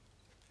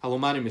Hello,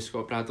 my name is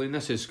Scott Bradley and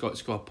this is Scott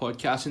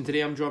Podcast, and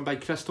today I'm joined by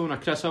Chris Toner.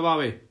 Chris, how are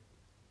we?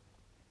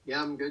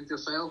 Yeah, I'm good.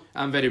 Yourself?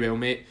 I'm very well,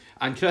 mate.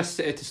 And Chris,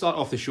 to start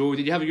off the show,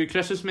 did you have a good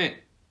Christmas, mate?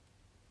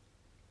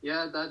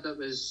 Yeah, that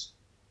was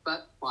a bit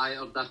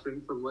quieter,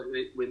 different from what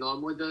we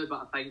normally do,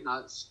 but I think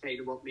that's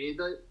kind of what made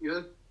it.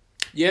 You?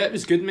 Yeah, it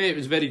was good, mate. It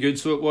was very good.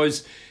 So it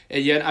was,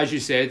 yeah, as you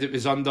said, it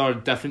was under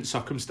different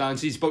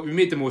circumstances, but we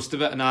made the most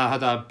of it and I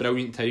had a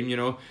brilliant time, you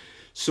know.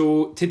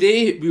 So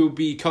today we'll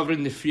be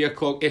covering the 3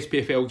 o'clock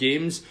SPFL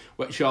games,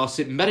 which are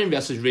St Mirren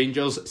versus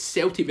Rangers,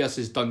 Celtic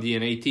versus Dundee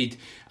United,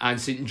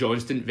 and St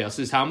Johnstone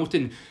versus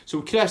Hamilton.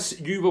 So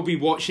Chris, you will be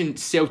watching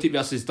Celtic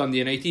versus Dundee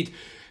United.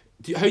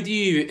 How do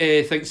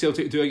you think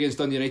Celtic will do against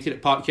Dundee United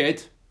at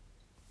Parkhead?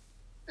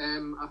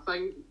 I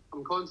think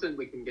I'm confident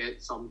we can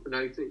get something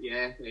out of it.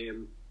 Yeah.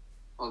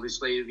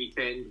 Obviously, the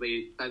weekend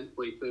we didn't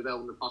play too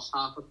well in the first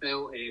half. I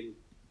felt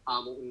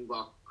Hamilton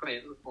were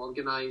quite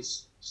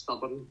organised,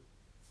 stubborn,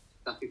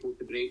 difficult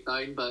to break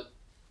down, but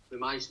we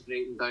managed to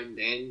break them down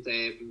in the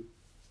end.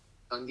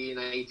 Dundee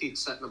United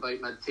sitting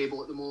about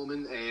mid-table at the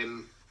moment.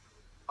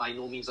 By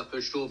no means a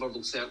pushover.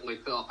 They'll certainly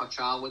put up a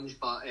challenge,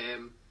 but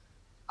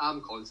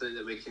I'm confident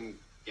that we can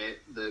get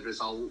the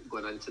result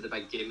going into the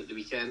big game at the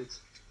weekend.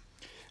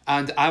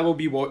 And I will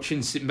be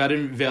watching St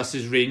Mirren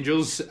versus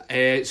Rangers.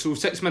 So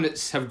 6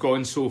 minutes have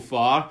gone so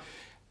far.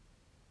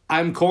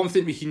 I'm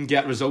confident we can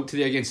get a result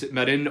today against St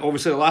Mirren.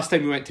 Obviously, the last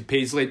time we went to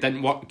Paisley, it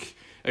didn't work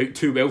out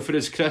too well for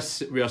us,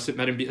 Chris, where St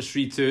Mirren beat us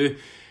 3-2,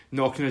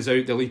 knocking us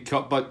out the League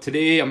Cup. But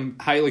today, I'm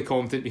highly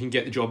confident we can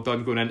get the job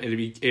done going into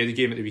the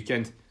game at the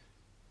weekend.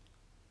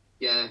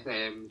 Yeah,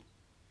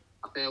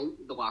 I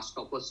felt the last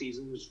couple of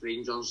seasons,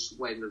 Rangers,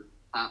 when they've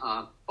hit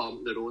a bump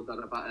in the road or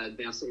a bit of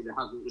adversity, they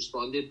haven't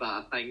responded. But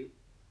I think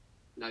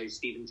now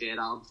Steven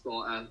Gerrard's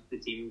got the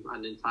team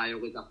an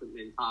entirely different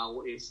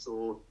mentality.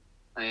 So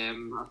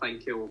I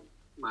think he'll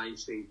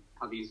manage to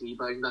have his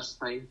rebound this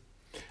time.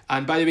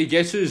 And by the way,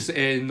 guess who's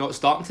not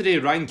starting today?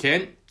 Ryan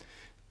Kent.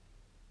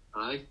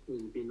 Aye,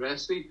 he's been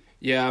rested.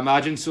 Yeah, I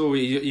imagine so.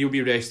 He'll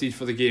be rested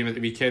for the game at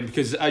the weekend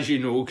because, as you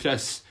know,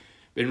 Chris,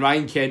 when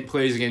Ryan Kent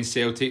plays against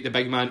Celtic, the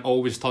big man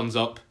always turns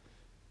up.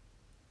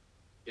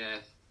 Yeah,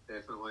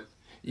 definitely.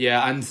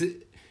 Yeah,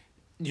 and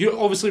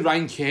obviously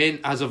Ryan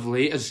Kent, as of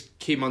late, has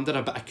came under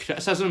a bit of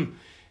criticism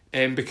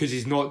because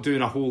he's not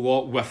doing a whole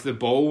lot with the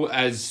ball,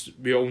 as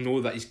we all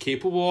know that he's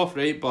capable of,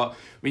 right? But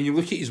when you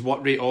look at his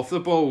work rate off the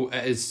ball,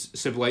 it is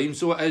sublime,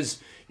 so it is,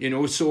 you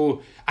know.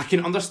 So I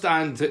can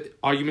understand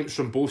arguments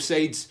from both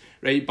sides,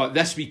 right? But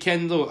this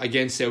weekend, though,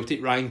 against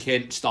Celtic, Ryan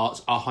Kent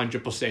starts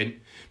 100%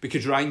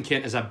 because Ryan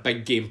Kent is a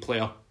big game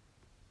player.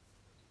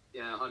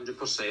 Yeah,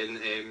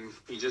 100%.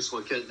 You just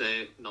look at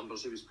the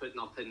numbers he was putting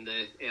up in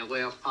the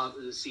earlier part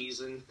of the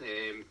season.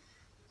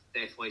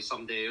 Definitely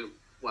somebody who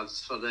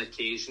lives for the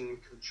occasion,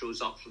 shows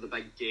up for the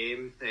big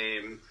game.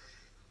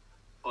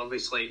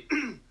 Obviously,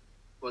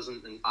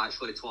 wasn't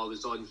actually until I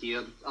was on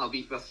here a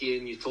week with you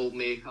and you told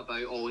me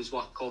about all his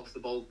work off the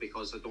ball,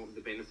 because I don't have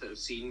the benefit of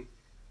seeing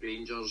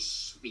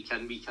Rangers week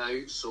in, week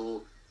out.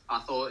 So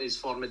I thought his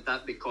form had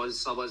dipped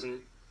because I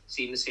wasn't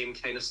seeing the same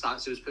kind of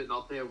stats he was putting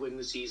up there in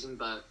the season.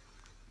 But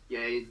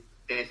yeah, he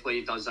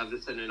definitely does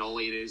everything in all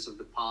areas of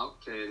the park,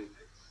 and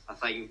I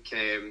think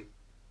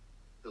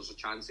there's a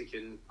chance he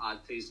can add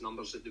to his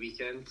numbers at the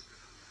weekend.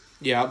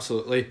 Yeah,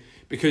 absolutely.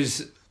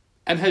 Because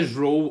in his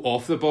role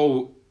off the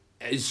ball,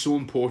 it is so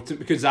important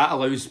because that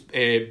allows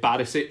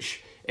Barisic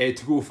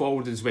to go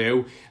forward as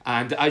well.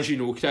 And as you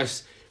know,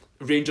 Chris,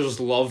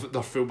 Rangers love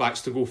their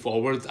fullbacks to go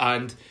forward.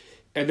 And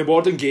in the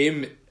modern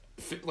game,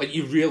 like,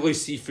 you rarely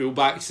see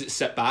fullbacks that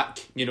sit back,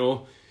 you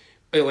know.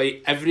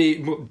 Like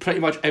pretty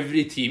much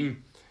every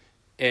team,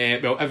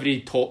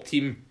 every top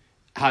team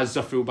has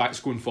their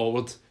fullbacks going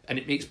forward, and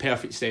it makes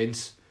perfect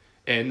sense.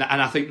 And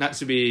I think that's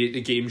the way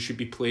the game should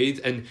be played.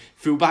 And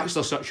fullbacks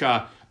are such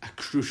a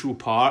crucial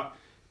part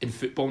in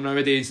football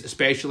nowadays,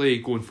 especially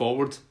going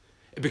forward.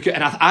 Because,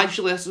 and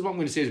actually, this is what I'm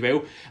going to say as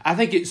well. I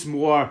think it's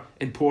more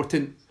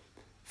important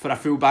for a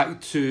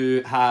fullback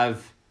to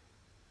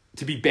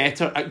be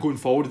better at going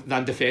forward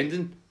than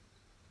defending.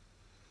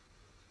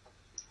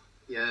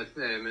 Yeah,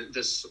 it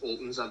just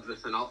opens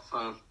everything up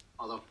for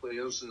other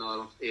players in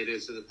other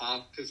areas of the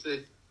park as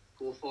they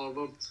go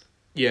forward.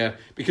 Yeah,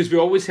 because we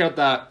always heard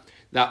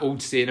that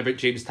old saying about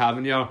James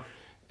Tavernier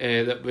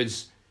that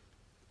was,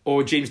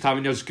 James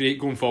Tavernier's great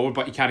going forward,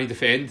 but he can't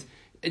defend.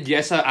 And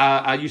yes,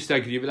 I used to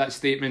agree with that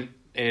statement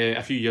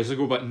a few years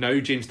ago, but now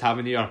James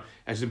Tavernier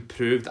has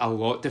improved a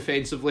lot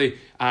defensively,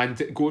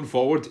 and going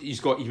forward, he's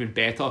got even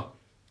better.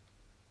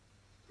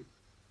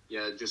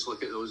 Yeah, just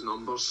look at those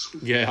numbers.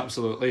 Yeah,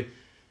 absolutely.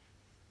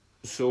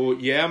 So,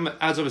 yeah,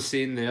 as I was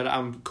saying there,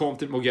 I'm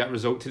confident we'll get a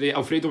result today.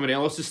 Alfredo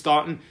Morelos is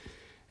starting.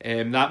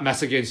 That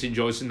miss against St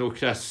Johnstone, though,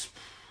 Chris,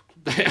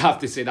 I have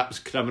to say that was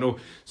criminal.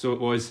 So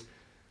it was.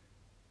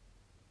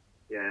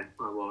 Yeah,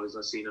 I was.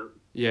 I seen it.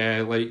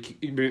 Yeah,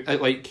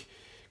 like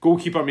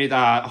goalkeeper made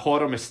a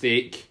horror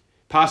mistake.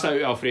 Pass out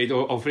to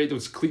Alfredo.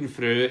 Alfredo's clean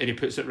through and he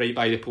puts it right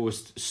by the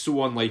post.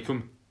 So unlike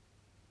him.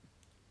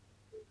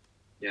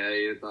 Yeah,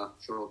 he had that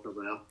shocker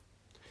there.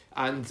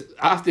 And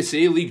I have to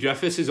say, Lee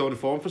Griffiths is on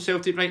form for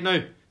Celtic right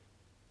now.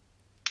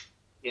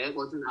 Yeah, it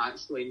wasn't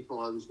actually until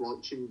I was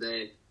watching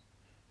the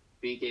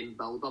three-game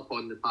build-up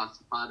on the Path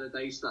to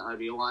Paradise that I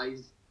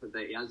realised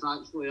that he is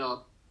actually a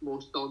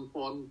most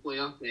on-form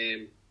player.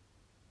 2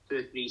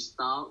 or 3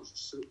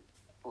 starts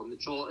on the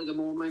trot at the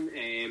moment,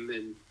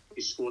 and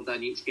he's scored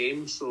in each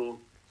game. So,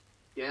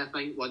 yeah, I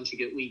think once you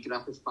get Lee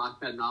Griffiths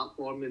back in that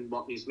form and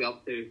working his way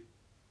up to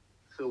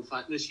full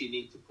fitness, you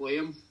need to play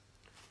him.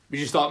 Would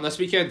you start him this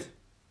weekend?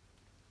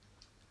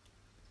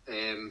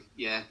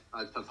 Yeah,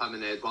 I'd have him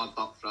and Edward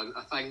up front.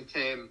 I think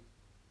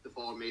the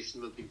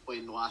formation we've been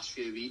playing the last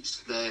few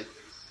weeks, the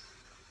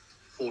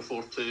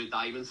 4-4-2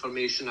 diamond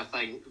formation, I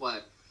think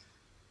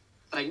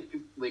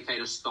we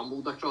kind of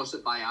stumbled across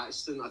it by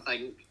accident. I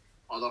think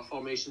other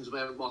formations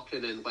weren't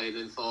working, and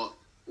Lennon thought,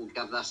 we'll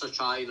give this a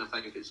try, and I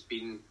think it's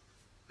been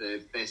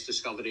the best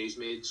discovery he's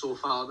made so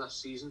far this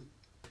season.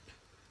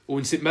 Oh,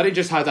 and St Mirren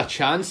just had a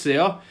chance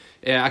there,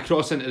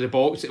 across into the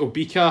box.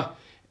 Obika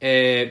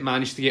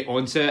managed to get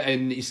onto it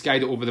and he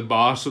skied it over the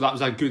bar, so that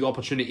was a good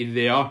opportunity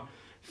there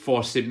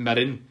for St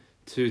Mirren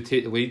to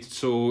take the lead.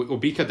 So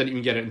Obika didn't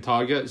even get it in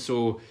target,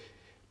 so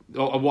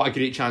what a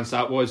great chance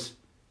that was.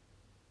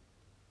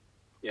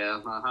 Yeah,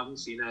 I haven't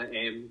seen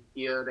it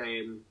here.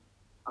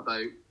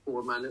 About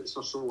 4 minutes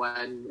or so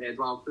in,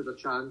 Edward had a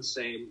chance,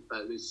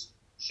 but it was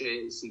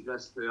Shea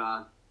Segrist, who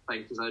I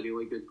think is a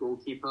really good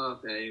goalkeeper.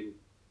 A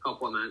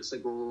couple of minutes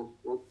ago,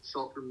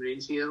 shot from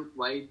range here,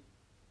 wide.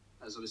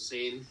 As I was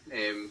saying,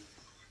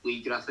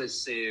 Lee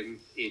Griffiths,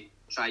 he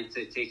tried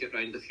to take it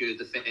round a few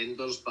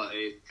defenders, but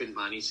he couldn't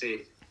manage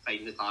to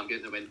find the target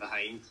and it went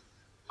behind.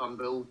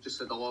 Turnbull just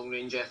had a long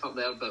range effort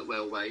there, but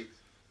well wide.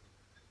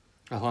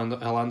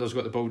 Hilander's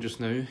got the ball just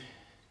now.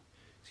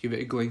 Let's give it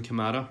to Glenn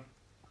Kamara.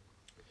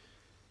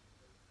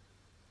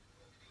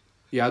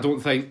 Yeah, I don't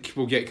think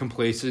we'll get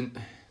complacent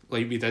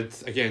like we did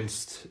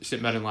against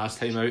St Mirren last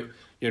time out.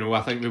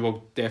 I think we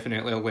will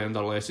definitely have learned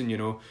our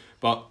lesson,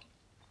 But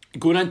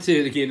going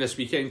into the game this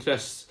weekend,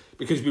 Chris,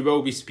 because we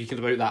will be speaking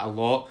about that a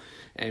lot,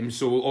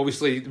 so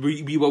obviously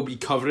we will be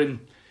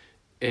covering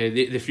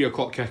the 3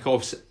 o'clock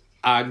kickoffs,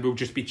 and we'll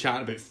just be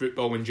chatting about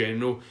football in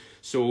general.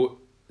 So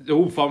the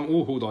whole firm,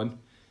 hold on.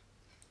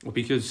 Well,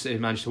 because he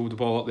managed to hold the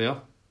ball up there.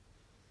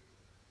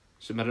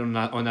 St Mirren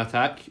on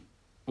attack.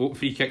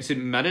 Free kick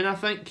St Mirren, I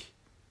think.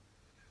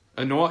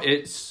 No,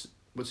 it's...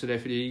 What's the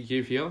referee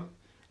gave here?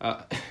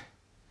 I've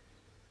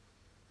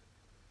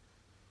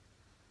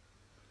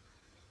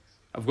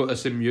got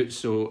this in mute,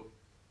 so...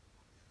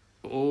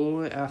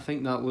 I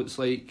think that looks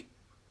like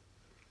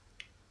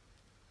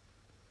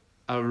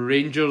a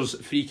Rangers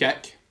free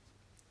kick.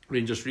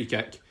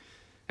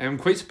 I'm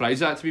quite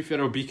surprised at that, to be fair.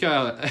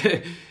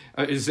 Obika...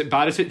 Is it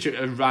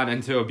Barisic ran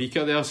into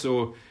Obika there,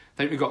 so I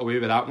think we got away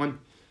with that one.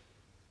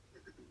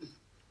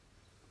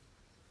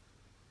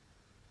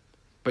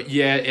 But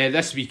yeah,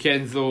 this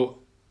weekend though,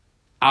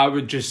 I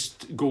would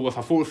just go with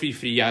a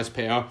 4-3-3 as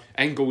per.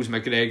 In goals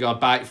McGregor,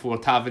 back 4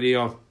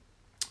 Tavernier,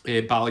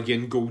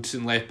 Balogun,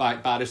 Goldson, left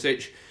back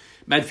Barisic.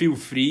 Midfield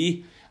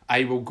 3,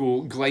 I will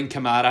go Glenn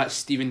Kamara,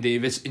 Stephen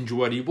Davis and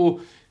Joe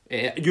Aribo.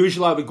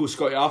 Usually I would go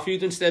Scotty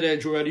Arfield instead of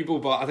Joe Aribo,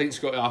 but I think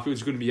Scotty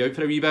Arfield's going to be out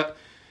for a wee bit.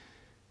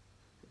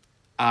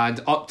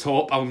 And up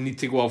top, I'll need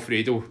to go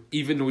Alfredo.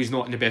 Even though he's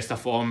not in the best of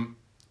form,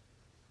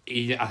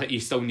 I think he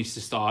still needs to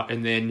start.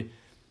 And then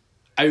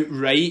out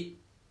right,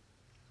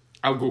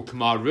 I'll go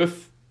Kamar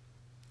Roof.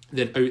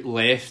 Then out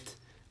left,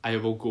 I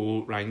will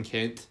go Ryan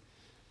Kent.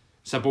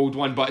 It's a bold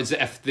one, but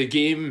if the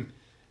game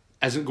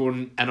isn't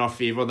going in our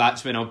favour,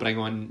 that's when I'll bring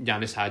on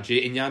Yanis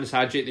Hadji. And Yanis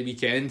Hadji at the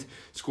weekend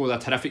scored a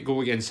terrific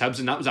goal against Hibs,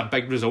 and that was a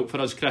big result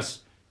for us, Chris.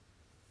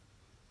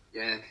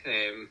 Yeah,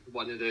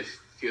 one of the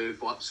few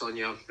blips on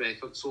your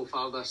record so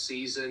far this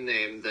season,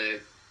 the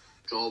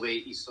draw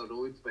away at Easter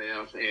Road,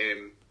 where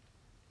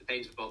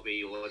depends what way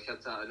you look at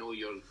it. I know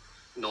you're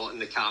not in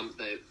the camp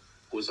that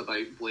goes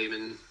about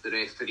blaming the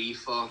referee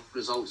for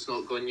results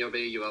not going your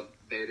way. You were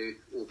very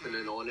open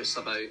and honest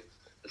about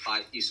the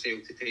fact you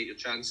failed to take your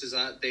chances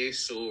that day.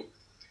 So,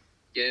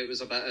 yeah, it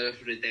was a bit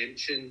of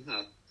redemption.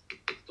 I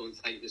don't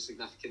think the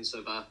significance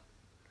of a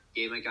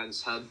game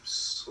against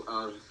Hibs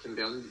can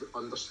be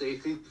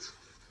understated.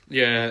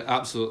 Yeah,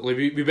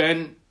 absolutely. We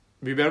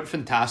weren't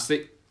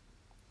fantastic,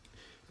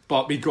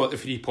 but we got the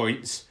 3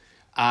 points.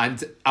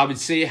 And I would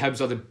say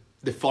Hibs are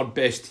the third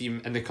best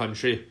team in the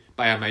country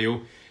by a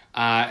mile.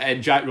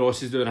 And Jack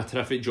Ross is doing a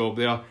terrific job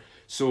there.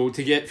 So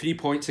to get 3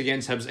 points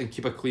against Hibs and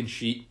keep a clean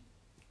sheet,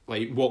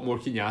 like, what more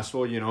can you ask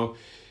for,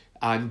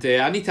 And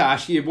I need to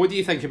ask you, what do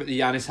you think about the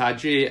Yanis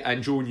Hadji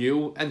and Joe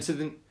Newell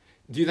incident?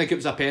 Do you think it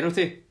was a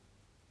penalty?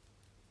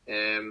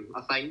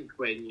 I think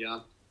when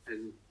you're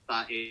in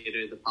that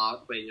area of the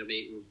park, when you're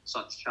making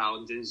such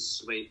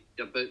challenges, when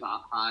you're about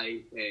that high,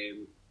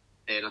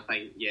 then I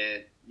think, yeah,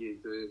 you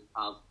do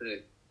have to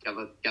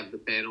give the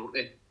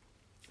penalty.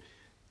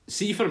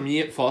 See, for me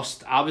at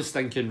first, I was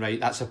thinking, right,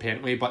 that's a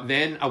penalty, but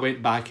then I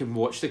went back and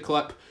watched the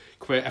clip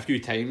quite a few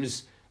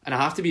times, and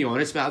I have to be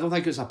honest, but I don't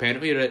think it's a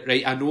penalty,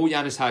 right? I know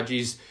Yanis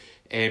Hadji's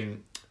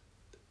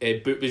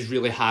boot was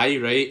really high,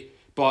 right?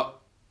 but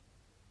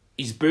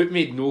his boot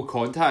made no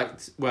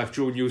contact with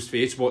Joe Newell's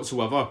face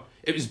whatsoever.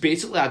 It was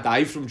basically a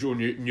dive from Joe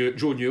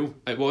Newell.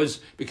 It was,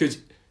 because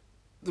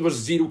there was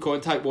zero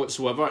contact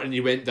whatsoever and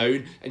he went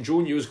down. And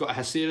Joe Newell's got a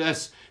history of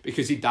this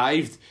because he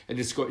dived in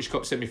the Scottish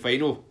Cup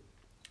semi-final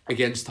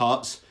against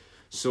Hearts.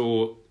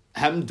 So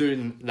him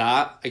doing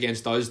that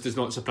against us does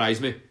not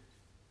surprise me.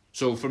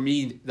 So for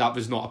me, that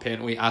was not a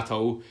penalty at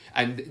all.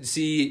 And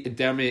see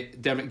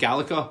Dermot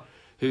Gallagher,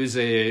 who's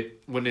a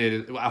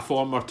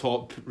former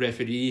top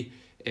referee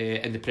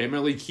in the Premier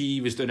League, he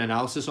was doing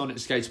analysis on it at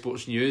Sky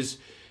Sports News,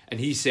 and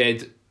he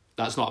said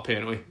that's not a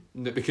penalty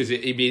because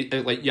he made,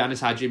 like, Yanis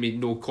Hadji made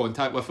no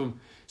contact with him.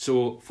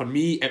 So for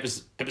me, it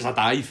was a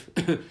dive.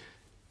 Yeah,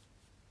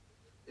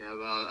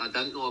 well, I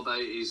didn't know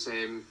about his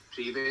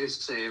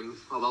previous.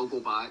 I will go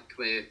back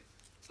with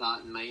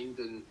that in mind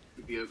and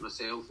review it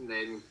myself, and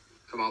then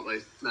come up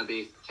with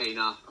maybe kind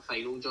of a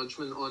final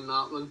judgment on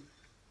that one.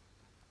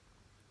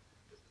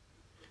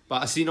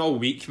 But I seen all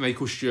week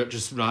Michael Stewart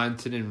just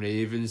ranting and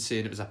raving,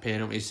 saying it was a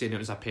penalty,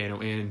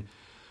 and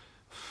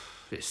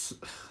it's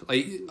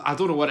like, I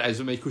don't know what it is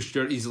with Michael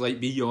Stewart. He's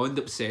like beyond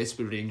obsessed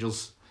with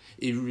Rangers.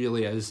 He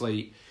really is.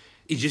 Like,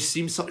 he just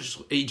seems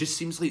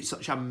like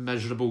such a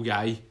miserable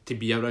guy to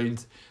be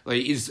around.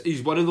 Like,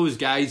 he's one of those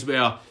guys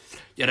where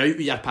you're out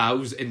with your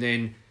pals, and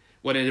then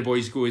one of the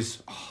boys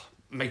goes, "Oh,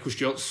 Michael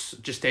Stewart's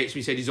just texted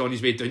me, said he's on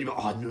his way down." You're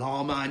like, "Oh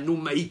no, man, no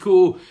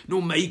Michael."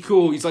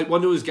 He's like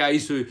one of those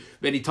guys who,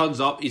 when he turns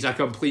up, he's a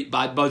complete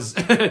bad buzz.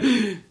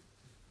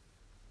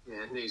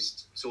 Yeah, and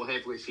he's so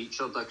heavily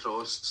featured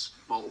across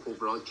multiple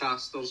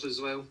broadcasters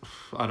as well.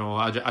 I know,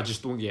 I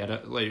just don't get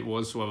it, like,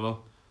 whatsoever.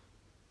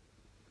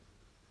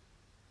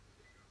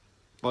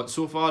 But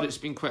so far, it's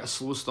been quite a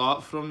slow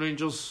start from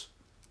Rangers.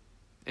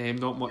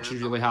 Not much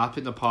has really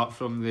happened apart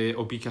from the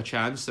Obika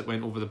chance that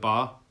went over the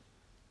bar.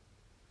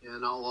 Yeah,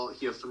 not a lot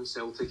here from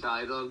Celtic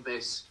either.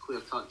 Best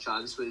clear-cut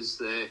chance was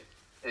the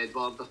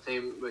Edward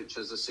attempt, which,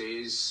 as I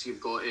say, is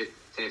you've got to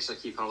test a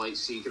keeper like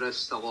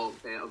Siegrist a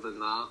lot better than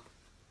that.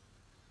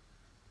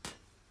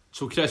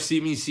 So, Chris,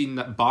 seen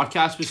that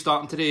Barkas was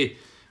starting today.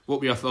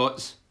 What were your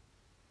thoughts?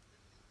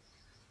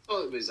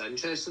 Well, it was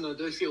interesting. I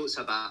do feel it's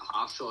a bit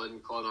harsh on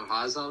Connor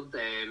Hazard.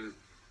 I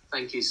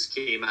think he's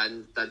came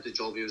in, did the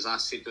job he was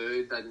asked to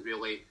do, didn't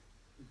really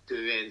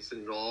do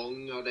anything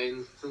wrong or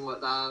anything like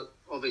that.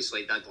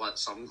 Obviously did let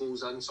some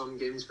goals in some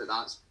games, but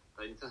that's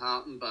bound to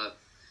happen. But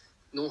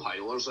no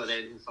howlers or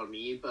anything for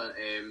me. But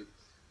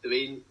the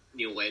way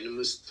Neil Lennon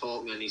was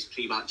talking in his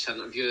pre-match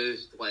interview,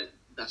 like,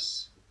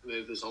 this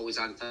move was always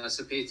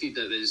anticipated.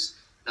 It was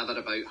never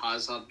about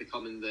Hazard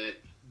becoming the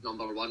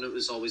number one. It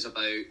was always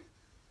about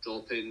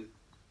dropping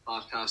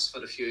Barkas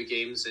for a few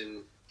games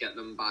and getting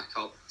them back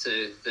up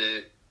to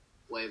the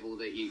level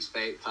that you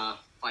expect a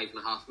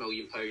 £5.5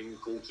 million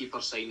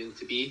goalkeeper signing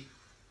to be.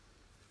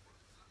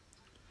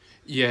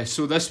 Yeah,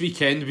 so this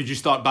weekend, would you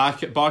start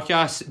back at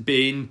Barkas,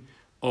 Bain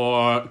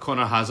or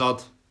Connor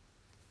Hazard?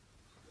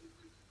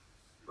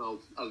 Well,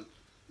 I was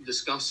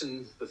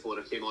discussing before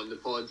I came on the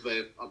pod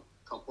with a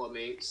couple of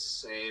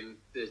mates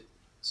the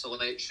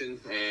selection,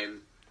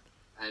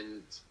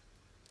 and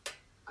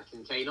I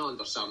can kind of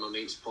understand my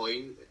mate's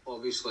point.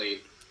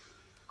 Obviously,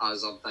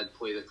 Hazard did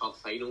play the cup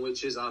final,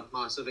 which is a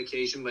massive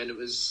occasion when it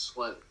was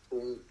like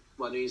one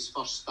of his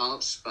first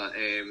starts. But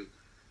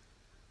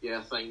yeah,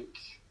 I think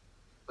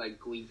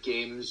big league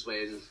games,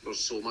 when there's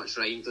so much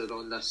riding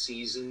on this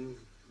season,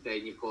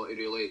 then you've got to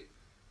really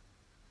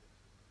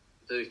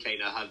do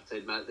kind of have to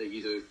admit that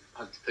you do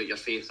have to put your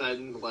faith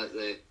in, let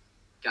the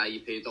guy you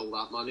paid all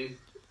that money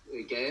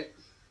get.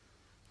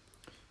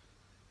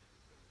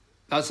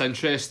 That's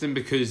interesting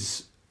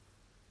because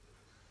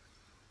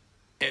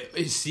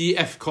see,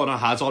 if Connor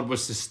Hazard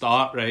was to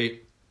start,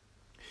 right,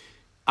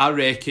 I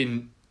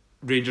reckon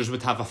Rangers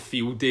would have a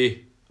field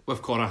day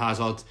with Connor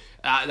Hazard.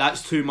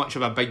 That's too much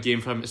of a big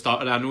game for him to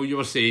start. And I know you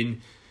were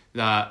saying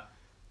that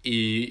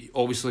he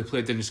obviously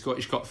played in the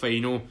Scottish Cup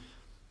final.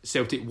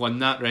 Celtic won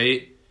that,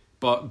 right?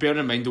 But bear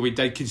in mind, though, he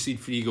did concede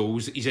 3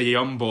 goals. He's a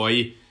young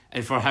boy,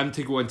 and for him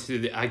to go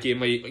into a game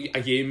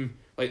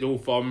like the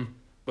Old Firm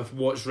with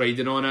what's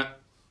riding on it,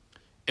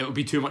 it would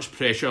be too much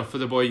pressure for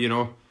the boy, you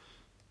know.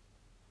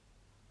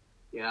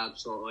 Yeah,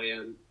 absolutely.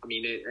 I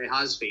mean, it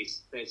has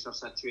faced pressure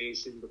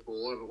situation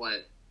before.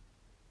 Like,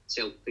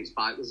 Celtic's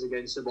back was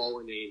against the ball,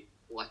 and he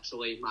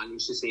literally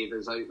managed to save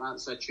us out that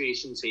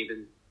situation,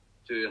 saving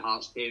 2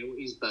 Hearts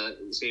penalties. But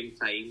at the same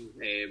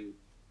time,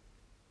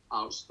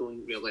 Hearts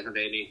don't really have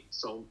any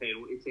strong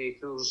penalty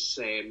takers.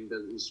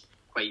 There's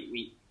quite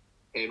weak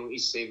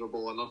penalties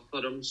savable enough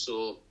for them.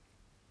 So,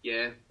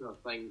 yeah, I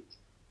think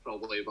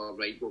probably we're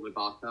right going with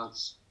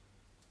Barkas.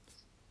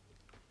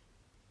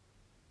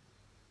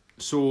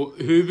 So,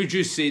 who would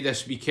you say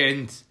this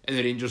weekend in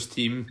the Rangers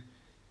team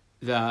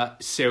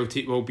that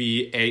Celtic will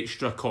be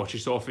extra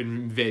cautious of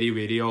and very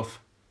wary of?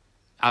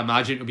 I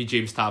imagine it'll be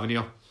James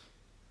Tavernier.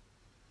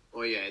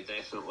 Oh yeah,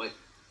 definitely.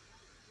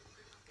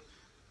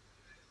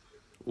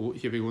 Oh,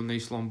 here we go,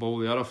 nice long ball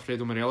there.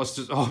 Alfredo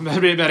Morelos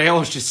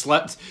Morelos just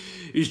slipped.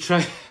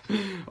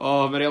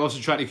 Morelos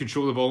was trying to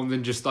control the ball and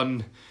then just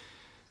done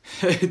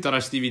Done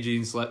a Stevie G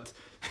and slipped.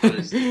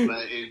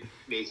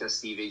 Make a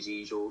Stevie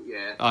G joke,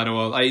 yeah. I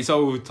know, like, it's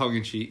all tongue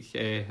in cheek.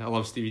 I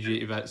love Stevie G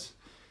to bits.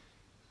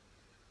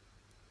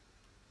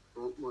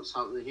 Oh, what's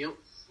happening here?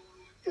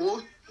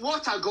 Oh,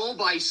 what a goal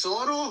by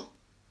Soro!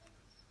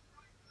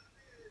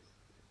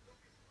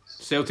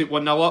 Celtic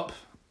 1-0 up.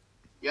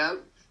 Yeah,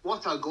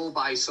 what a goal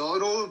by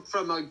Soro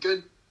from a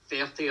good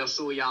 30 or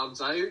so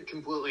yards out.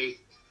 Completely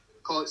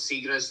caught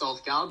Siegrist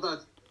off guard. I'm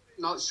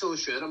not so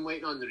sure. I'm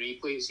waiting on the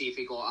replay to see if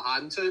he got a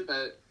hand to it,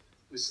 but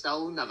was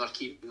still never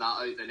keeping that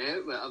out the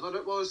net, whatever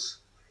it was.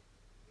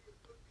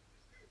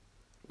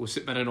 We'll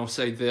sit in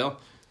offside there.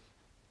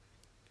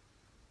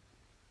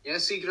 Yeah,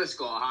 Siegrist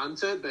got a hand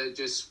to it, but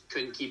just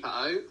couldn't keep it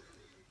out.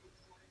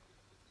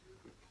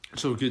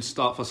 So good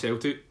start for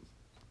Celtic.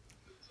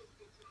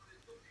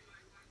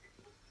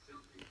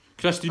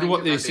 Chris, do you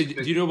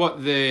know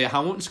what the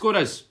Hamilton score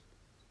is?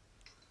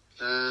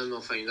 I'll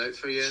find out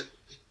for you.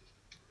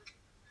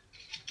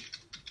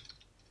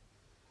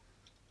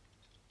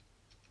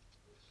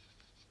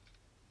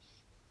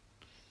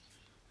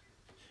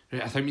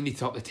 Right, I think we need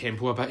to up the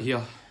tempo a bit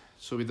here.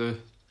 So we do.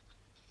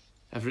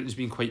 Everything's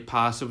been quite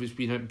passive. It's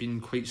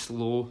been quite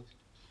slow.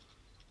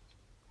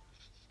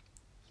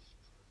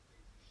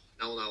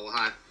 No,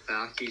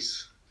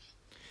 Aki's.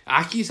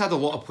 Aki's had a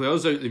lot of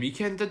players out the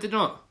weekend, did they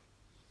not?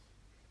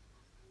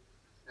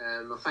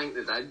 I think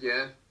they did,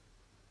 yeah.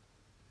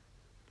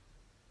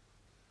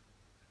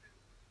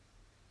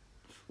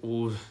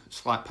 Oh,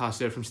 slack pass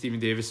there from Stephen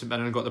Davis. St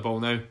Mirren got the ball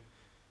now.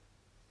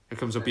 Here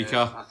comes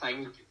Obika. I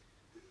think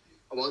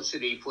I watched the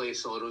replay of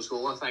Soro's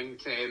goal. I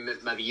think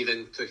maybe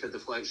even took a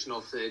deflection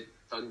off the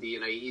Dundee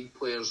United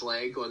player's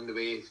leg on the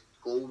way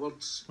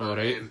goalwards. All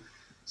right.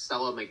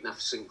 Still a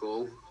magnificent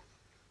goal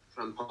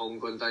from Pong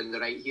going down the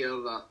right here.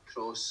 That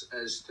cross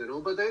is to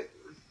nobody.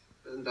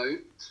 And out.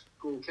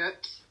 Goal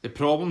kick. The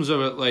problems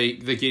about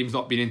like the game's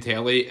not being in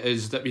telly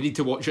is that we need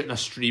to watch it in a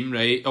stream,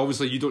 right?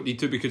 Obviously you don't need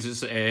to because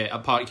it's a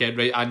Parkhead,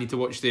 right? I need to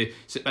watch the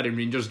St Mirren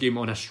Rangers game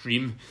on a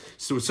stream,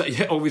 so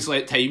obviously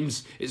at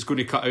times it's going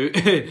to cut out.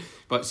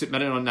 But St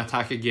Mirren on the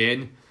attack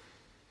again,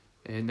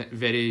 and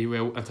very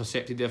well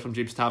intercepted there from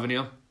James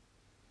Tavernier.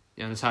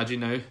 Yanis Hadji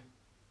now,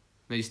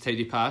 nice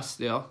tidy pass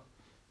there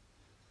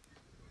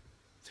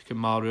to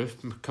Kamal Roof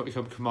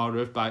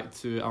back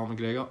to Al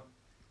McGregor.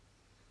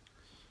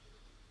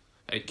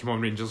 Right, come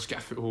on Rangers, get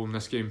a foothold in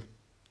this game.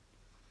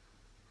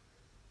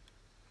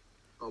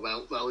 Oh,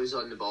 well, he's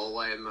on the ball.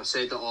 I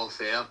said it off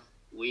air.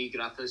 Lee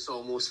Griffiths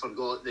almost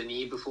forgot the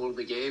knee before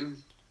the game.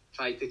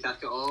 Tried to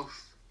kick it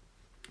off.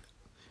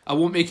 I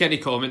won't make any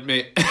comment,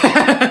 mate.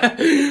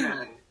 I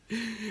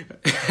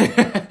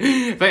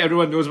think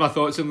everyone knows my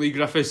thoughts on Lee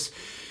Griffiths,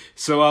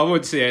 so I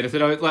won't say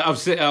anything.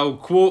 I'll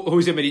quote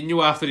Jose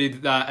Mourinho after he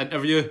did that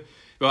interview.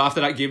 Well,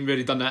 after that game where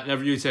he done that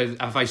interview, he said,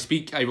 "If I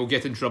speak, I will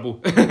get in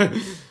trouble."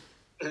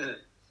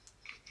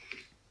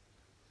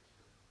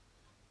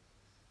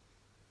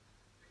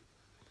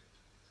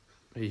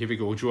 Right, here we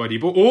go, Joe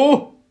Aribo.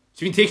 Oh!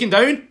 He's been taken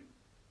down.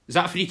 Is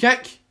that a free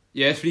kick?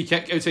 Yeah, free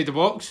kick outside the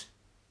box.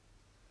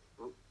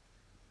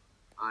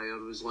 I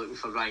was looking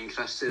for Ryan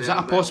Christie. Is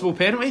that a possible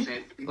penalty?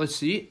 Let's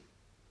see.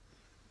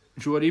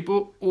 Joe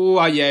Aribo.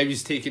 Oh, yeah, he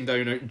was taken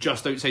down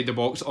just outside the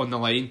box on the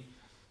line.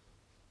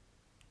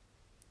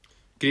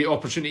 Great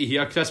opportunity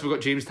here, Chris. We've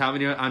got James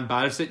Tavernier and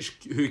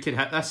Barisic who can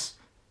hit this.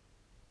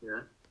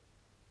 Yeah.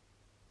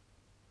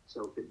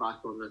 Celtic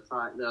back on the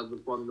attack there.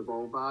 They've won the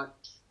ball back.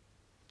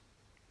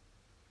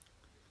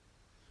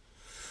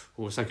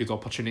 Oh, it's a good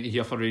opportunity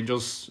here for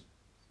Rangers.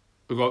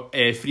 We've got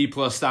 3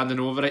 players standing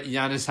over it.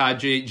 Yanis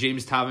Hadji,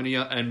 James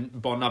Tavernier and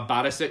Borna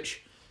Barisic.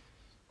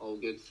 All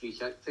good free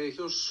kick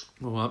takers.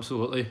 Oh,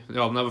 absolutely.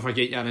 I'll never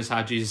forget Yanis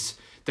Hadji's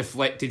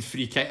deflected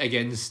free kick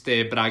against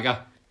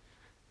Braga.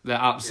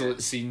 The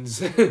absolute scenes.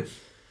 That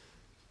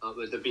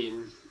would have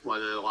been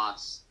one of the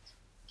last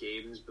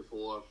games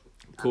before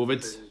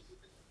COVID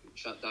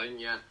shut down,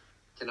 yeah.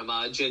 Can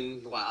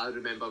imagine, like, I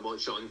remember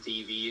watching it on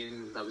TV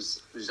and that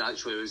was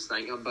actually what I was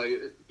thinking about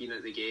it, being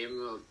at the game.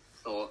 I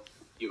thought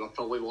you were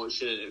probably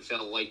watching it and it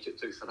felt like it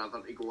took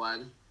forever to go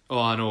in. Oh,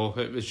 I know.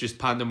 It was just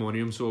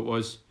pandemonium, so it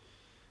was.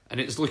 And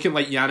it's looking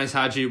like Yanis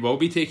Hadji will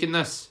be taking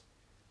this.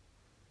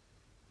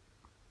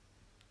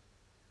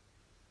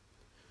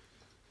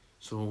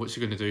 So what's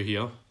he going to do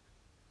here?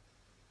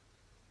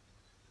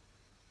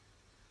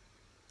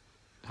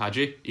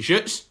 Hadji, he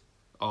shoots.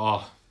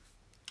 Oh,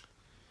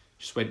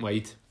 just went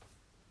wide.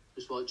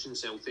 Just watching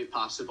Celtic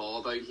pass the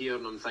ball about here,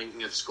 and I'm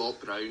thinking if Scott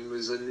Brown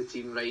was in the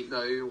team right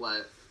now,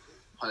 like,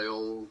 how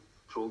all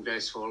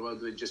progress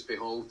forward would just be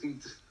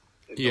halted.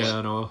 Yeah,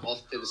 I know.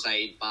 Off to the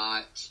side,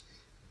 back.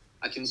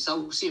 I can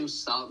still see him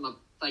starting. I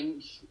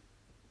think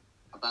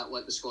a bit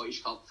like the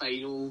Scottish Cup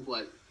final,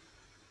 like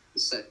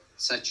the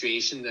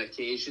situation, the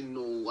occasion,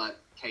 will like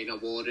kind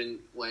of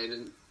warrant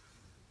Lennon,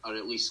 or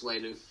at least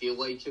Lennon feel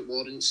like it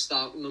warrants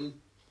starting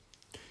them.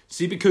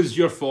 See, because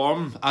your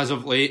form as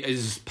of late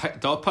is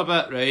picked up a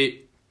bit,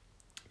 right?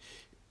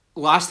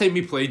 Last time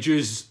we played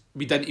yous,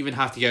 we didn't even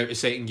have to get out of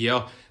second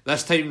gear.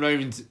 This time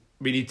round,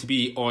 we need to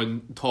be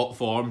on top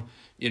form.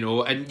 you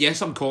know. And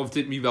yes, I'm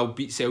confident we will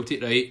beat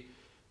Celtic, right?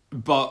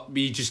 But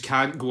we just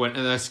can't go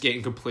into this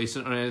getting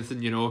complacent or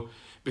anything, you know,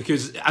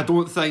 because I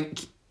don't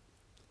think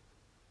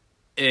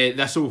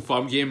this Old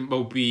Firm game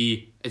will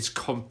be as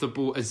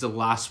comfortable as the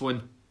last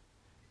one,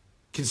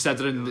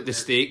 considering the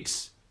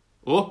stakes.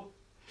 Oh,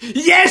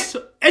 yes,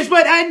 it's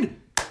went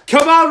in.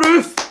 Come on,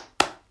 Roof.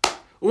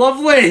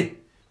 Lovely.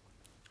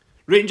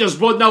 Rangers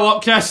 1-0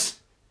 up, Chris.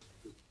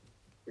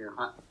 Yeah,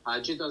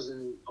 Hadji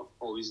doesn't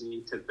always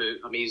need to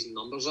put amazing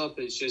numbers up.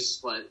 It's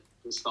just like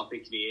the stuff he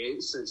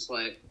creates. It's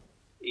like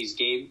his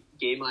game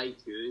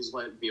IQ is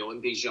like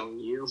beyond his young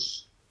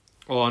years.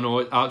 Oh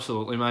no,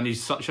 absolutely, man.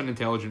 He's such an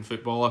intelligent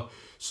footballer.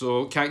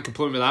 So can't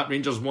complain with that.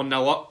 Rangers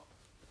 1-0 up.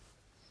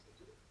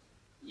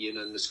 Ian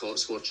in the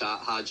Scots Score chat,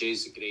 Hadji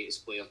is the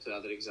greatest player to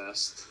ever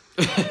exist.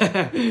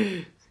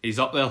 He's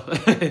up there.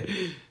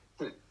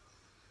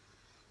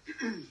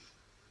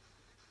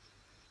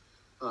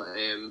 But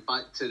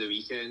back to the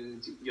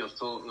weekend, you're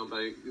talking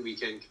about the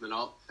weekend coming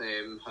up,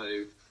 how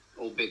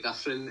it'll be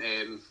different.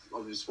 I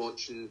was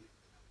watching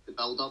the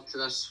build-up to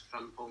this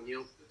from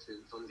Ponghill to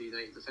Dundee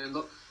United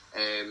defender.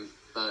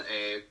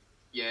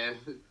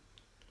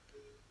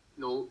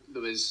 No,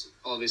 there was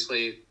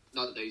obviously,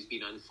 not that he's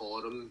been in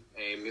form,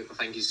 I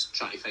think he's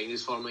trying to find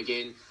his form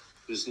again.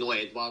 There was no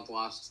Edward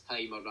last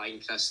time or Ryan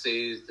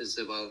Christie, as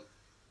they were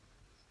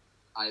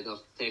either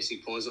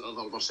tested positive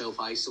or were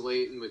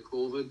self-isolating with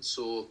COVID,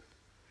 so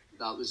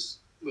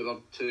we were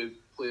 2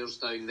 players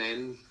down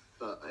then,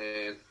 but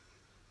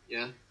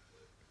yeah.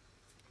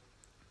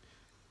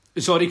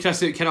 Sorry,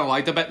 Chris, it kind of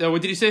lagged a bit there.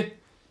 What did you say?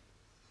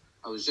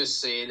 I was just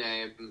saying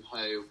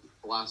how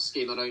last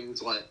game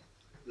around, like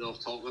they were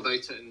talking about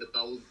it in the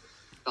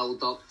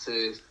build up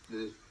to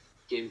the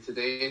game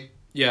today.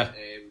 Yeah.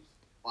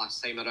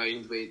 Last time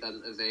around, we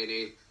didn't have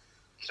any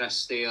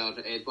Christie or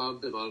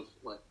Edward. They were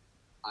like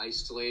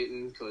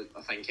isolating because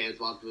I think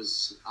Edward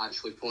was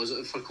actually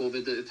positive for COVID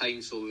at the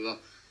time, so we were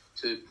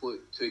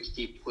two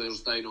key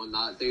players down on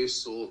that day.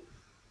 So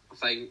I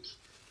think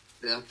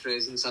their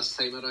presence this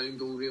time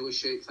around will really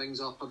shake things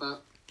up a bit.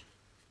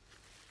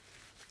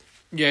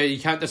 Yeah, you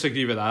can't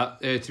disagree with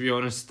that, to be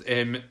honest.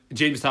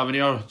 James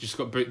Tavernier just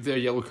got booked there,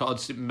 yellow card,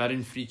 St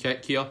Mirren free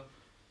kick here.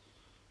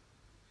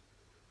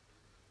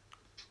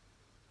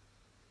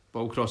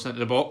 Ball crossing into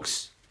the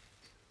box.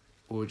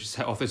 Oh, just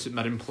hit off the St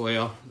Mirren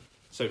player.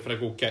 It's out for a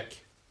goal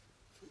kick.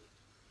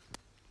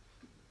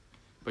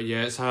 But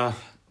yeah, it's a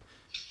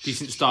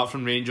decent start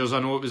from Rangers. I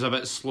know it was a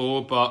bit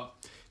slow, but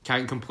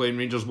can't complain.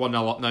 Rangers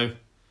 1-0 up now.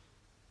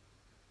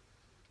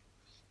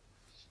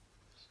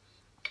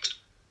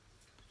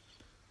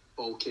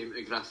 Ball came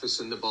to Griffiths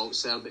in the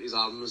box there, but his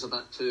arm was a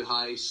bit too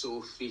high,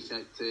 so free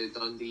kick to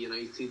Dundee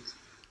United.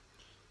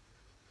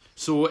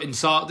 So on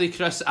Saturday,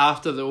 Chris,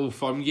 after the Old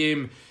Firm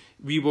game,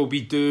 we will be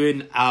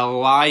doing a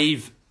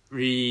live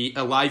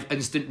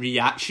instant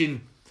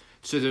reaction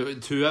to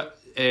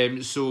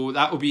it. So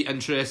that will be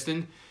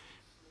interesting.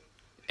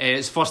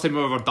 It's the first time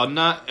we've ever done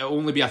that. It'll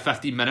only be a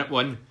 15-minute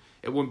one.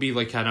 It won't be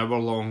like an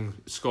hour-long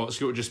Scots.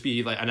 It'll just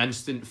be like an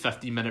instant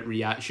 15-minute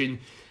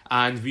reaction.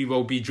 And we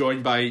will be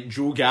joined by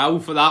Joe Gall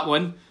for that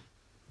one.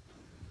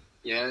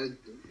 Yeah,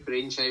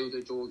 brainchild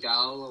of Joe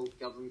Gall. I'll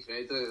give him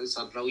credit. It's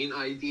a brilliant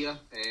idea.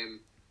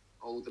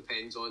 All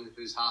depends on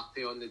who's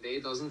happy on the day,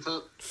 doesn't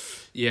it?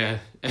 Yeah.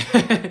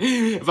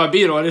 If I'm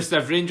being honest,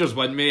 if Rangers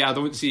win, mate, I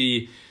don't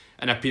see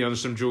an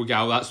appearance from Joe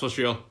Gall, that's for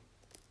sure.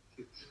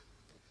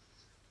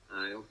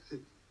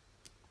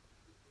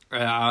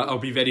 I'll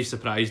be very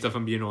surprised if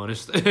I'm being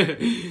honest.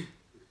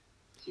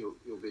 You'll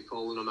be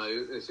calling him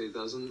out if he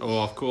doesn't.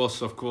 Oh, of course.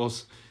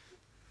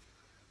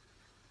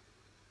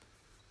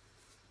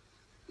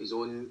 His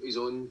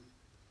own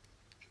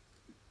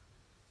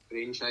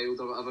brainchild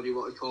or whatever you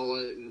want to call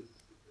it, and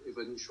he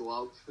wouldn't show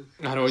up.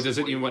 I know, he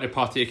doesn't even want to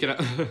partake in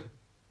it.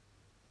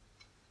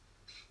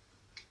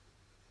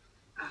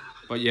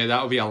 But yeah,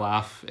 that'll be a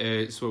laugh,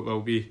 so it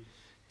will be.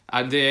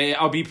 And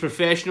I'll be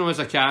professional as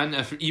I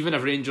can. Even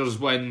if Rangers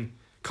win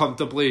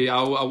comfortably,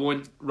 I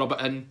won't rub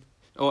it in.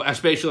 Oh,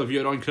 especially if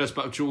you're on, Chris,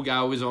 but if Joe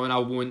Gall is on, I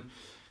won't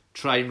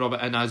try and rub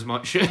it in as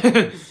much. We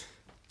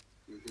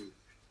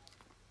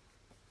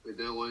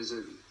do lose,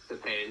 it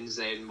depends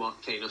then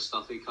what kind of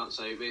stuff he cuts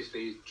out with, if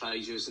he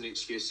tries using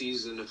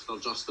excuses and if they're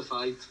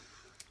justified.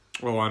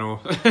 Oh, I know.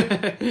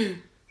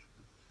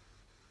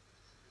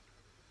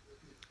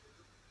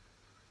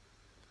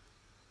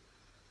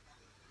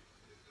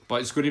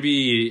 But it's going to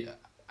be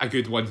a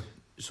good one,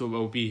 so it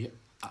will be.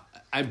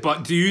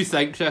 But do you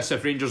think, Chris,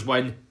 if Rangers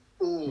win,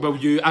 will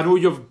you? I know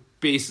you've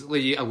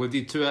basically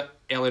alluded to it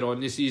earlier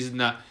on this season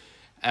that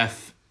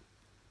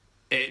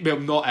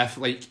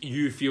like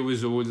you feel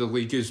as though the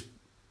league is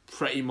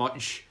pretty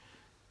much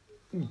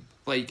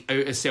like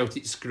out of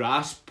Celtic's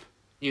grasp.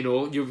 You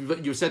know,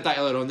 you've said that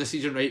earlier on this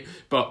season, right?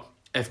 But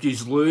if you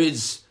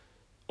lose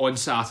on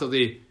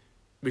Saturday,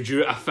 would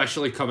you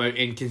officially come out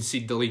and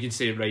concede the league and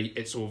say, right,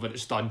 it's over,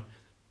 it's done?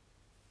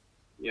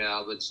 Yeah,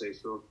 I would say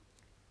so.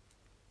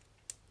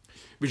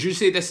 Would you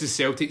say this is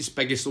Celtic's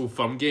biggest Old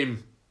Firm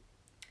game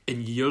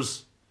in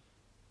years?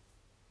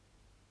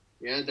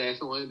 Yeah,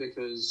 definitely,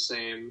 because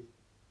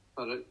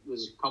for it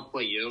was a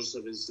couple of years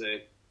there was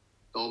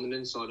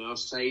dominance on our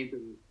side,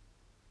 and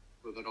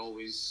we were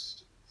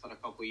always, for a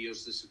couple of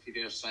years, the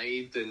superior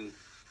side, and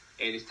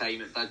any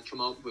time it did come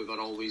up, we were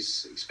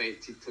always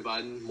expected to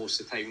win.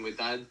 Most of the time we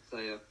did,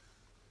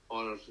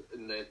 or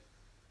in the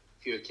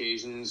few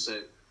occasions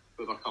that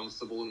we were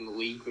comfortable in the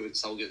league, we would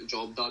still get the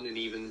job done, and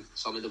even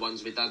some of the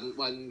ones we didn't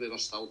win, we were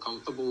still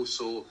comfortable,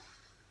 so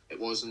it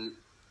wasn't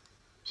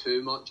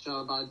too much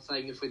of a bad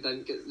thing if we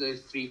didn't get the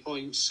 3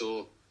 points.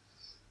 So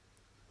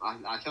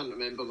I can't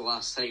remember the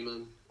last time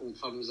an Old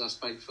Firm was this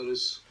big for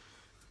us.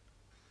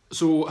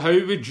 So how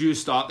would you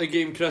start the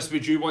game, Chris?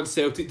 Would you want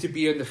Celtic to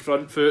be in the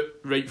front foot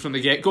right from the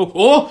get-go?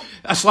 Oh,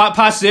 a slap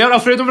pass there,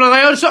 Alfredo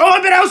Morelos. Oh,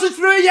 everybody else is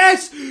through,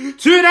 yes!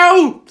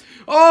 2-0!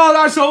 Oh,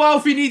 that's all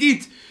Alfie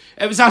needed.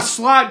 It was a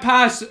slap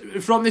pass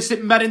from the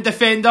St Mirren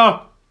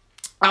defender.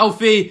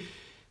 Alfie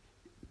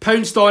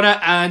pounced on it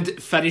and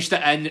finished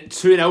it in.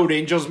 2-0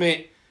 Rangers,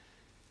 mate.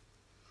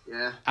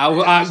 Yeah. I'm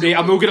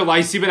not going to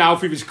lie, see when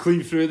Alfie was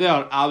clean through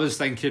there, I was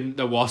thinking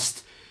the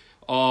worst.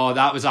 Oh,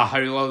 that was a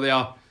howler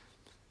there.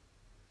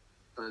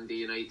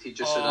 Dundee United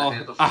just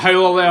a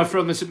howler there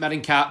from the St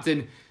Mirren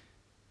captain.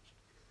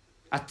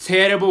 A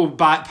terrible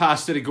back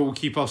pass to the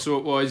goalkeeper, so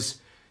it was.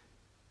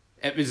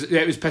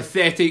 It was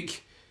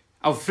pathetic.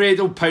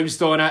 Alfredo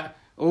pounced on it.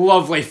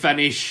 Lovely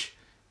finish.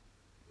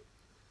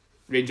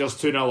 Rangers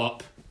 2-0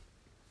 up.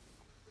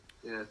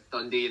 Yeah,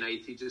 Dundee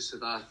United just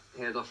had a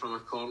header from a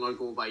corner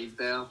go wide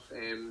there.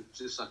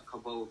 Just a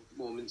couple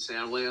moments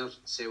earlier,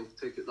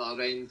 Celtic at the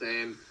other end.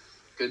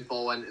 Good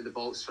ball into the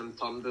box from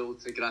Turnbull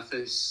to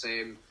Griffiths.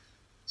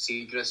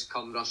 Siegrist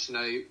come rushing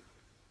out,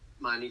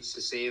 managed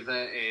to save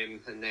it,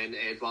 and then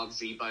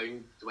Edwards'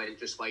 rebound went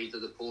just wide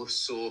of the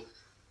post. So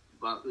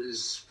that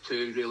was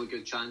two really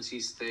good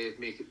chances to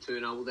make it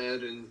 2-0 there,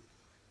 and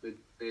we'd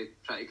be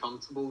pretty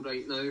comfortable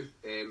right now.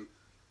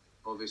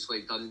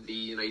 Obviously, Dundee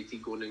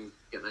United going and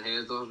getting a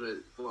header,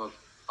 we're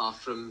far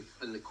from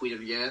in the clear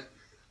yet.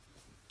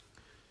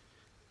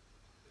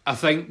 I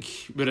think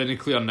we're in the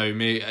clear now,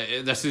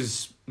 mate. This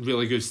is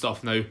really good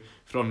stuff now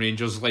from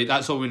Rangers. Like,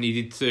 that's all we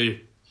needed to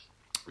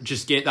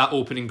just get that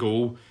opening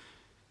goal,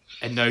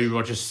 and now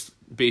we're just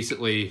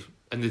basically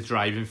in the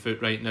driving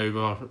foot right now.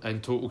 We're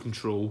in total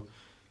control.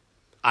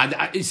 And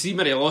I see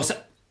Morelos,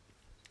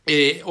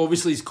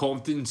 obviously his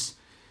confidence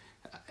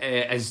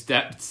is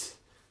dipped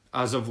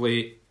as of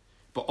late,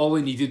 but all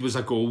he needed was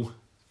a goal,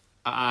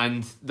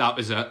 and that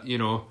was it. You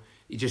know,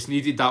 he just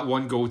needed that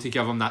one goal to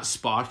give him that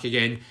spark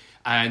again.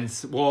 And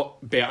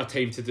what better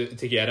time to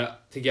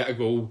get a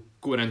goal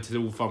going into the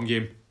Old Firm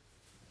game?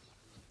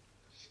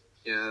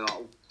 Yeah,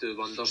 that'll do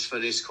wonders for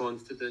his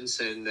confidence,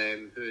 and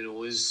who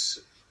knows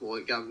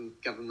what give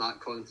him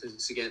that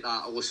confidence to get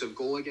that elusive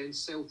goal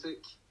against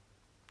Celtic.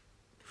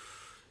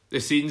 The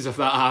scenes if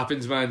that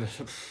happens, man.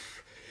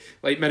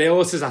 Like,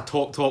 Morelos is a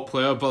top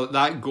player, but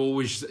that goal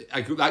was the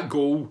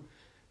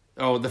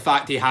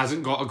fact he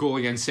hasn't got a goal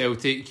against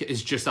Celtic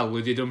has just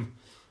eluded him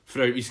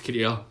throughout his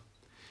career.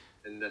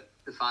 And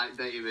the fact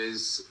that he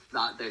was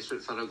that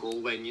desperate for a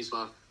goal when you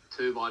were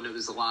 2-1, it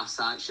was the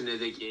last action of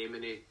the game,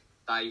 and he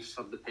dives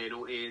for the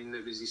penalty, and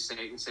it was his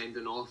second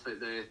sending off at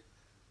the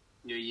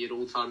New Year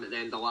Old Firm at the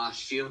end of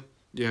last year.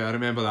 Yeah, I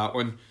remember that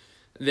one.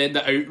 And then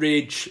the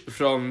outrage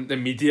from the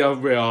media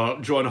where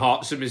John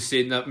Hartson was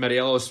saying that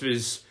Morelos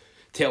was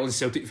telling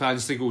Celtic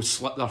fans to go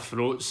slit their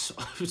throats.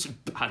 It was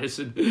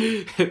embarrassing.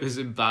 It was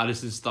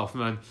embarrassing stuff,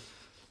 man.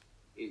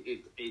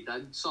 He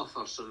did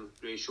suffer some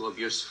racial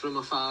abuse from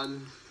a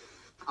fan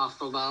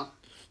after that.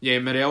 Yeah,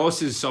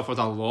 Morelos has suffered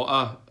a lot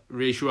of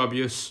racial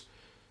abuse.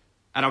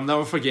 And I'll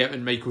never forget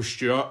when Michael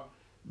Stewart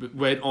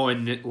went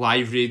on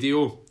live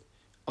radio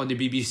on the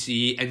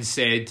BBC and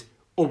said,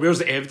 "Oh, where's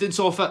the evidence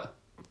of it?"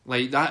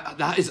 Like,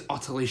 that is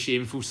utterly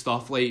shameful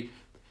stuff. Like,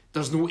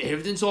 there's no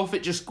evidence of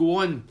it. Just go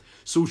on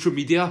social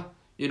media,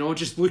 you know,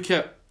 just look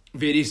at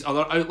various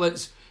other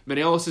outlets.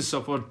 Morelos has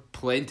suffered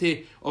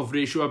plenty of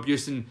racial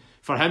abuse, and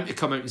for him to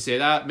come out and say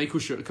that, Michael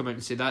Stewart to come out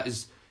and say that,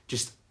 is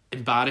just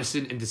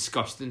embarrassing and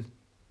disgusting.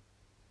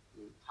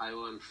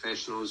 Highly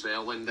unprofessional as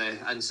well. And the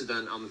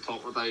incident I'm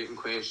talking about in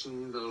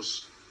question,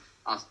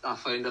 I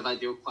found a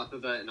video clip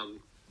of it, and I'm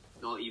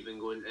not even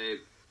going to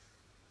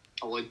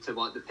allude to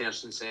what the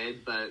person said,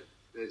 but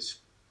it's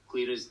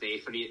clear as day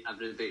for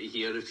everybody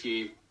here if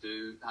you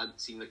had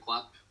seen the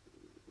clip.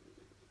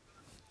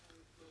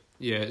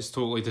 Yeah, it's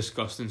totally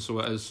disgusting, so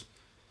it is.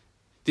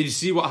 Did you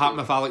see what happened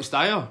with Alex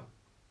Dyer?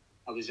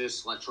 I was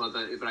just literally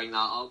about to bring that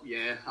up.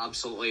 Yeah,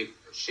 absolutely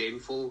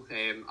shameful.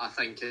 I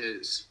think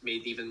it's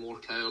made even more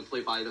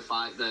cowardly by the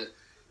fact that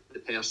the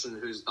person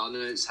who's done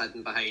it's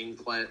hidden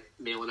behind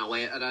mailing a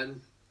letter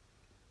in.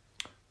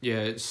 Yeah,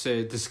 it's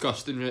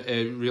disgusting.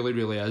 It really,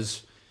 really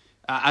is.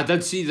 I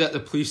did see that the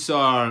police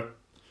are,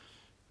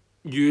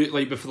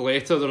 before the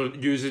letter, they're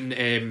using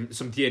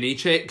some DNA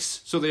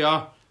checks, so they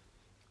are.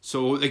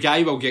 So the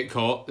guy will get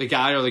caught. The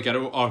guy or the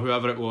girl or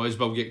whoever it was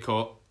will get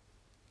caught.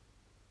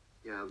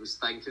 Yeah, I was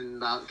thinking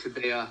that could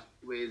be a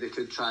way they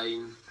could try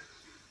and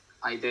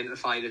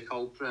identify the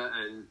culprit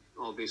and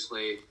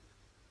obviously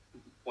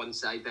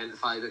once they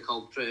identify the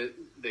culprit,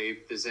 they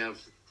deserve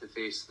to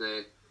face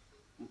the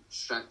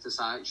strictest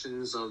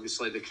actions.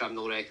 Obviously, the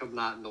criminal record and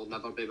that, and they'll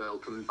never be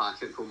welcome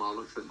back at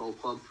Kilmarnock Football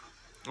Club.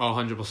 Oh,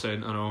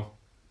 100%, I know.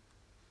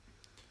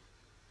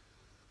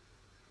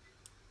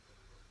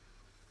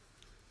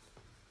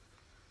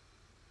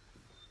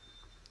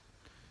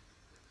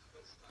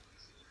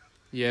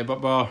 Yeah,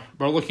 but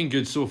we're looking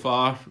good so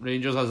far.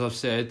 Rangers, as I've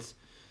said,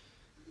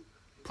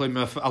 playing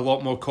with a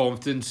lot more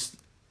confidence.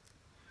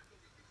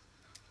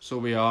 So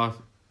we are.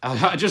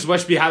 I just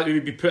wish we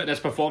would be putting this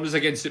performance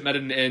against St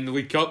Mirren in the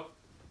League Cup.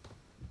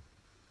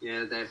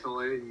 Yeah,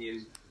 definitely. And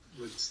you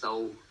would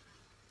still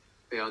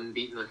be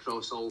unbeaten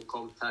across all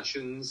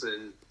competitions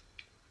and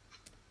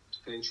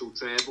potential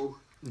treble.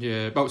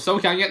 Yeah, but still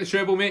can't get the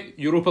treble, mate.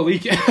 Europa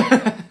League.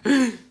 Yeah,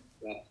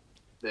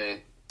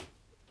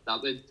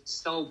 that would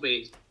still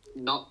be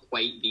not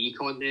quite the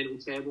continental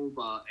treble,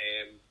 but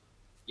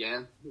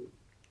yeah,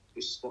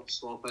 just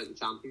swap out the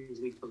Champions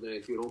League for the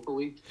Europa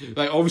League.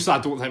 Like, obviously, I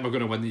don't think we're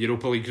going to win the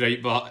Europa League,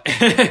 right? But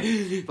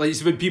like,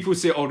 so when people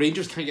say, "Oh,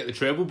 Rangers can't get the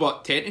treble,"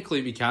 but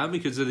technically we can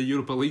because of the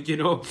Europa League, you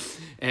know.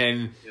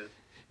 Yeah.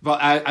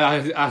 But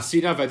I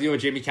seen a video of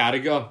Jamie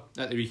Carragher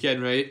at the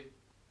weekend, right?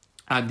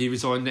 And he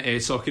was on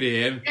Soccer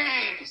AM.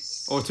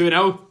 Yes! Oh,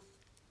 2-0.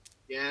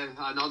 Yeah,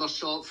 another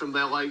shot from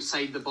well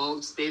outside the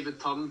box. David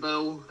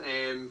Turnbull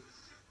in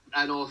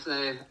off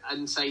the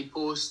inside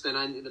post and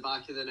into the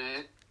back of the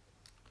net.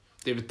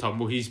 David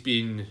Turnbull, he's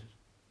been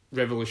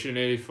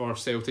revolutionary for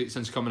Celtic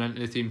since coming into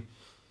the team.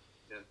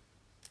 Yeah.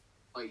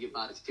 I'll get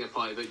back to your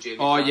point about Jamie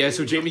Carragher. Yeah,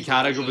 so Jamie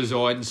Carragher was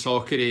on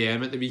Soccer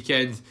AM at the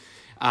weekend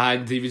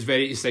and he was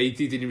very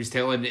excited and he was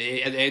telling,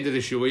 at the end of the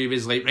show, he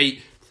was like, right,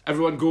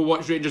 everyone go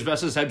watch Rangers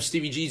versus him.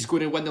 Stevie G's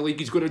going to win the league.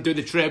 He's going to do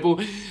the treble.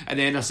 And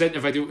then I sent the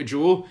video to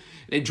Joe.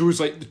 And Joe's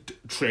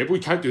like, treble?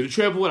 You can't do the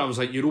treble. And I was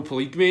like, Europa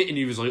League, mate. And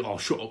he was like, oh,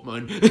 shut up,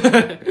 man.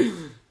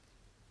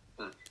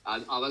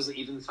 I wasn't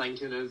even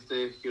thinking of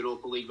the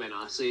Europa League when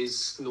I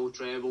says no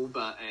treble,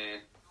 but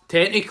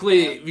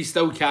technically we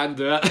still can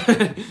do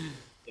it.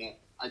 Yeah,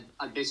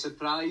 I'd be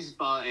surprised,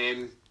 but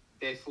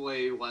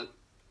definitely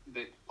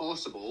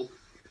possible.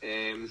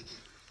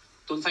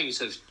 Don't think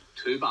it's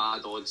too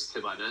bad odds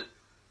to win it.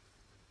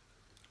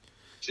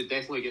 Should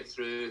definitely get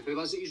through. Who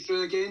was it you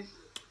drew again?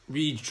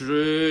 We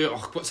drew...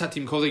 Oh, what's that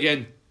team called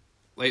again?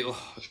 Like,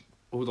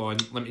 hold on,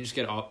 let me just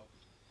get it up.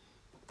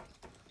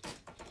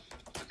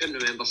 I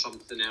couldn't remember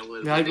something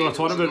earlier. Yeah, we were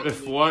talking about it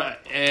before.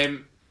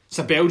 It's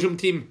a Belgium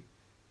team.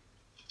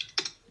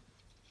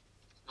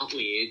 Not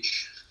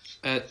Liège.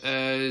 It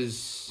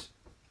is...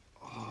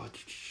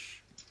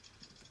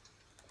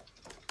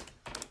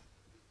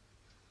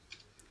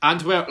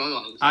 Antwerp.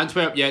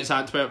 Antwerp, yeah, it's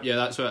Antwerp. Yeah,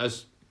 that's what it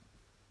is.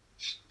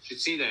 Should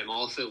see them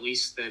off at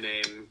least and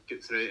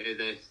get through to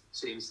the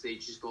same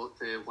stage as got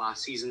to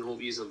last season.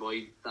 Hope you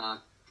avoid that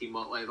team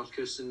at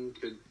Leverkusen.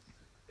 Could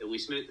at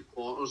least make the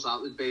quarters.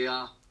 That would be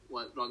a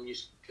run you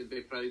could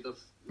be proud of.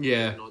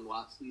 Yeah. On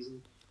last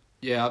season.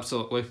 Yeah,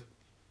 absolutely.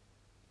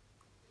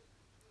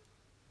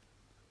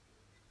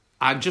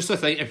 And just to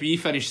think, if we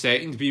finished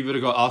second, we would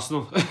have got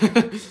Arsenal.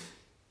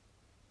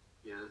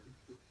 Yeah.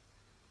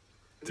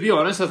 To be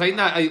honest, I think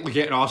that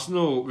getting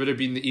Arsenal would have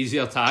been the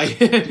easier tie.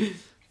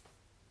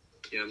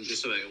 Yeah, I'm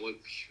just about to look.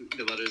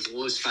 They were as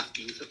low as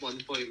 15th at one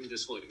point. I'm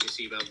just looking to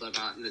see where they're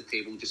at in the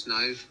table just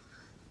now.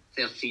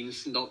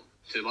 13th, not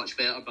too much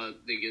better, but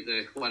they get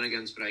the win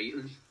against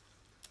Brighton.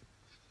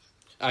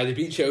 They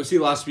beat Chelsea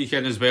last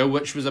weekend as well,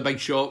 which was a big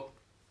shock.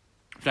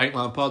 Frank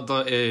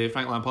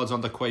Lampard's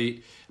under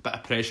quite a bit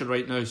of pressure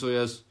right now, so he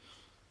is.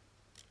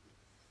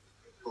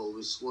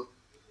 Always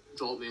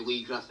dropped me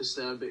Lee Griffiths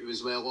there, but he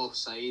was well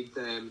offside.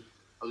 I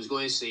was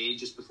going to say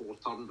just before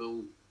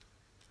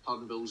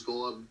Turnbull's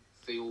goal,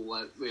 I feel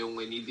like we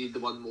only needed the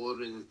one more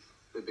and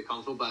we'd be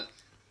comfortable. But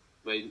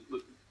when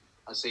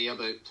I say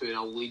about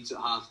 2-0 leads at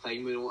half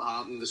time, we know what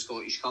happened in the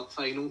Scottish Cup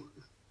final.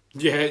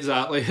 Yeah,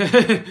 exactly.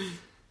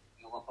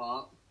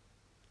 Apart.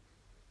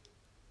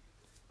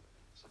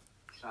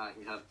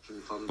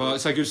 But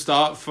it's a good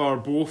start for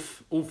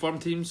both Old Firm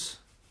teams.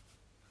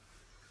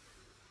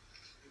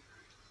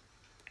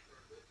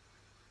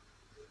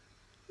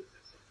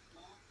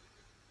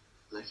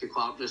 Nicky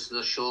Clark just did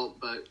a shot,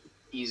 but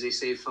easy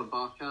save for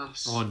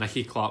Barkas. Oh,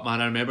 Nicky Clark, man.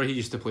 I remember he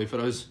used to play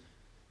for us.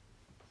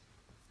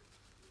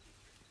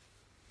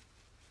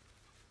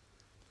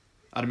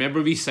 I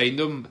remember we signed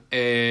him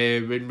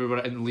when we were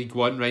in League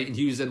One, right? And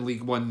he was in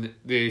League One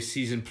the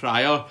season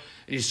prior,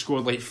 and he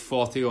scored like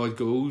 40 odd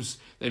goals.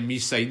 Then we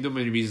signed him,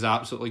 and he was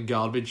absolutely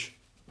garbage.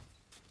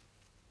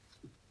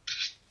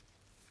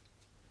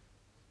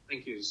 I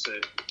think he's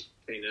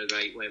kind of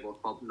right level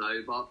club now,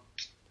 but.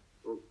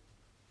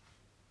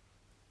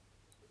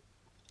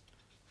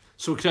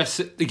 So, Chris,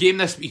 the game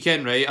this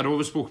weekend, right? I know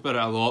we spoke about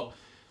it a lot.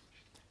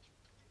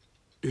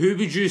 Who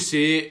would you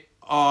say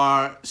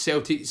are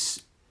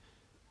Celtic's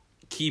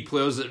key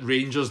players that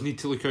Rangers need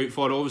to look out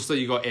for?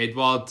 Obviously, you got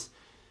Edward.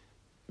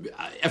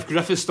 If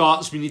Griffith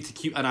starts, we need to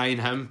keep an eye on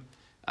him,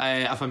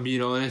 if I'm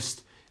being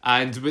honest.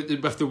 And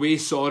with the way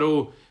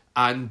Sorrow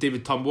and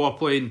David Turnbull are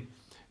playing,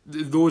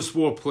 those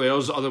 4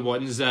 players are the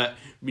ones that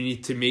we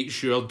need to make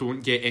sure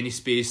don't get any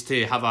space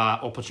to have an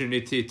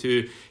opportunity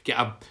to get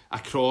a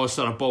cross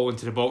or a ball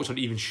into the box or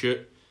even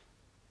shoot.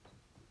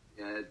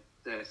 Yeah,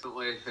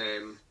 definitely.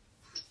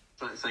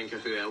 Trying to think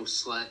of who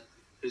else,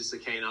 who's the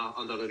kind of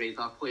under the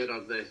radar player,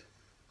 or the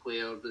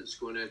player that's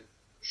going to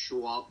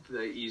show up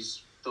that you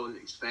don't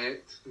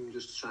expect. I'm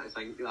just trying to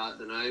think of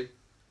that now.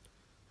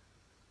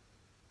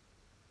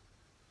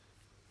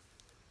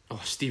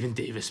 Oh, Stephen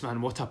Davis,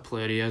 man, what a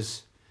player he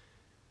is.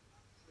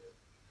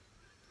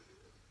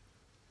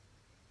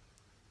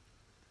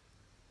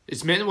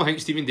 It's mental. I think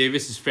Stephen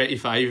Davis is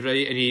 35,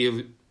 right, and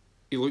he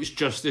looks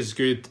just as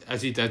good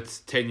as he did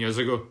 10 years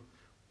ago.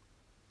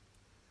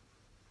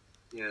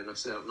 Yeah, and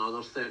there's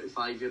another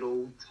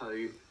 35-year-old, how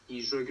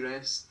he's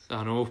regressed.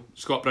 I know,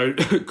 Scott Brown.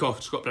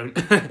 Scott Brown.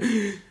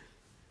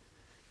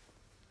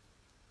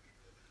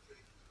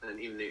 I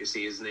didn't even need to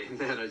say his name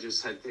there, I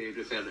just had to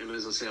refer to him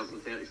as a certain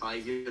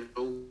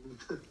 35-year-old.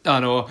 I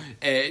know.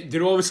 Do you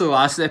know, obviously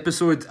last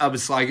episode I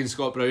was slagging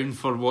Scott Brown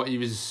for what he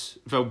was,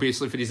 well,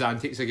 basically for his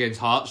antics against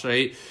Hearts,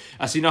 right?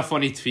 I seen a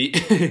funny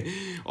tweet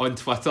on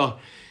Twitter.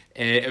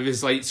 It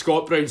was like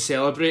Scott Brown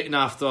celebrating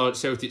after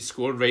Celtic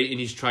scored, right, and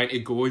he's trying to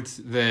goad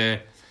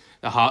the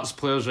Hearts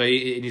players,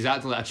 right, and he's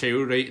acting like a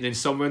child, right, and then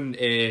someone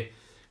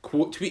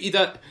quote tweeted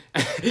it.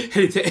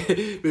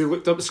 They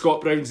looked up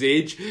Scott Brown's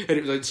age, and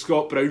it was like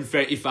Scott Brown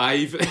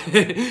 35,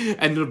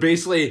 and they're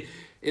basically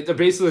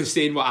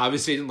saying what I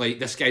was saying, like,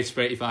 this guy's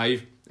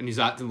 35 and he's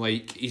acting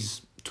like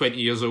he's 20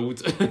 years old.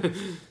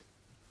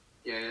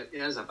 Yeah, he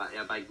is a bit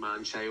of a big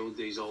man child.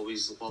 He's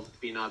always loved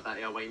being a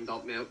bit of a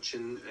wind-up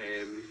merchant.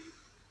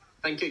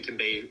 I think it can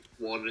be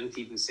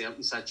warranted in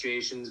certain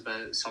situations,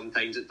 but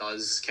sometimes it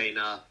does kind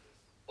of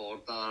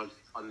border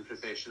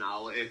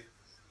unprofessionality.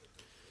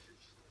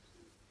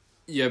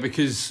 Yeah,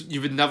 because you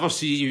would never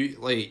see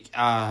like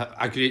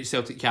a great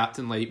Celtic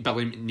captain like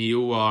Billy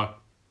McNeil or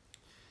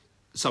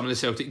some of the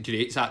Celtic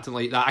greats acting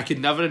like that. I could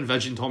never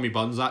envision Tommy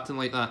Burns acting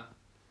like that.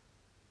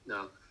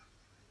 No.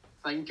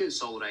 I think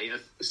it's alright.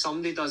 If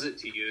somebody does it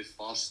to you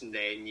first and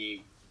then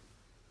you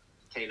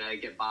kind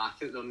of get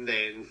back at them,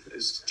 then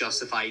it's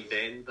justified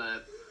then.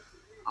 But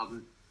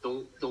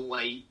don't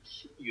like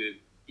you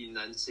being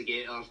the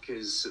instigator,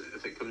 because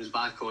if it comes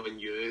back on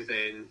you,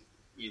 then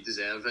you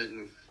deserve it,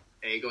 and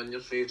egg on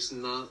your face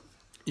and that.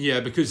 Yeah,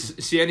 because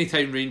see, any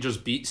time Rangers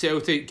beat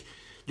Celtic,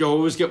 you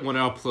always get one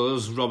of our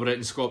players rubbing it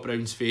in Scott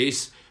Brown's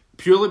face,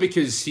 purely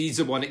because he's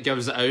the one that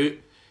gives it out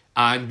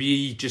and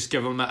we just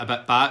give him it a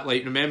bit back.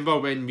 Like, remember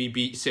when we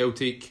beat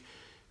Celtic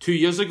 2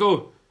 years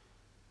ago?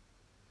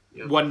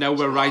 1-0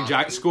 where Ryan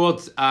Jack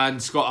scored,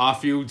 and Scott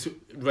Arfield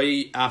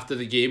right after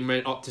the game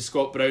went up to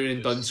Scott Brown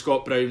and done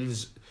Scott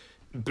Brown's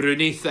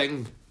Bruni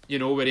thing, you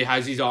know, where he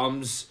has his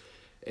arms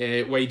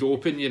wide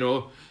open, you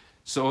know.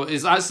 So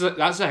that's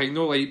the thing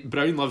though, like,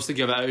 Brown loves to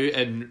give it out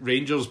and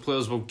Rangers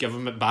players will give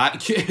him it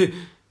back. Yeah,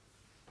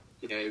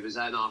 he was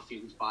in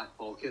Arfield's back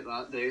pocket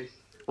that day.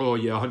 Oh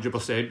yeah,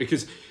 100%.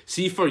 Because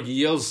see, for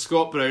years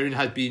Scott Brown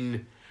had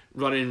been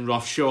running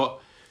roughshod.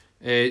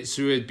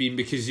 So it had been,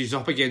 because he's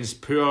up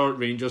against poor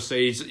Rangers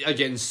sides,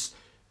 against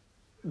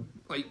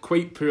like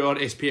quite poor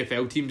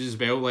SPFL teams as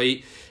well,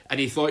 like, and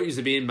he thought he was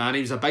the main man.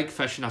 He was a big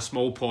fish in a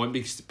small pond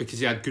because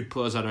he had good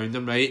players around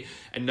him, right?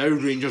 And now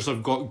Rangers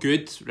have got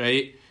good,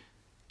 right?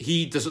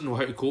 He doesn't know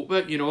how to cope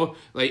with it, you know?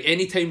 Like,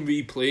 anytime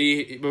we're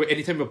playing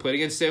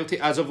against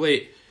Celtic, as of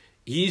late,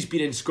 he's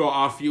been in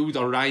Scott Arfield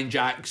or Ryan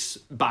Jack's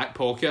back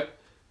pocket.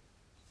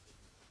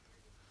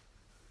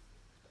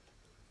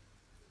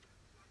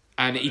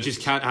 And he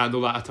just can't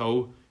handle that at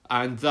all.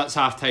 And that's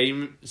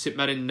half-time, St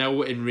Mirren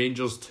 0 and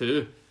Rangers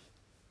 2.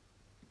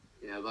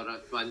 Yeah,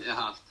 we're into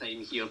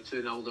half-time here,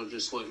 2-0. They're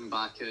just looking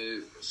back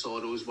at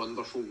Sorrow's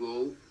wonderful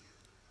goal.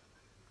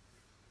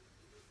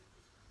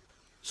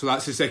 So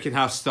that's the second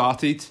half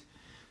started.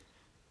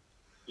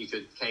 You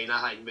could kind of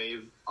hang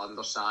me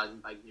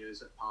understand big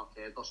news at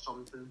Parkhead or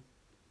something.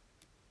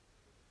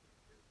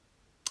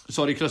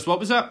 Sorry, Chris, what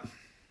was that? Are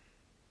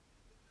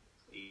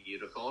you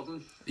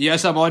recording?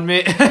 Yes, I'm on,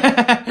 mate.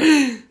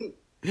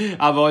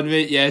 I'm on,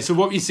 mate, yeah. So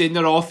what were you saying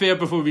there off air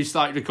before we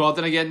start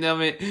recording again there,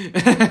 mate?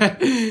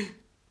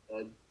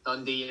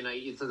 Dundee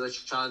United had a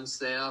chance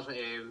there.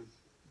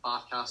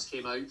 Barkas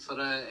came out for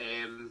it.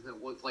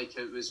 It looked like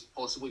it was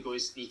possibly going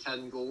to sneak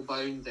in goal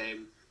bound.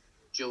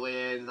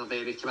 Julian, a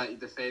very committed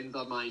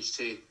defender, managed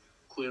to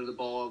clear the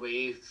ball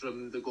away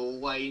from the goal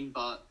line,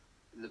 but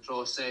in the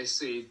process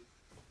he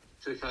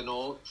took a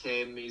knock.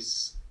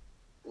 His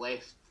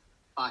left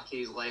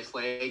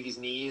leg, his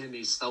knee, and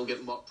he's still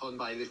getting worked on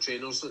by the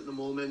trainers at the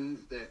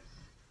moment. That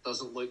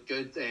doesn't look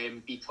good.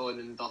 Beaton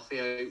and Duffy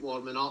out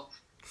warming up.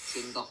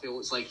 Shane Duffy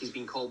looks like he's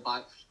been called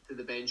back to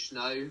the bench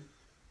now.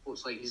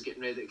 Looks like he's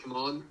getting ready to come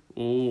on.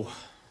 Oh.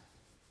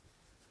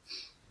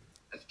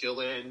 If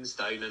Julian's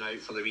down and out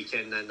for the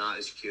weekend, then that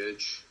is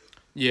huge.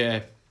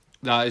 Yeah,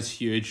 that is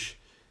huge.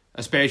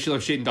 Especially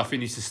if Shane Duffy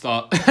needs to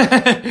start.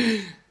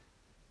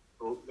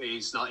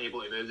 He's not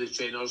able to move. The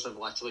trainers have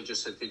literally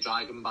just had to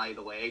drag him by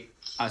the leg.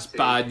 That's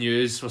bad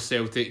news for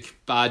Celtic.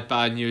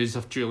 Bad news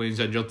if Julian's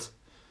injured.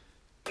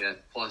 Yeah,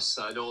 plus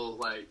I know,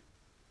 like,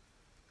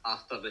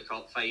 after the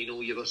cup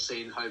final, you were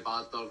saying how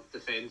bad their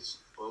defence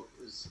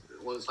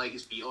looks like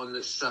it's beat on,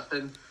 it's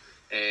stripping.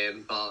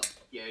 But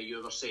yeah,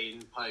 you were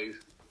saying how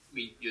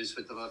we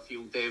would have a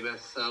field day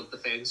with their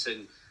defence,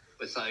 and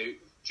without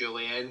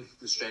Julian,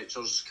 the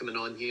stretchers coming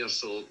on here,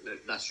 so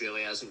this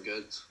really isn't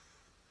good.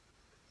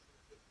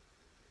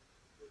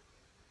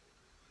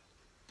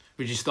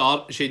 Would you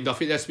start Shane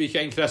Duffy this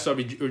weekend, Chris, or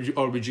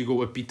would you go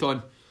with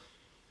Beaton?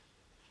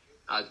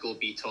 I'd go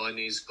Beaton.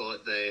 He's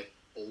got the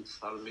Old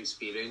Firm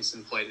experience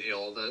and plenty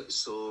of it,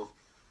 so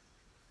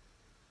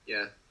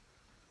yeah.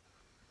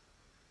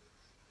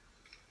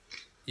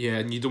 Yeah,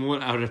 and you don't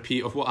want a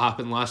repeat of what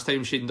happened last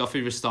time. Shane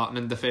Duffy was starting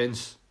in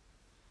defence.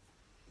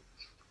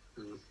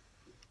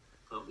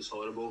 That was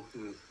horrible.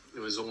 And it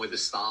was only the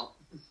start.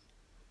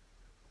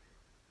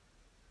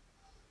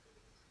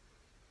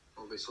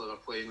 Obviously, they're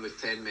playing with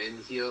 10 men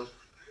here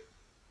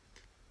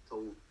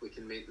till we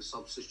can make the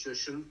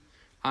substitution.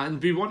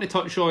 And we want to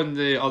touch on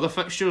the other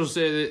fixtures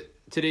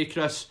today,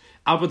 Chris.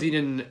 Aberdeen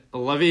and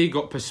Livy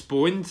got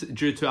postponed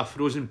due to a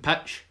frozen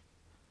pitch.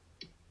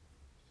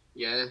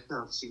 Yeah,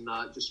 I've seen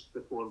that just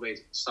before we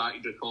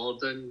started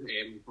recording.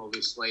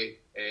 Obviously,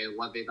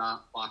 Livy, that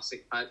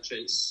classic pitch,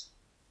 it's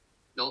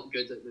not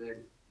good at the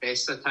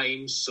best of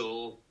times,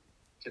 so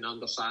can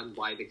understand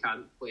why they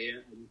can't play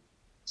it in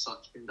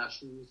such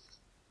conditions.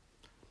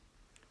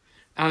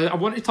 I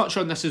want to touch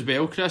on this as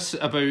well, Chris,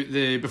 about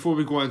before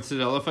we go into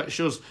the other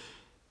fixtures.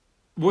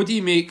 What do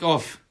you make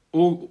of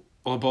the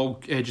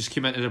ball just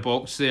came into the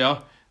box there,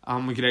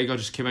 and McGregor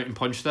just came out and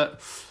punched it?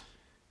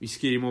 Wee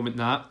scary moment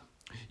that.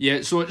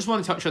 Yeah, so I just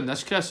want to touch on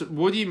this, Chris.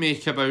 What do you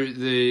make about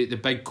the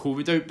big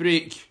COVID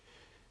outbreak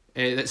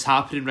that's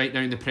happening right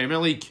now in the Premier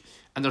League?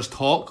 And there's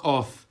talk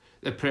of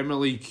the Premier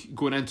League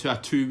going into a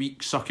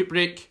 2-week circuit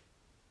break.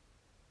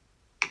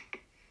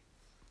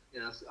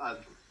 Yeah,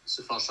 it's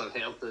the first I've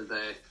heard of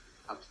a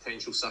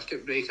potential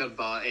circuit breaker,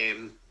 but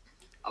I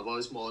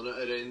was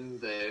monitoring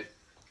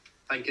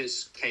I think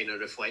it's kind of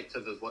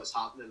reflective of what's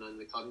happening in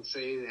the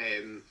country.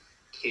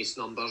 Case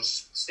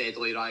numbers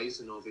steadily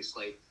rise, and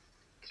obviously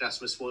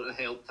Christmas won't have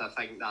helped. I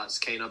think that's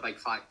kind of a big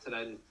factor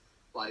in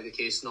why the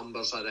case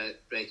numbers are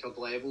at record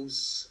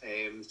levels.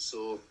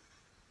 So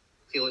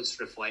I feel it's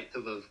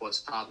reflective of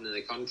what's happening in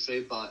the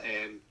country. But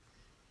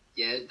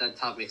yeah, it did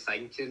have me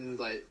thinking,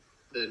 like,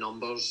 the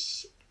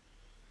numbers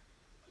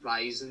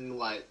rising,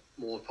 like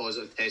more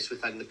positive tests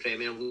within the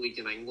Premier League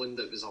in England,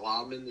 it was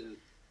alarming, and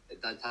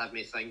it did have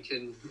me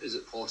thinking, is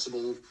it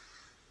possible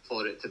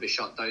for it to be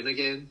shut down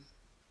again?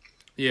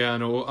 Yeah, I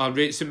know.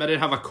 St Mirren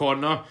have a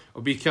corner.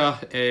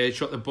 Obika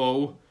shot the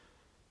ball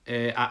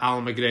at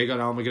Alan McGregor.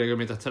 Alan McGregor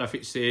made a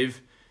terrific save.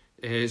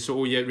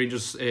 So yeah,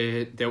 Rangers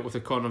dealt with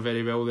the corner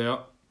very well there.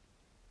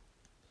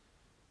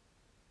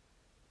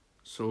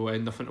 So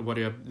nothing to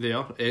worry about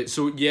there.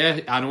 So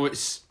yeah, I know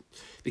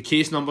the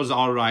case numbers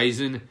are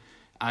rising,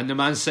 and the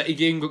Man City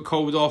game got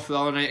called off the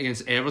other night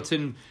against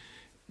Everton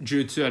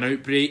due to an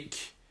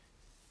outbreak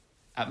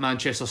at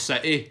Manchester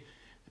City.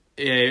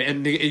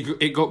 And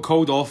it got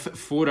called off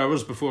 4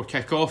 hours before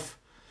kick-off,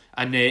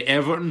 and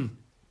Everton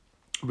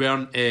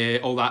weren't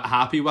all that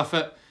happy with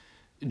it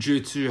due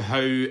to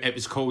how it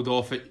was called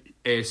off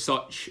at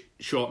such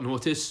short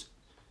notice.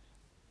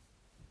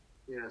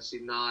 Yeah, I've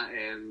seen that.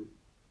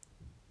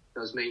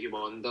 Does make you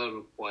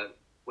wonder where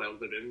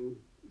the room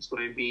is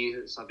going to be.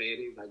 It's a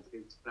very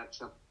rigid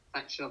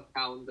fixture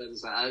calendar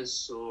as it is,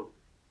 so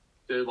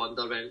do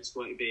wonder when it's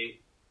going to be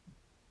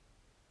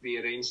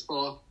rearranged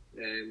for.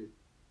 And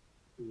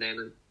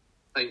then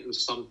I think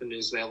there's something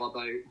as well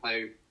about how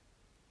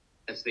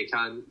if they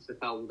can't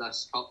fulfil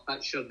this cup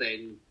fixture,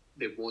 then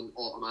they won't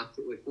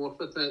automatically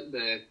forfeit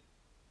it.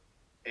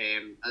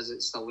 Is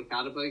it still the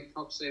Carabao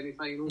Cup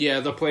semi-final? Yeah,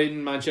 they're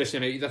playing Manchester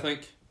United, I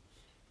think.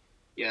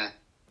 Yeah.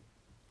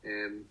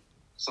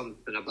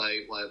 Something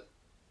about, like,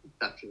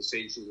 different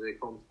stages of the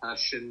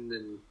competition,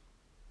 and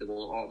they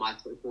won't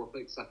automatically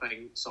forfeit, because I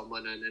think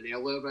someone in an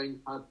earlier round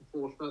had to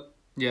forfeit.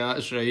 Yeah,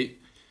 that's right.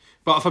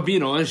 But if I'm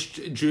being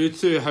honest, due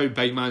to how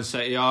big Man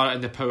City are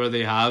and the power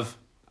they have,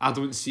 I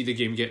don't see the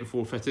game getting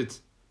forfeited.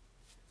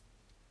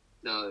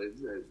 No,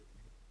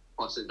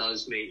 plus it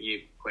does make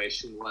you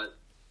question, like,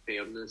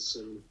 fairness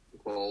and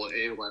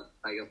equality, like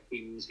bigger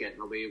teams getting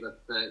away with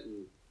it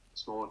and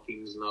smaller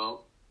teams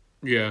not.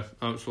 Yeah,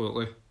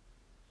 absolutely.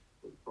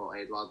 I thought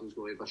Edward was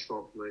going to be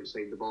shot from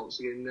outside the box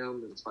again there,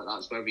 and it's like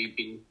that's where we've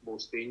been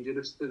most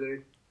dangerous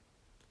today.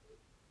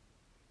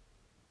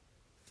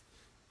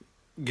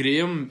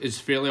 Graham is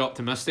fairly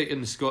optimistic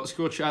in the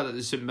ScottScore chat that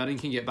the St Mirren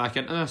can get back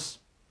into this.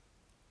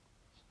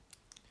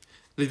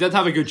 They did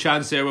have a good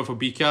chance there with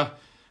Obika,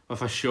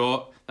 with a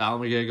shot that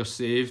Alan McGregor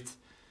saved,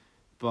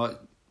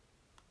 but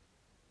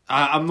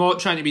I'm not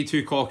trying to be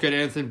too cocky or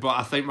anything, but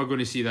I think we're going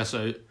to see this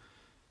out.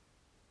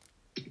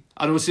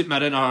 I know St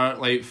Mirren are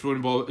like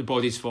throwing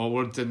bodies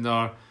forward and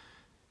they're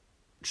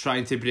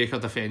trying to break our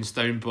defence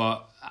down,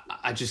 but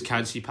I just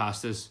can't see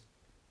past this.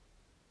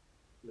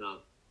 No.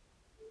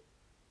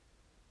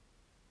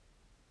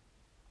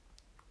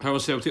 How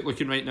is Celtic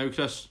looking right now,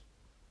 Chris?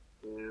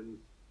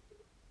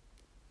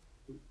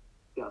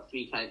 get a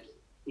free kick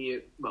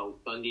here. Well,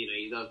 Dundee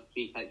United, a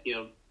free kick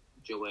here.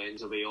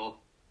 Gillen's away off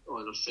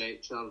on a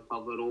stretcher,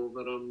 cover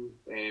over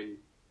him.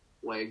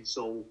 Legs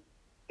all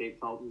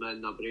taped up and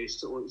in a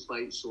brace, it looks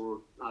like,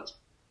 so that's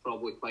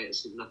probably quite a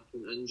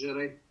significant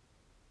injury.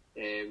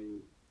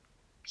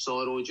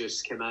 Sorrow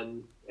just came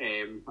in,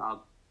 a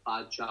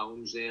bad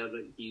challenge there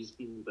that he's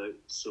been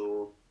booked,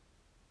 so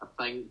I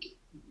think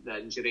the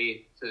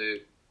injury to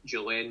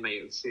Gillen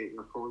might have shaken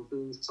their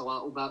confidence a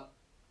little bit.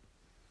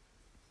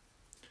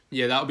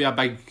 Yeah, that'll be a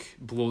big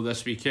blow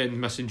this weekend,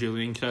 missing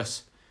Julian,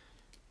 Chris.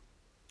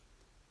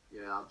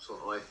 Yeah,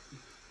 absolutely.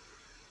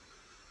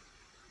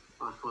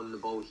 Back on the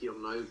ball here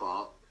now,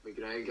 but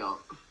McGregor.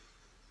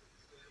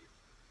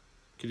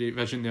 Great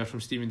vision there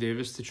from Stephen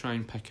Davis to try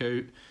and pick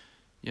out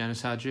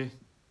Yanis Hadji.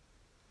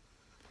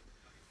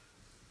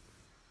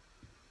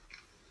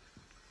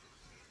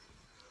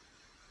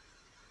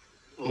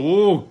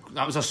 Oh,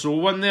 that was a slow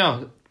one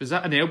there. Was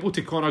that an elbow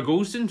to Connor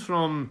Golston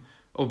from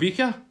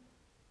Obika?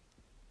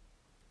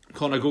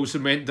 Connor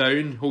Golston went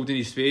down, holding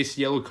his face.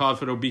 Yellow card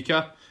for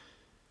Obika.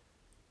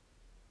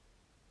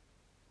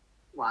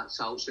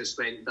 Laxalt just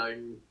went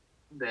down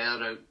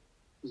there.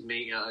 He's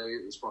making it out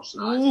as worse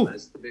than it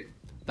is to be.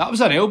 That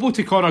was an elbow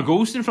to Connor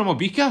Golston from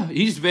Obika.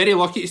 He's very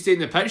lucky to stay in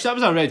the pitch. That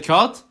was a red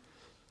card.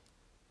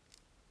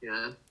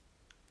 Yeah.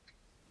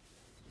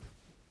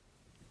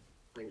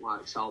 I think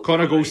Laxalt.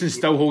 Connor Golston's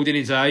still holding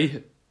his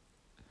eye.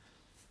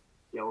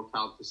 Yellow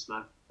card to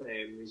Smith.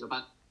 He's a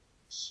bit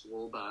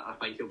slow, but I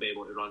think he'll be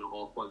able to run it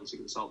off once he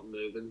gets up and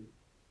moving.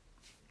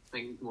 I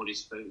think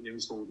Maurice Fountain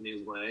was holding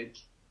his leg.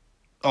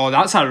 Oh,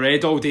 that's a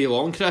red all day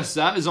long, Chris.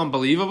 That is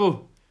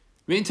unbelievable.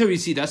 Wait until we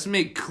see this,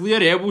 mate.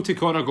 Clear elbow to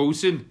Connor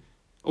Golston.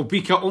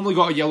 Obika only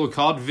got a yellow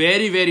card.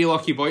 Very, very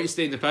lucky boy to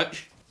stay in the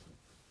pitch.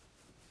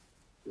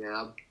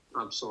 Yeah,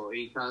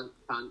 absolutely. Can't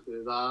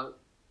do that.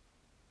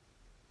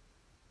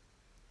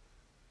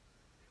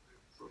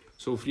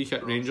 So free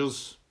kick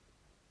Rangers.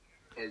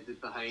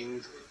 Headed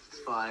behind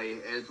by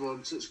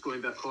Edwards. It's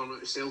going to be a corner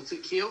to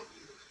Celtic here.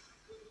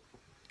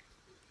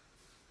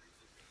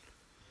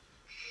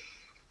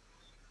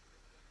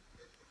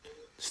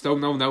 Still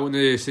 0-0 in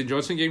the St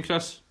Johnstone game,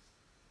 Chris.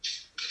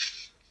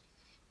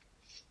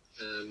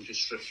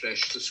 Just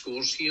refresh the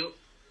scores here.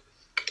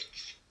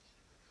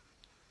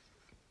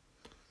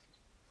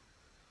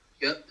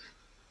 Yep.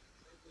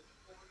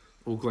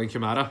 Oh, Glenn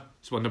Kamara.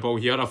 He's won the ball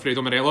here.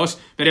 Alfredo Morelos.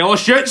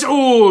 Morelos shoots.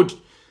 Oh!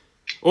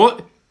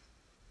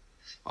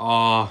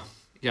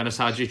 Yanis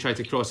Hadji tried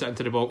to cross it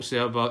into the box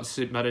there, but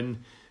St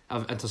Mirren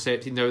have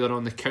intercepted. Now they're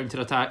on the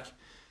counter-attack.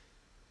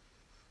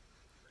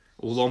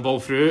 Oh, long ball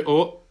through.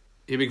 Oh,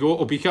 here we go.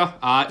 Obika.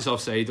 It's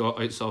offside. Oh,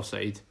 it's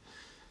offside.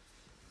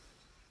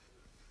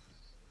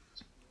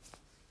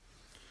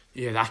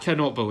 Yeah, I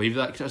cannot believe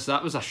that, Chris.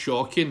 That was a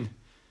shocking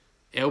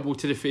elbow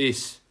to the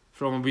face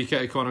from Obika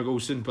to Connor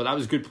Golston, but that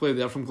was good play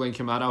there from Glenn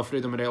Kamara.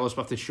 Alfredo Morelos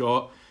with the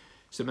shot.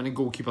 St Mirren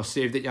goalkeeper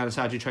saved it. Yanis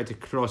Hadji tried to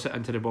cross it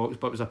into the box,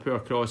 but it was a poor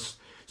cross.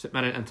 St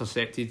Mirren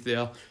intercepted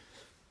there.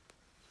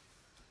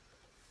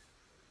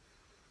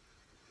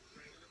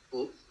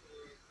 Oh,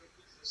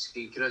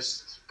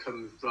 Siegrist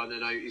come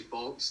running out his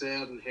box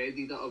there and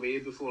headed it away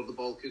before the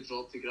ball could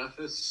drop to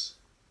Griffiths.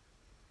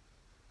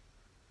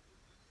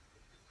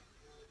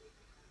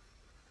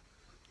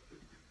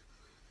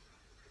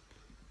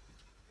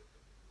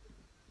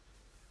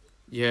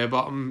 Yeah,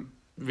 but I'm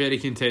very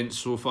content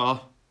so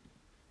far.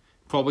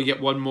 Probably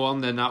get one more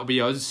and then that'll be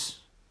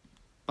us.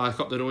 Back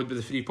up the road with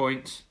the 3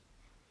 points.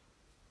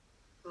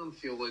 I'm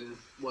feeling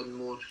one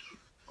more.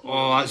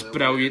 Oh, that's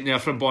brilliant there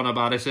from Borna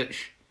Barisic.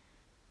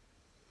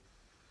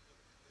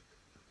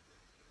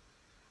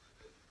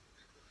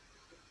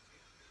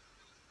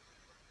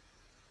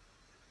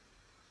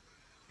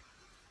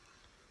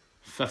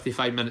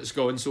 "55 minutes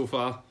gone so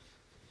far."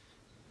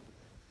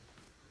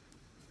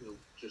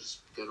 Just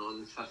going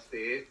on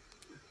 58.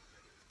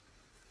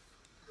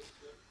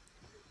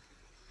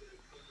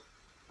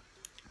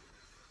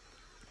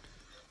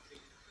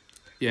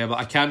 Yeah, but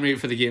I can't wait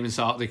for the game on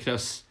Saturday,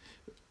 Chris.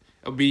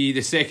 It'll be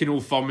the second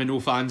Old Firm with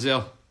no fans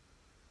there.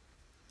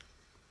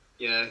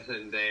 Yeah,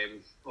 and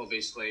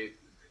obviously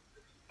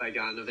big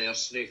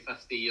anniversary,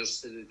 50 years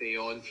to the day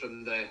on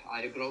from the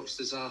Ibrox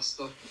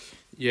disaster.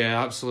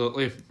 Yeah,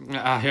 absolutely.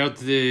 I heard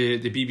the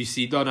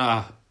BBC done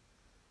a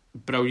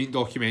brilliant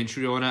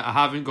documentary on it. I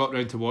haven't got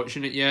round to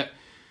watching it yet,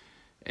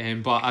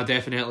 but I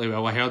definitely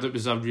will. I heard it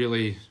was a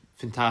really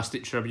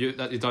fantastic tribute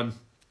that they done.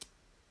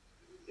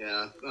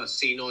 Yeah, I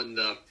seen on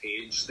their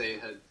page they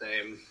had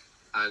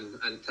an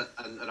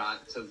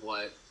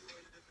interactive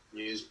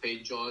news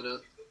page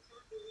on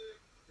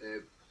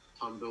it.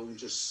 Turnbull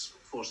just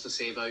forced to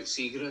save out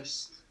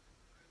Siegrist.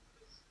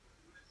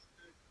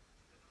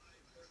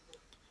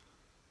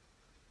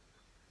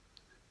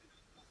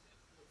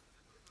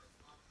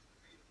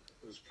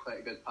 It was quite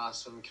a good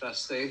pass from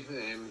Christie.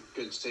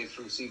 Good save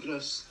from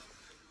Siegrist.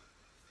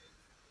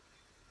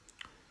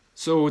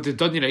 So did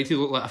Dundee United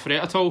look like a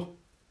threat at all?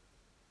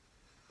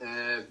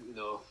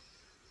 No.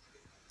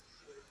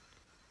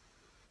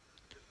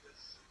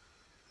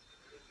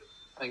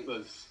 I think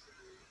we've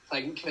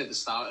think at the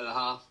start of the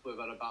half we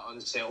were a bit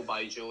unsettled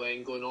by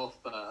Julian going off,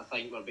 but I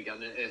think we're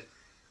beginning to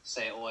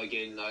settle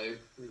again now.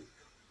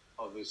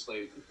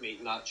 Obviously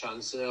making that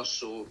chance there,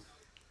 so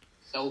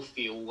still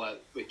feel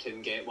that we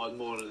can get one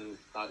more and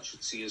that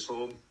should see us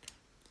home.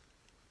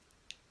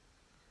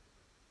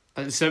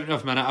 At the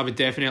 70th minute, I would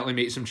definitely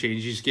make some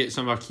changes, get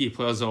some of our key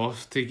players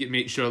off to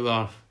make sure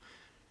they're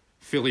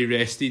fully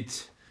rested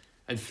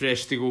and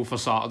fresh to go for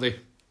Saturday.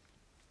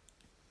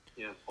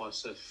 Yeah,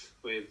 plus if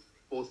we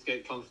both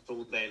get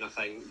comfortable, then I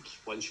think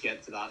once you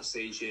get to that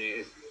stage, you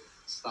need to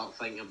start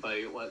thinking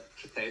about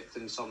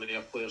protecting some of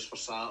your players for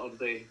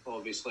Saturday.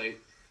 Obviously,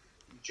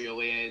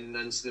 Julian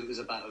incident was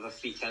a bit of a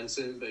freak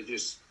incident, but it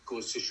just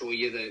goes to show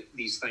you that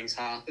these things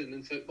happen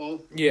in football.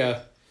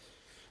 Yeah.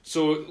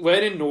 So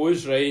Lennon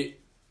knows, right,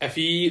 if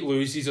he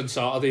loses on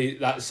Saturday,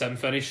 that's him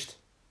finished.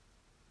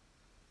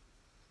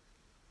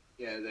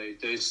 Yeah, they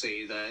do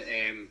say that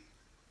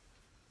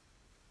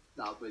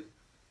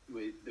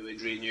they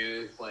would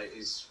renew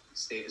his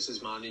status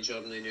as manager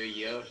in the new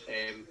year.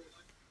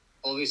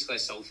 Obviously, I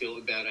still feel it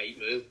would be a right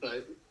move,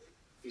 but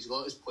he's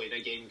got his playing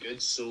a game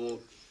good, so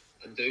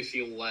I do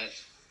feel like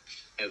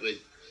it would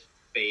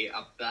be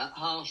a bit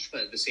harsh,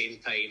 but at the same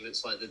time,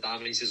 it's like the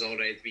damage has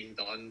already been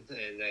done,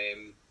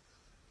 and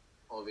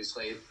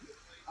obviously,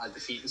 a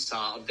defeat on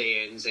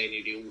Saturday ends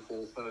any real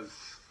hope of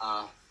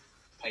a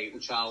title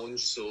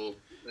challenge. So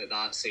at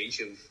that stage,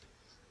 you've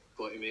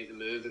got to make the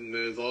move and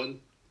move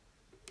on.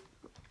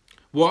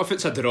 What if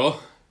it's a draw?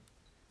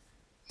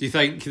 Do you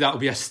think that'll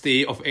be a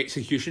state of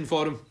execution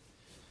for him?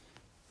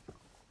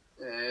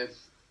 A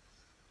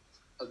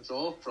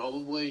draw,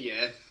 probably,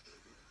 yeah.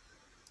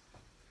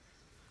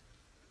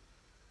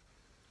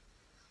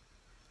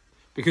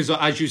 Because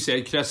as you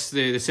said, Chris,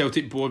 the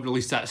Celtic board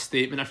released that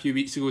statement a few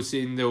weeks ago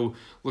saying they'll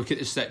look at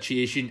the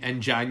situation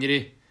in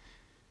January.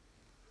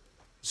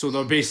 So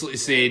they're basically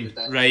saying,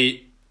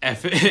 right,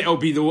 if it'll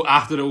be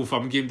after the Old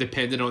Firm game,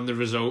 depending on the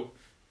result.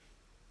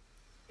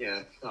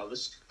 Yeah, that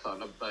was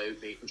kind of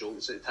about making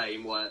jokes at the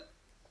time,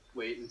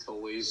 wait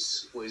until he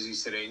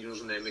loses to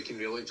Rangers and then we can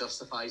really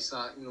justify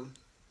sacking them.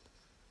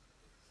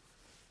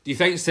 Do you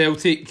think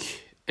Celtic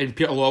and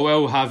Peter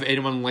Lawwell have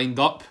anyone lined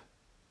up?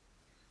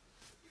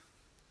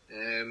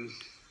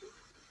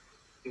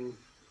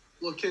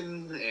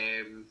 Looking,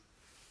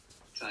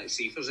 try to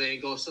see if there's any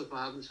gossip.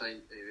 I haven't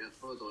found any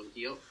record on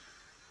here.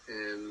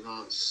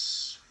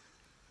 That's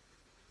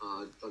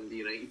a Dundee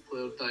United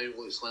player down.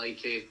 Looks like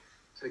he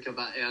took a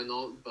bit of a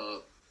knock,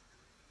 but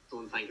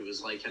don't think it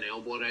was like an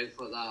elbow or anything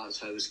like that.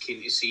 So I was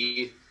keen to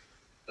see.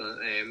 But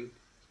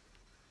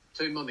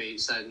two of my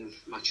mates in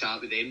my chat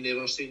with them, they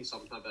were saying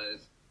something about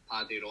if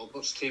Paddy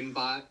Roberts came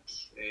back.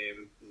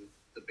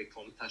 The big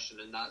competition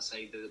in that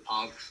side of the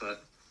park for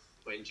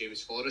when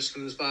James Forrest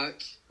comes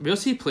back.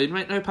 Where's he playing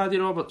right now, Paddy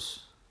Roberts?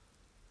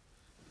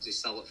 Is he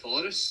still at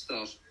Forest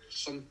or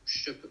some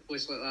stupid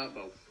place like that?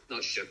 Well,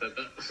 not stupid,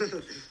 but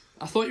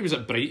I thought he was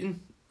at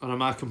Brighton, or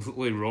am I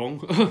completely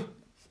wrong?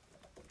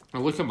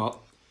 I'll look him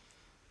up.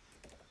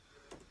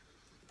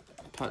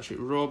 Patrick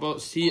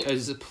Roberts, he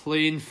is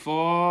playing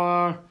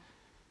for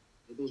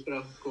Middlesbrough,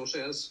 of course he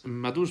is.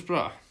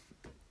 Middlesbrough.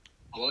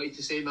 I wanted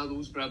to say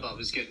Middlesbrough, but I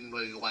was getting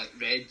with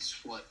red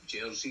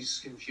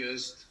jerseys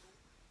confused.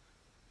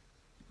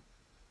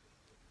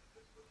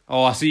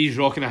 Oh, I see he's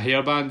rocking a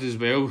hairband as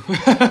well.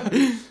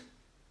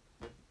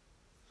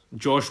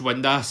 Josh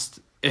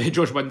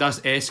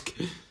Windass-esque.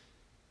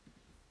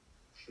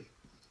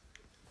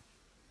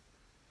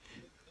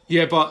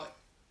 Yeah, but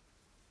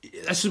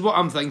this is what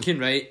I'm thinking,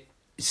 right?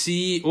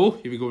 See, here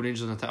we go,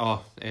 Rangers on attack.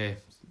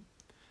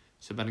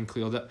 Sabinin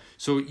cleared it.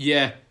 So,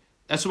 yeah,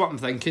 that's what I'm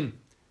thinking.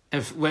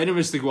 If Lennon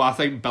was to go, I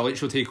think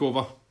Bilic will take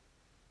over.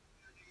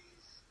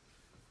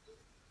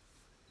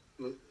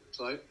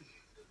 Sorry?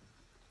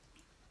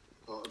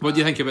 What do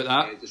you think about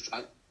that?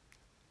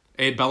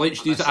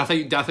 Bilic, I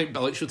think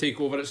Bilic will take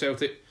over at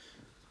Celtic.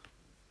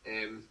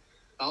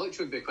 Bilic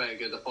would be quite a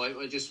good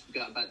appointment. I just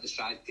got a bit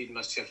distracted and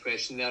missed your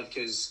question there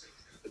because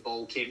the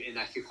ball came to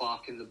Nicky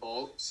Clark in the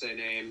box and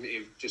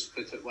he just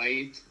put it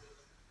wide.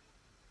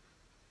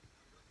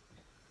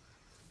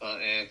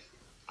 But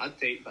I'd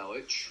take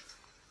Bilic.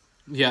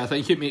 Yeah, I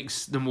think it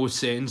makes the most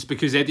sense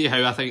because Eddie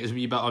Howe, I think, is a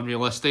wee bit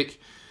unrealistic.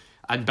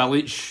 And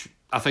Bilic,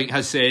 I think,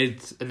 has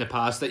said in the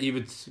past that he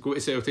would go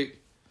to Celtic.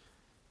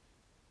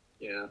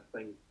 Yeah,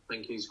 I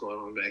think he's gone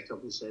on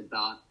record and said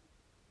that.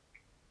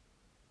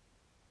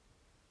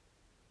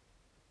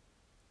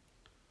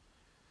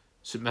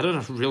 St Mirren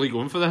are really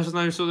going for this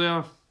now, so they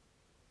are.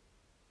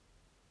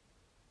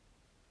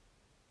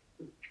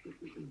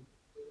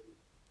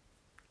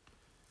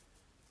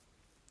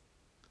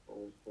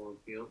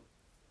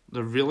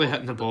 They're really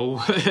hitting the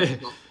ball.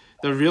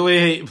 They're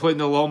really playing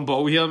the long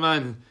ball here,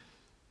 man.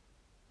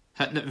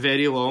 Hitting it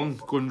very long,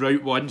 going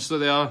route one, so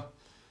they are.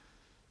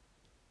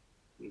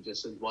 You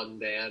just had one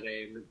there,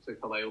 it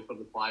took a while for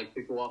the flag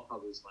to go up. I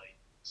was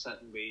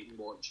sitting, waiting,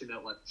 watching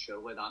it,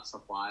 surely that's a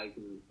flag,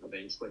 and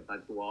eventually it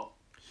did go up.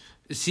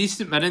 See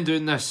St Mirren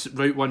doing this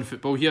Route 1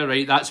 football here,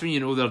 right? That's when you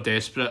know they're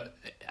desperate,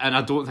 and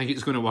I don't think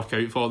it's going to work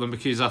out for them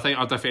because I think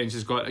our defence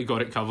has got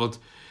it covered,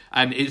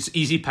 and it's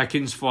easy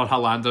pickings for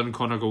Helander and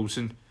Connor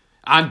Golson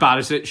and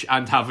Barisic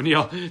and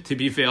Tavernier, to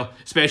be fair,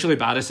 especially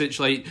Barisic.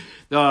 Like,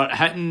 they're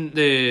hitting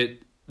the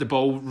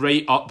ball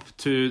right up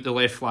to the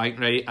left flank,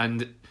 right,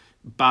 and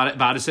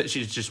Barisic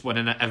is just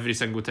winning it every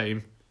single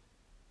time.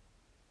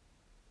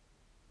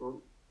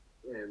 Well,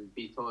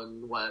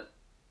 Beaton let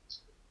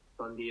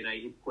Dundee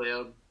United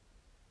player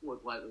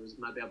looked like there was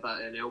maybe a bit of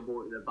an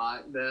elbow to the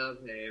back there.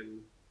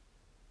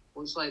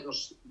 Looks like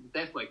there's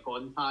definitely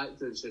contact.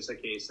 It's just a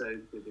case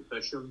of did they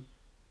push him.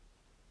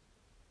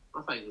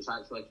 I think there's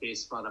actually a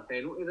case for a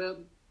penalty there,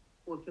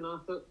 looking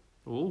at it.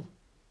 Oh,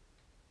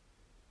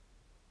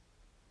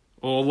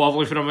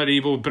 lovely from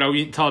Aribo.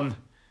 Brilliant turn.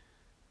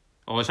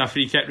 Oh, it's a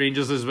free kick,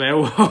 Rangers as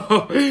well.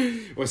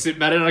 Well, St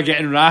Mirren are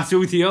getting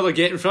rattled here. They're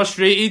getting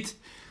frustrated.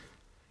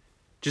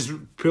 Just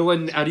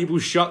pulling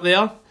Aribo's shirt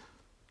there.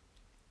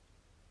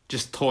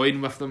 Just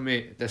toying with them,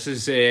 mate. This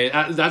is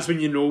that's when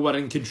you know we're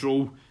in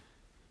control.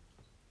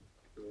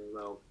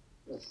 Well,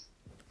 if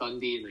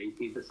Dundee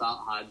United, if that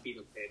had been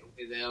a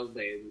penalty there,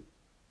 then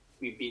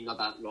we've been a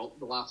bit rocked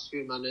the last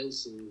few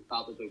minutes, and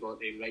that would have got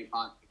them right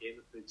back again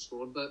if they'd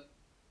scored it.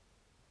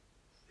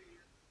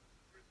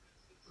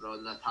 We're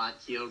on the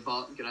attack here,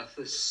 but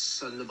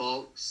Griffiths in the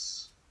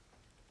box.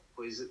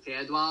 Plays it to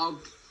Edouard.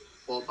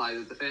 Blocked by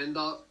the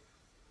defender.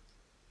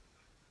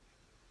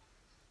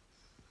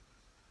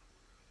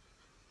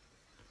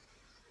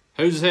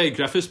 How's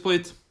Griffiths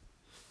played?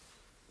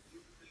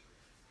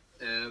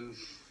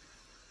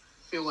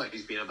 Feel like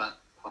he's been a bit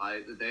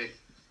quiet today.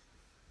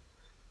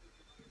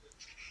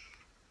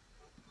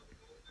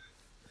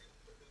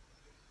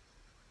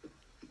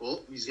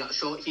 Oh, he's got a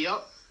shot here,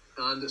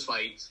 and it's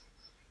wide.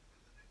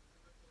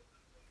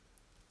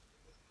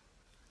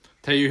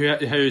 Tell you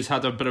who's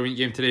had a brilliant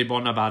game today,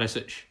 Borna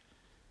Barisic.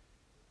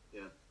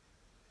 Yeah.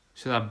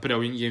 He's had a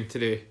brilliant game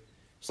today.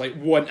 It's like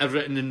won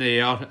everything in the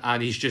air,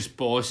 and he's just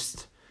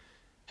bossed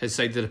his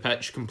side of the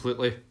pitch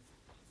completely. I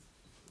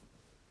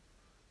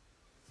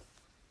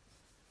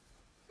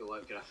feel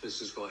like Griffiths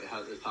has got to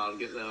hit the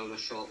target there on a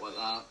shot like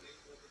that.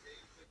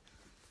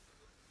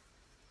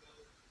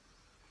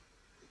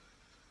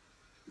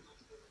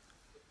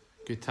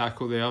 Good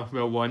tackle there,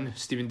 well won.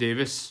 Stephen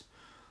Davis,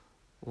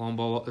 long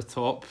ball up the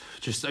top,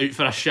 just out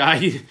for a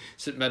shy.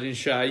 St Mirren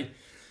shy.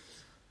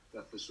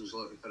 Griffiths was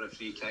looking for a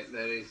free kick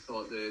there. He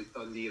thought the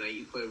Dundee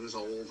United player was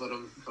all over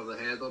him for the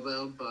header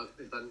there, but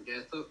he didn't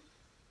get it.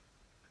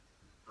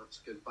 That's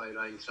good by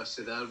Ryan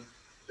Christie there,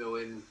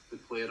 pulling the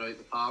player out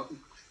the park.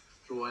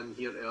 Throw in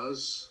here to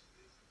us.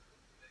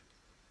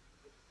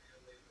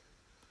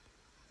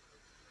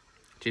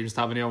 James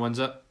Tavernier wins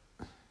it.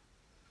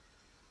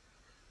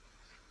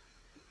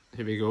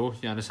 Here we go,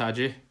 Yanis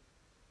Hadji.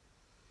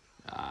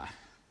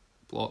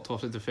 Blocked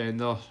off the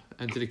defender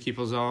into the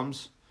keeper's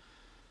arms.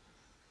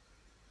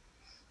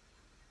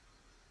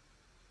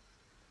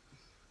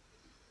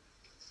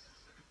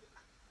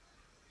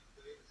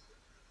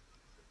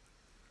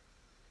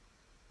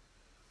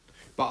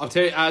 But I'll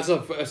tell you, as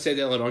I said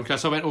earlier on,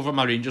 Chris, I went over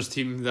my Rangers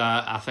team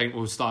that I think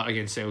will start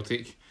against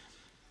Celtic.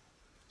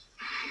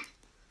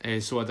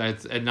 So I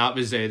did, and that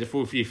was the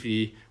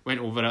 4-3-3,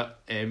 went over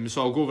it.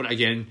 So I'll go over it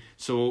again.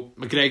 So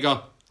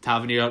McGregor,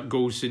 Tavernier,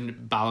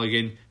 Golson,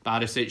 Balogun,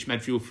 Barisic,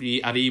 midfield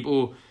 3,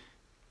 Aribo,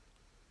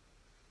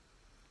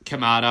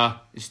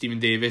 Kamara, Stephen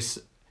Davis.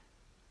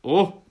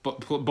 Oh, but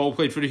ball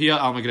played through here.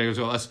 Al McGregor's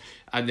got this.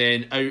 And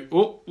then out.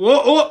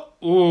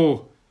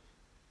 Oh.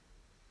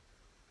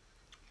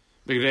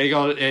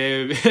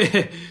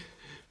 McGregor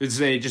was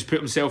just put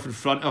himself in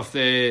front of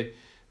the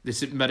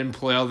St Mirren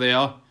player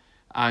there,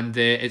 and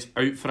it's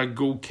out for a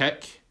goal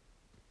kick.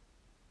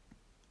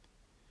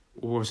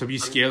 Oh, it's a wee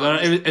scare there.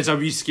 It's a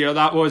wee scare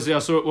that was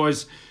there. So it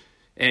was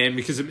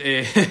because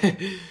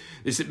the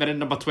St Mirren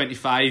number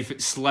 25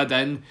 slid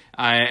in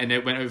and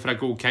it went out for a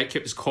goal kick.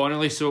 It was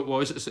Connolly, so it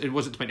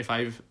wasn't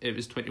 25. It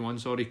was 21.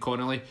 Sorry,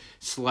 Connolly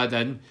slid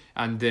in,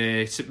 and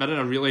St Mirren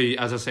are really,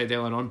 as I said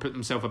earlier on, put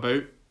themselves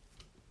about.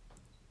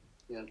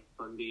 Yeah,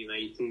 Dundee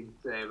United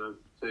have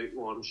took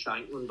Warren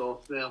Shankland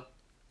off there.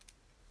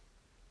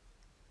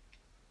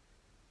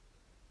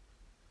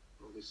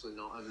 Obviously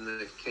not having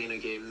the kind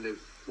of game they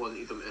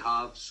wanted them to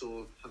have,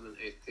 so having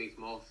to take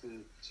them off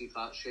and see if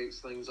that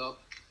shakes things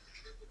up.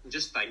 I'm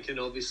just thinking,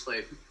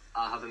 obviously,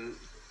 I haven't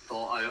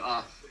thought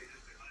out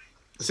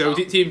a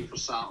Celtic team for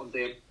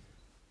Saturday.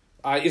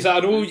 Is that, I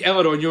know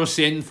earlier on you were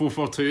saying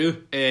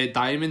 4-4-2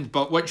 Diamond,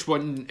 but which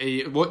one?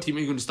 What team are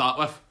you going to start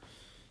with?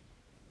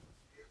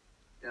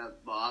 Yeah,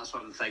 well, that's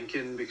what I'm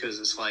thinking, because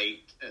it's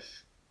like if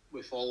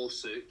we follow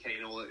suit,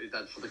 kind of like we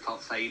did for the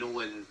cup final,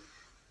 and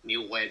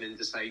Neil Lennon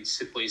decides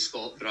to play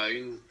Scott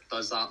Brown,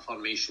 does that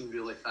formation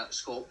really fit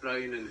Scott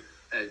Brown, and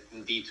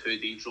indeed who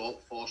do you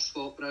drop for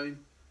Scott Brown?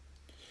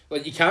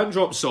 Like, you can't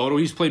drop Sorrow,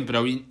 he's playing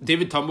brilliant.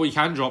 David Turnbull, you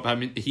can't drop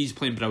him, he's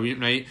playing brilliant,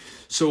 right?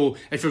 So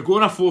if you're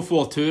going a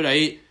 4-4-2,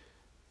 right,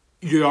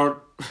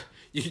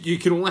 you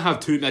can only have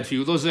two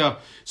midfielders there.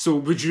 So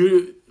what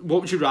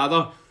would you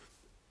rather?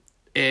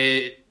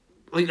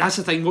 Like that's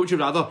the thing. What would you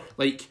rather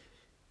like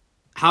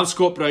have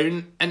Scott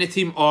Brown in the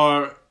team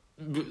or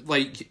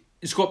like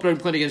Scott Brown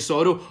playing against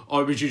Sorrow,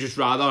 or would you just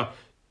rather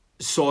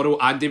Sorrow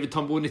and David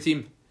Turnbull in the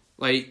team?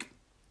 Like,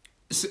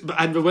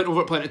 and we went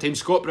over it plenty of times.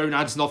 Scott Brown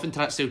adds nothing to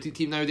that Celtic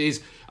team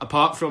nowadays,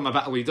 apart from a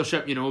bit of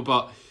leadership, you know.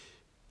 But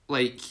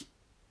like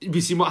we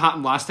seen what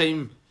happened last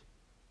time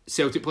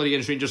Celtic played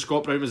against Rangers.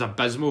 Scott Brown was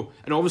abysmal,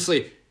 and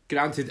obviously,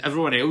 granted,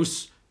 everyone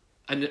else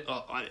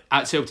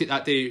at Celtic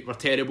that day were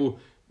terrible,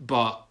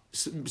 but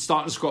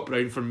starting Scott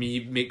Brown for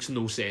me makes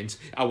no sense.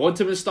 I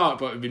want him to start,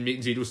 but it would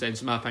make zero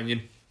sense in my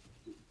opinion.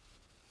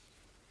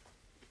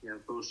 Yeah,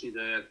 of course you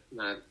do.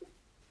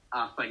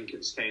 I think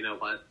it's kind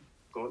of like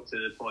got to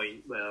the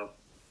point where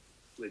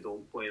we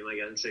don't play him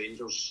against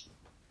Rangers.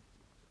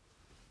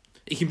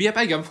 He can be a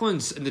big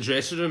influence in the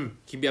dressing room.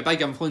 He can be a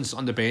big influence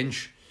on the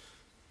bench.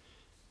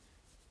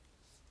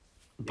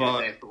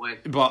 But, yeah, definitely.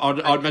 But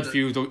our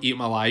midfield will eat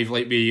him alive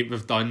like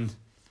we've done.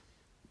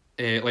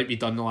 Like we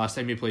done the last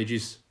time we played you.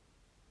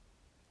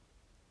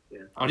 Yeah.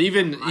 Or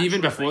even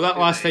before that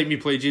last time we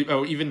played you.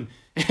 Well, even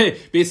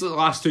basically the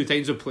last two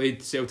times we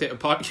played Celtic at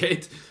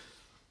Parkhead.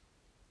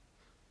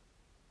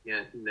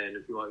 Yeah, and then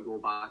if you want to go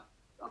back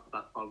a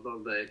bit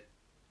further, the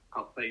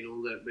cup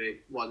final that we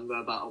won with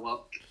a bit of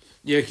luck.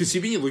 Yeah, because see,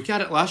 when you look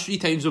at it, last 3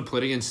 times we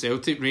played against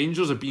Celtic,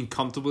 Rangers have been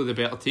comfortably the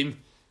better team.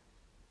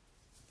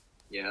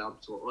 Yeah,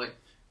 absolutely.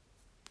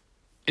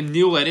 And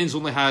Neil Lennon's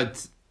only had,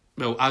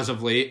 well, as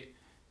of late,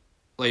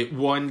 like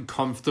one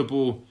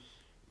comfortable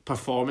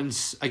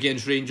performance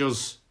against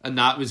Rangers, and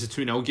that was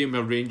the 2-0 game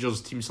where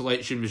Rangers' team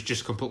selection was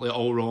just completely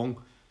all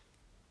wrong.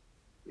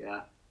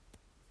 Yeah.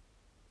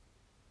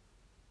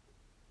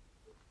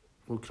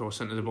 We'll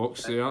cross into the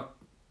box there.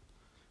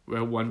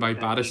 Well won by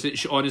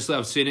Barisic. Honestly,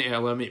 I've seen it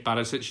earlier, mate.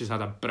 Barisic has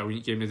had a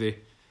brilliant game today.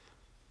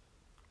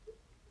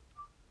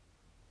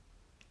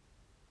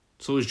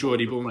 So is Joe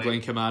Aribo and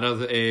Glenn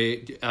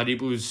Kamara.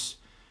 Aribo's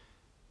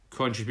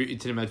contributed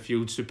to the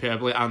midfield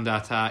superbly and the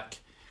attack.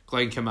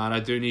 Glenn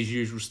Kamara doing his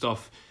usual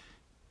stuff.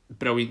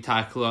 Brilliant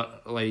tackler.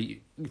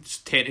 Like,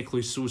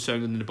 technically so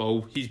sound in the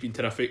ball. He's been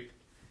terrific.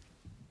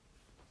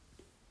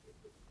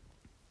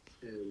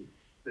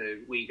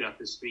 The wee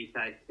Griffiths free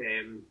kick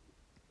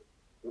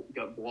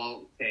got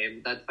blocked.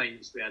 Did find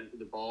his way into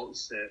the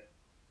box.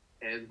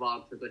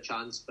 Edward had a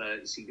chance,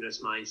 but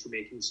Siegrist managed to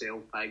make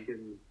himself big,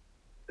 and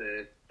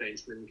the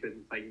Frenchman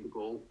couldn't find the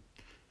goal.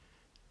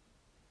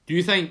 Do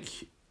you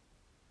think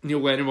Neil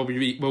Lennon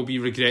will be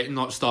regretting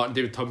not starting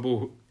David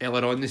Turnbull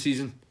earlier on this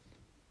season?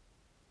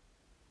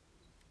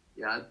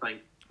 Yeah, I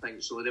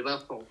think so. They were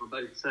talking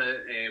about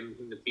it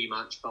in the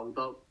pre-match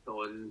build-up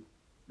on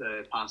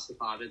the Pass the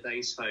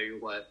Paradise, how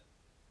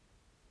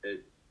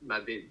it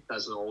maybe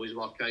doesn't always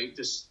work out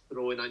just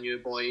throwing a new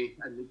boy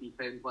in the deep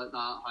end like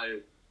that, how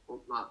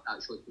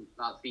that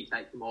free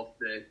kick came off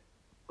the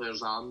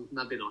player's arm,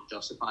 maybe not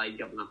justified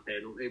giving a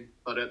penalty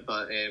for it,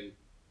 but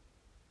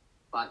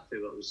back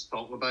to what I was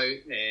talking about,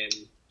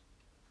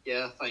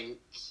 yeah, I think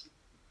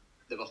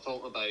they were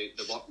talking about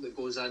the work that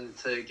goes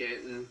into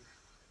getting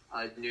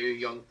a new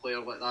young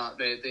player like that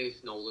ready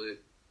and all the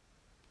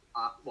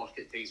work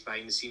it takes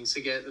behind the scenes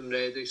to get them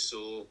ready,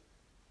 so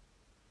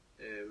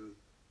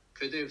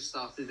could they have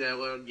started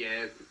earlier?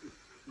 Yeah.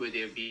 Would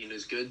they have been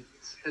as good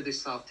had they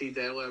started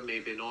earlier?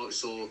 Maybe not,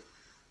 so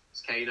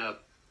it's kind of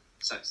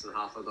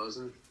 6.5 a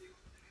dozen.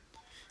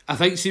 I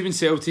think see when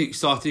Celtic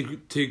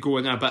started to go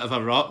in a bit of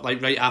a rut,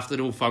 like right after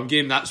the Old Firm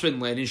game, that's when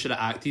Lennon should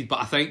have acted, but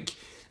I think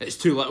it's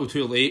too little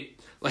too late.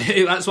 Like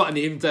that's what I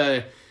named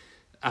a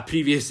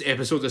previous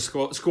episode of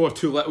Score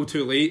Too Little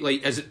Too Late.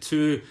 Like, is it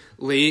too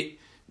late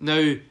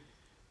now?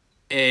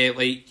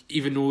 Like,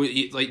 even though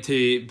you'd like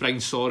to bring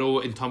Sorrow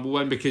and Turnbull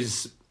in,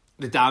 because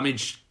the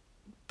damage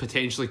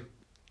potentially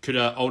could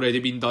have already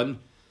been done.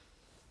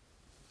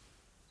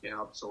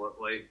 Yeah,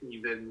 absolutely.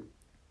 Even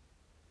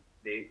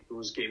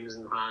those games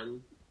in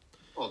hand,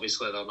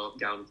 obviously they're not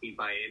guaranteed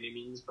by any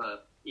means,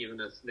 but even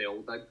if they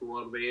all did go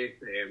our way,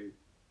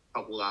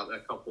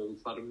 couple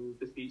firm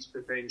defeats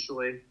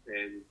potentially,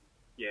 then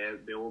yeah,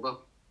 it'd be over.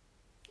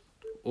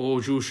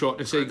 Oh, Joe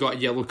Shaughnessy got a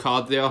yellow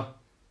card there.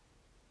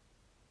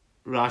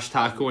 Rash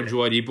tackle on Joe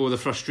Aribo. The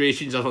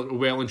frustrations are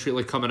well and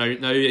truly coming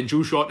out now. And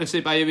Joe Shaughnessy,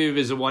 by the way,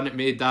 was the one that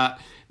made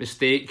that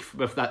mistake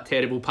with that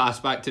terrible pass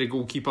back to the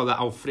goalkeeper that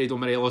Alfredo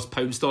Morelos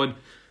pounced on.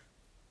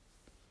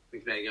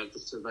 McGregor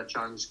just had a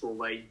chance to go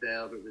wide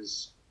there. It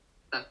was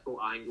a difficult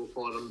angle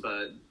for him,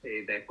 but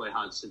he definitely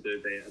had to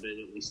do better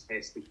and at least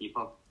test the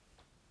keeper.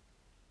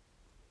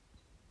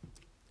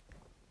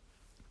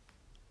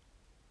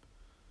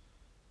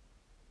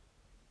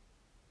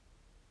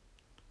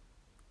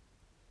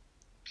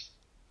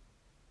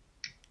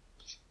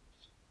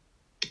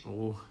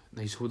 Oh,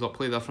 nice hold up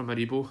play there from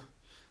Aribo.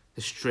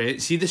 The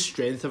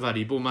strength of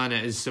Aribo, man,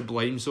 it is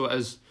sublime, so it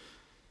is.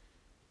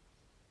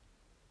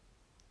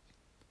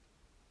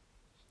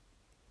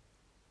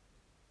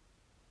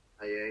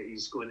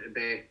 He's going to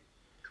be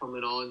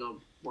coming on. I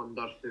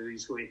wonder who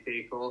he's going to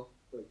take off.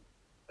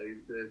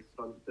 the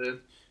front two.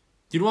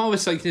 Do you know what I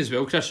was thinking as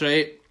well, Chris,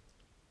 right?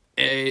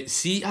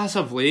 See, as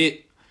of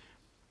late,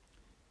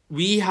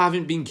 we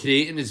haven't been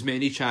creating as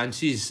many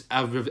chances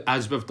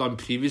as we've done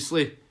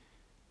previously.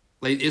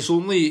 Like, it's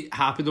only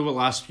happened over the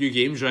last few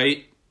games,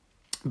 right?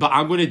 But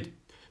I'm going to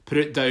put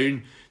it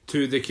down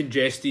to the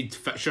congested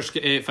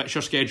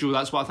fixture schedule.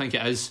 That's what I think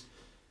it is.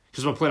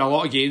 Because we're playing a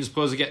lot of games,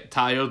 players get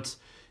tired,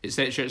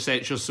 etc,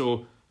 etc.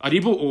 So,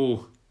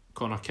 Aribo,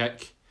 corner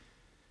kick.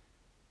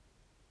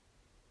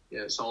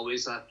 Yeah, it's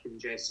always a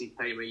congested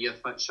time of year,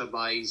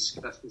 fixture-wise,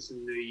 Christmas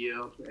and New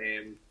Year.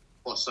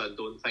 Plus, I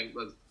don't think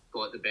we've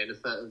got the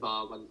benefit of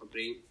our winter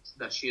break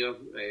this year.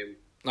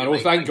 I know,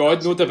 thank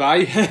God, no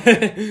Dubai.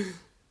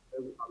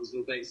 I was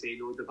going to say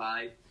no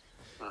Dubai,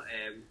 but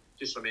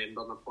just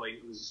remember my point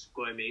I was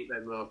going to make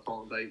when we were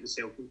talking about the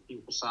Celtic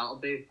team for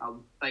Saturday.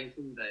 I'm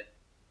thinking that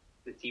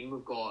the team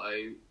we've got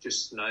out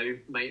just now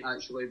might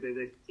actually be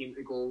the team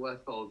to go with.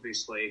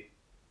 Obviously,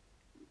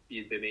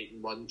 you'd be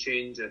making one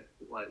change if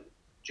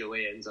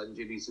Julian's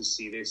injuries as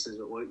serious as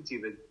it looked.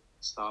 You would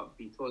start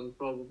Beaton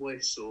probably.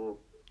 So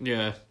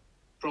yeah,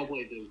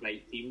 probably the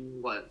right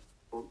team.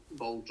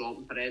 Ball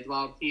dropping for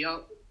Edward here,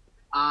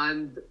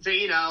 and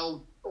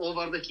 3-0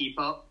 over the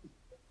keeper.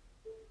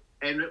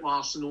 Henrik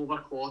Larsson over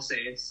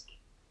Klose-esque.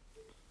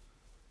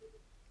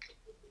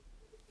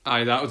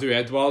 Aye, that'll do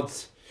Edward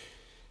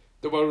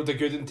the world of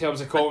good in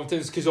terms of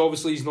confidence, because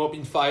obviously he's not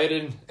been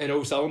firing in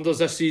all cylinders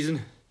this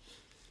season.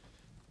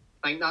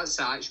 I think that's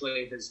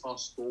actually his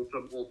first goal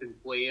from open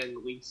play in the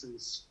league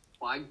since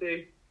Flag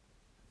Day.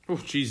 Oh,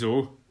 jeez,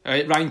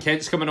 Ryan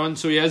Kent's coming on,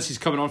 so he is. He's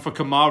coming on for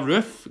Kamar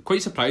Roof.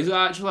 Quite surprised at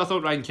that, actually. I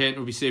thought Ryan Kent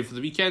would be saved for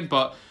the weekend,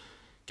 but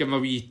give him a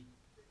wee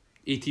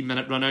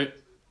 18-minute run out.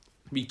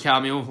 Wee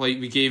cameo like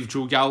we gave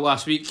Joe Gal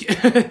last week.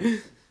 Yeah,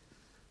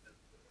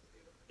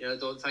 I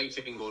don't think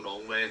you can go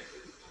wrong with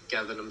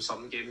giving him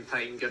some game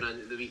time going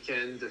into the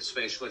weekend,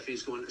 especially if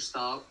he's going to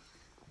start.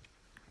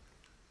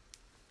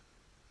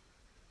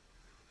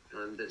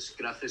 And it's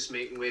Griffiths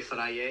making way for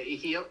Ayeti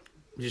here.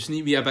 We just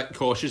need to be a bit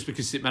cautious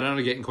because St Mirren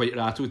are getting quite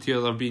rattled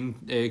here. They're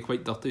being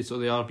quite dirty, so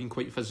they are being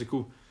quite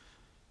physical.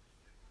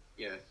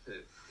 Yeah,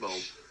 well,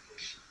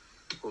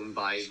 going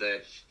by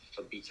the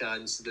Abika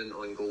incident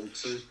on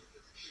Goldson.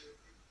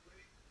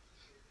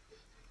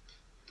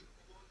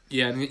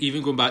 Yeah, and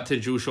even going back to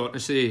Joe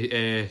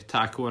Shaughnessy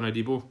tackle on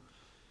Adibo.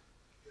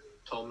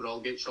 Tom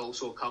Rogic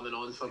also coming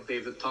on for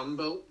David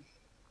Turnbull.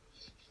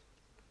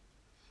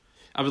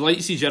 I would like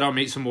to see Gerrard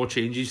make some more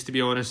changes, to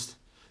be honest.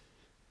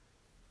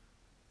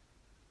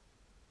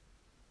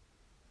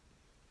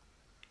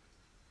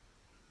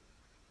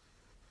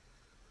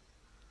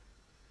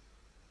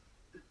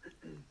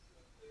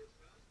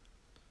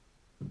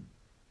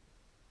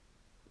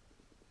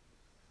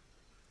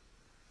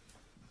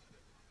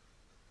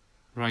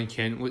 Ryan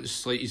Kent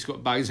looks like he's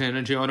got bags of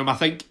energy on him. I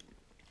think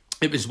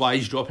it was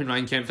wise dropping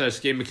Ryan Kent for this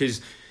game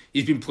because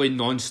he's been playing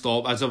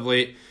non-stop as of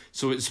late.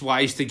 So it's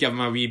wise to give him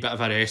a wee bit of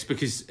a rest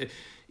because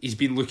he's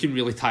been looking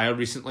really tired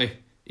recently.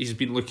 He's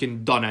been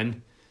looking done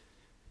in.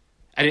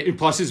 And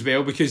plus as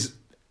well because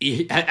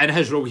in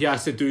his role he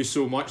has to do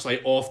so much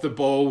like off the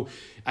ball,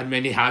 and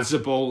when he has the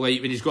ball,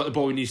 like when he's got the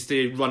ball he needs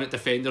to run at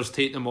defenders,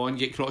 take them on,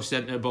 get crosses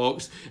into the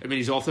box, and when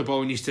he's off the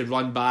ball he needs to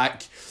run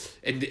back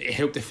and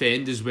help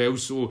defend as well.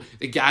 So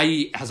the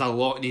guy has a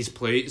lot on his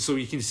plate, so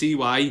you can see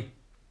why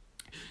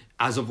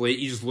as of late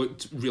he's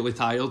looked really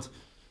tired.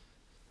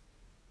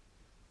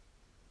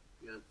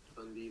 Yeah,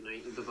 Dundee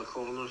United have a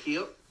corner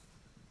here.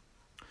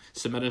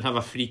 St Mirren have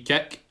a free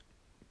kick.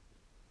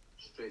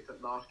 Straight at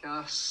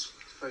Darkas,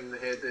 found the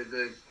head of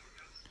the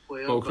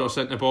player. Ball cross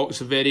into the box,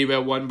 very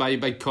well won by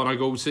big Connor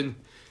Goldson.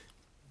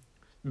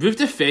 We've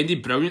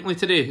defended brilliantly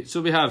today,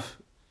 so we have.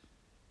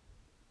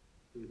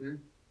 Mm-hmm.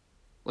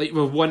 Like,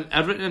 we've won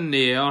everything in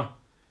the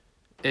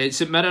air.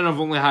 St Mirren have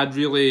only had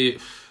really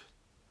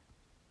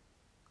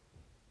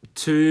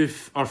 2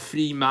 or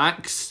 3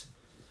 max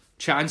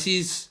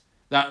chances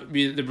that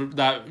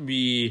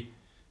we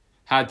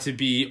had to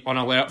be on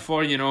alert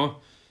for, you know.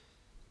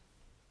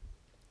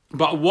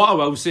 But what I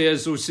will say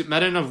is, though, St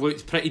Mirren have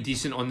looked pretty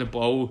decent on the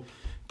ball,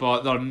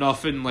 but they're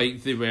nothing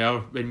like they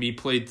were when we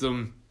played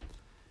them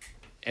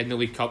in the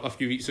League Cup a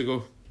few weeks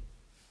ago.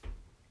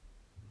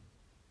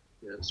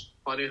 Yeah, it's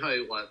funny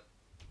how,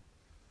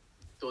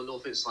 don't know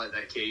if it's the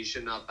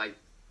occasion a big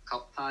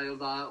cup tie or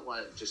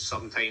that, just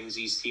sometimes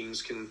these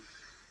teams can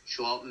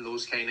show up in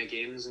those kind of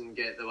games and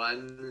get the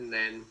win, and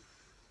then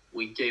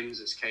league games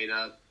it's kind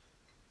of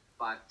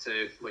back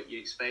to what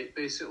you expect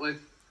basically.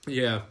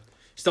 Yeah.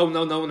 Still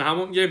 0-0 in the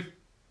Hamilton game?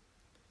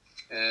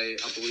 I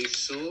believe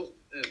so.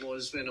 It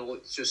was when I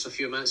looked just a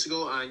few minutes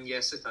ago, and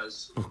yes it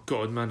is. Oh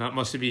God, man, that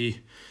must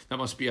be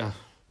a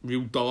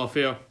real dull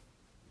affair.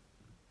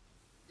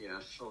 Yeah,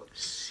 so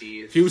let's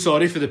see. Feel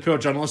sorry for the poor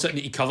journalists that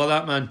need to cover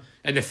that, man,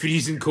 in the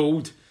freezing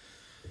cold.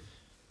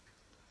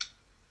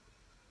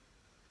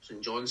 St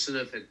Johnstone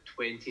have had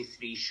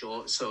 23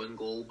 shots on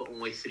goal, but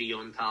only 3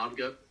 on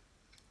target.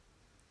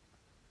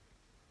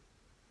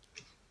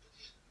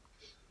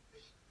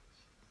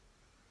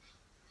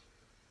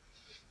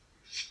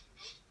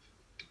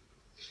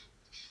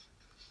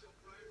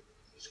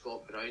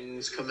 Scott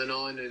Brown's coming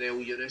on, and El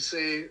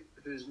Younousi,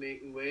 who's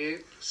making way.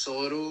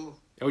 Sorrow.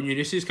 El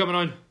Younousi's coming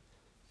on.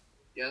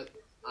 Yep,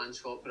 and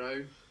Scott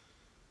Brown.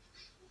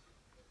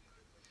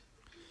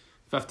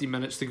 15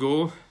 minutes to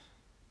go.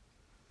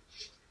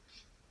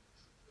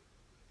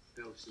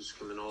 Who else is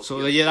coming off?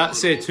 So yeah,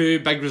 that's two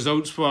big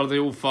results for the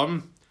Old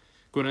Firm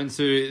going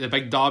into the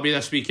big derby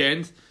this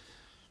weekend.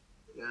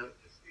 Yeah.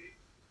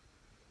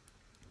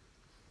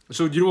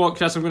 So do you know what,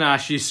 Chris? I'm going to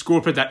ask you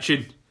score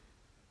prediction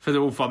for the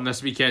Old Firm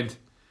this weekend.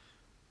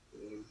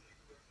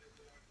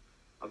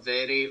 A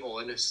very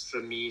honest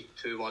from me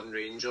 2-1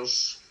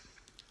 Rangers.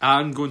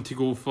 I'm going to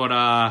go for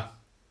a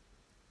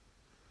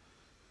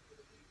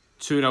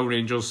 2-0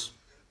 Rangers.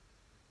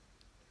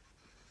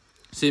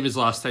 Same as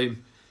last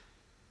time.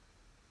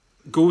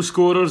 Goal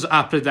scorers,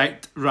 I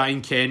predict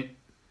Ryan Kent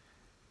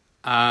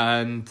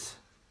and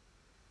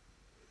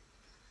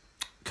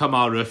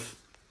Kemar Roofe.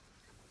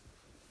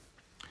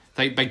 I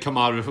think big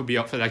Kemar Roofe will be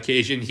up for the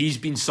occasion. He's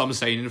been some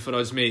signing for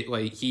us, mate.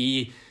 Like,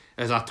 he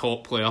is a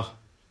top player.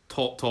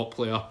 Top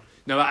player.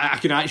 Now, I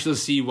can actually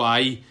see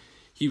why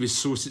he was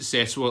so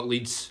successful at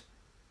Leeds.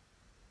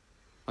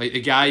 Like,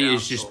 the guy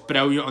is just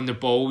brilliant on the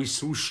ball. He's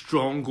so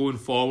strong going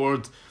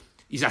forward.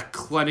 He's a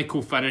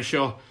clinical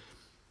finisher.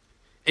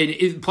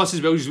 And plus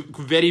as well, he's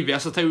very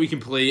versatile. We can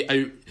play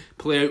out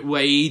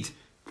wide,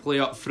 play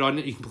up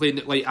front. You can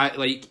play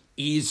like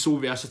he's so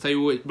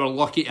versatile. We're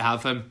lucky to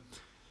have him,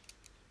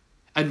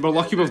 and we're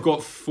lucky we've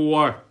got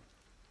 4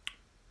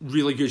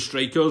 really good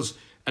strikers: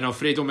 and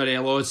Alfredo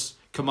Morelos,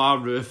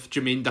 Kemar Roofe,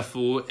 Jermaine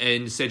Defoe,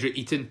 and Cedric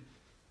Eaton.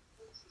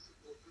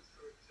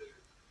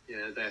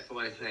 Yeah,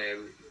 definitely.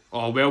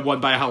 Well won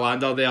by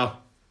Hollander there.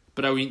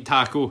 Brilliant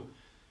tackle.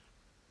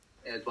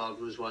 Edward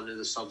was one of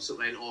the subs that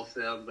went off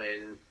there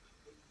when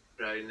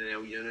Brown and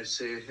El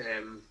Younousi.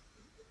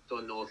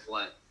 Don't know if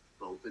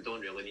we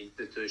don't really need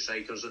the 2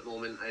 strikers at the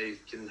moment. I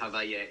can have a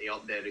Yeti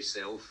up there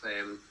himself.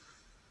 I'm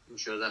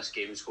sure this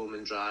game's home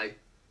and dry.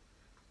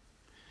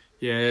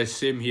 Yeah,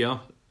 same here.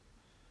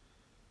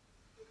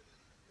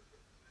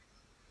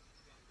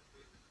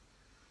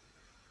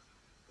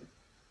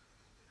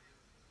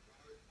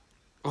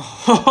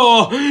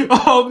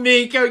 Oh,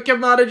 mate,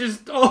 Kamara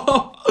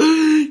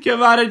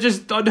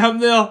just done him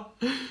there.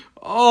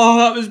 Oh,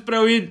 that was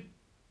brilliant.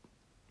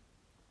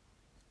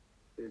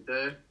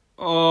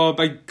 Oh,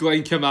 big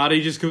Glenn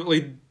Kamara just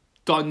completely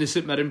done the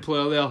St Mirren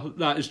player there.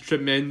 That is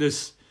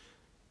tremendous.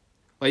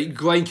 Like,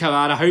 Glenn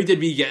Kamara, how did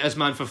we get this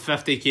man for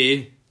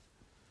 50k?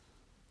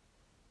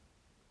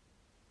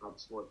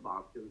 Absolute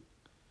bargain.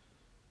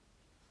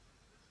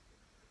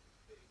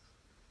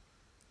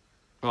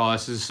 Oh,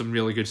 this is some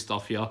really good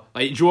stuff here.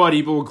 Like, Joe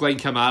Aribo, Glenn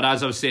Kamara,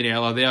 as I was saying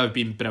earlier, they have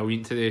been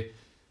brilliant today.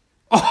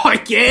 Oh,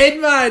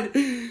 again, man!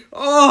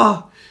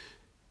 Oh!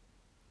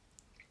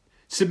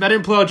 St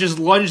Mirren player just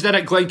lunged in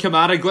at Glenn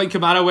Kamara. Glenn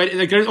Kamara went to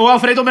the ground. Oh,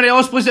 Alfredo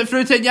Morelos plays it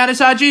through to Yanis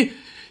Hadji.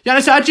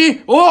 Yanis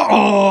Hadji!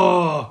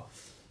 Oh!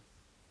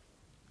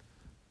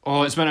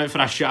 Oh, it's been out for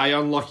a shy.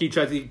 Unlucky.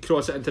 Tried to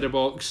cross it into the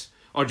box.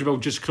 Or Jamal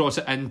just cross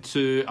it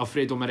into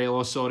Alfredo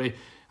Morelos, sorry.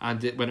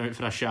 And it went out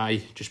for a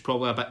shy. Just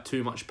probably a bit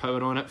too much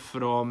power on it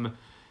from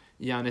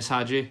Yanis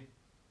Hadji.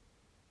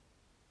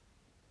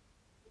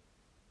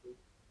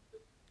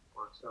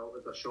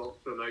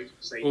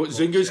 Oh,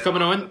 Zungu's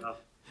coming on.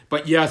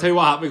 But yeah, I'll tell you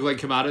what happened with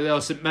Glenn Kamara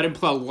there. St Mirren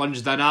player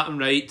lunged in at him,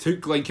 right?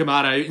 Took Glenn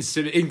Kamara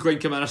out, and Glenn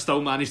Kamara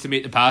still managed to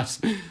make the pass.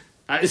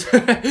 That is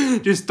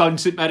just done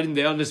St Mirren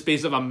there in the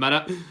space of a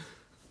minute.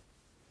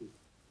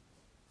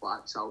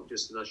 Blacks out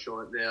just in a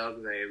shot there.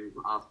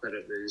 After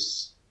it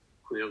was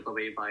cleared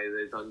away by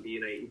the Dundee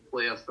United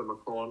player from a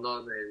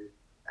corner, then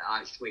it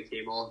actually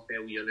came off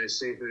El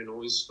Younousi. Who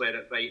knows where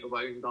it might have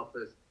wound up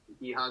if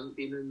he hadn't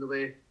been in the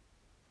way.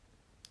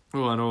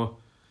 Oh, I know.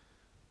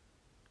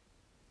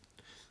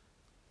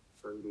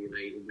 Dundee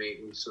United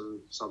making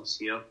some subs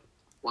here.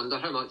 Wonder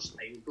how much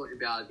time's going to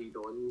be added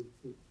on.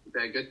 It'll be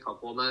a good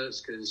couple of minutes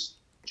because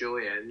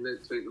Joey in,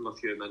 it took them a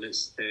few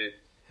minutes to...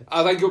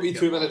 I think it'll be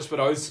 2 minutes for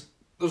us.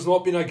 There's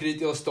not been a great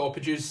deal of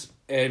stoppages.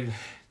 It's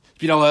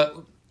been a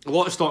lot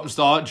of stop and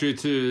start due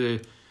to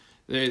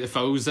the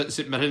fouls that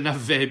St Mirren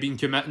have been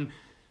committing.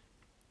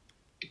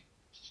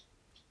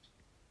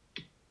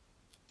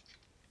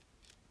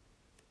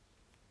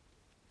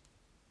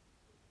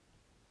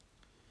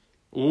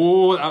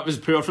 Oh, that was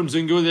poor from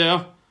Zungo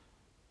there.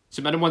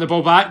 St Mirren won the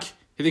ball back.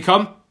 Here they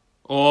come.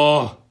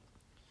 Oh.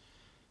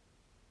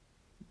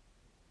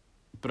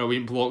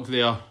 Brilliant block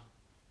there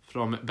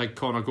from big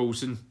Connor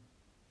Golson.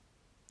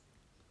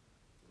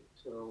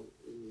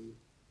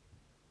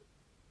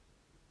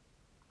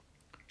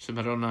 St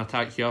Mirren on an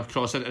attack here.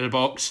 Cross into the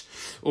box.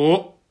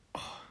 Oh.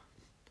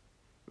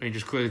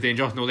 Rangers clear the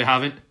danger. No, they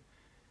haven't.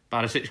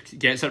 Barisic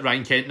gets it.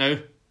 Ryan Kent now.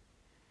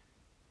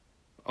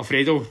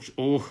 Alfredo.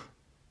 Oh.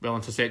 Well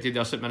intercepted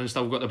there. St Mirren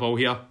still got the ball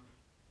here.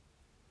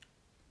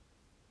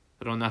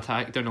 They're on the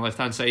attack down the left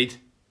hand side.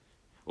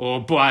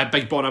 Oh boy,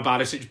 big Borna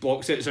Barisic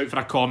blocks it. It's out for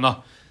a corner.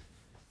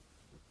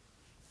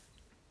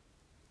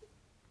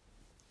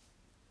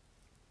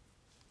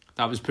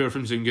 That was poor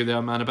from Zungu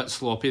there, man. A bit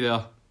sloppy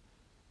there.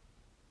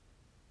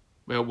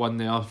 Well won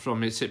there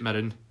from St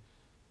Mirren.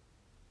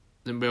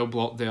 Then well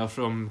blocked there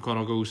from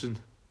Connor Goulson.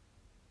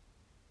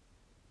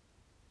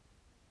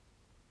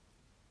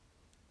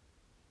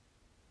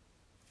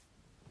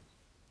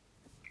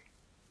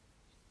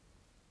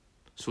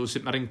 So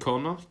St Mirren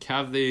corner.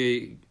 Can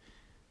they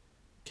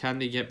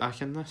get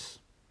back in this?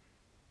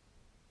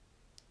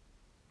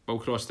 Ball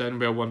crossed in,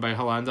 well won by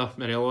Hollander.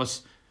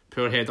 Morelos,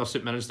 poor header.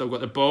 St Mirren still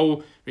got the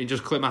ball.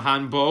 Rangers claim a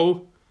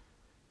handball.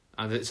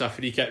 And it's a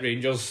free kick,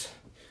 Rangers.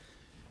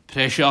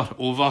 Pressure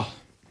over.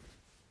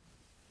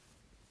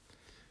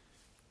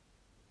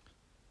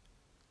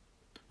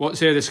 What's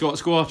the Scott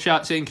score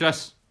chat saying,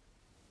 Chris?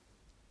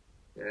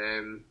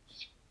 Graham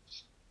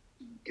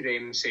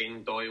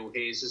saying Doyle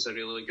Hayes is a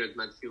really good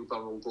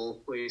midfielder, will go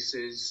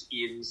places.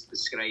 Ian's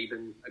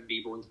describing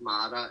Agribo and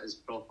Mara as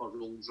proper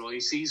Rolls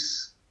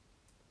Royces.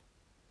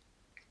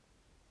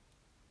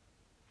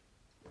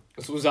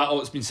 So is that all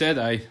that's been said,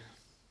 aye?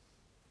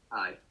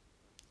 Aye.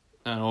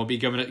 And I'll be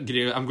giving it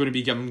Graham. I'm going to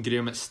be giving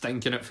Graham it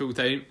stinking at full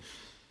time.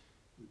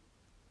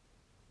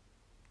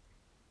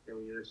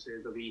 You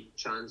said a wee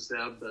chance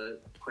there,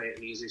 but quite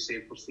an easy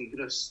save for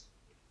Stigras.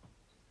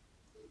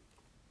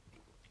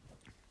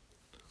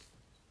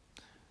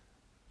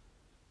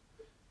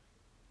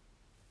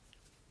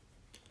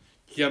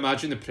 Can you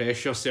imagine the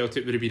pressure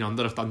Celtic would have been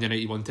under if Dundee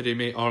United won today,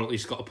 mate, or at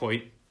least got a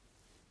point?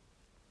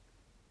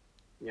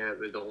 Yeah, it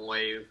would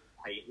only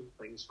heighten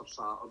things for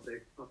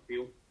Saturday, I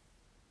feel.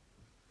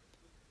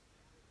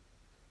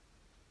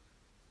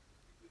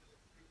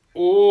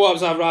 Oh, that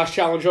was a rash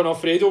challenge on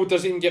Alfredo.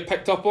 Doesn't even get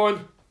picked up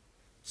on.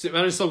 St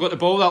Mirren still got the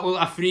ball. That looked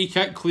like a free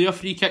kick, clear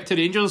free kick to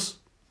Rangers.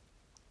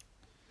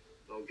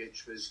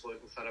 Rogic was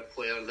looking for a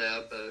player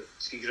there, but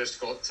Stigras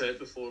got to it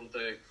before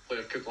the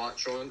player could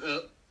latch on to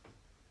it.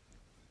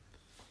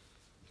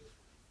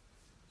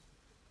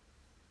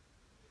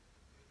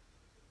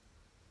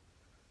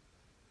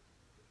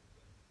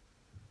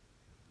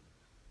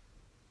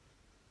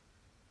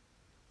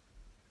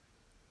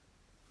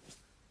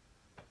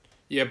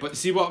 Yeah, but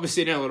see what I was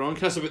saying earlier on,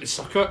 Chris, about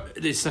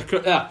the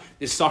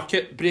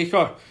circuit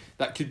breaker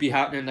that could be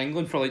happening in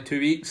England for like 2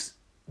 weeks.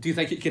 Do you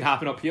think it could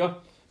happen up here?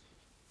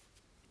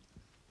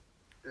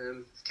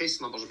 Case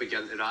numbers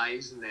begin to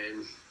rise and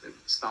then it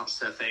starts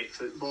to affect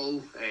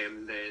football,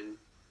 then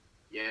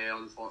yeah,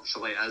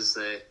 unfortunately it is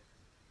the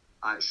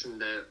action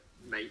that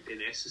might be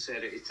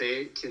necessary to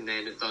take, and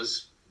then it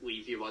does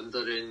leave you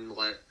wondering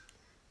like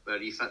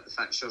where you fit the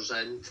fixtures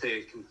in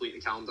to complete the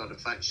calendar of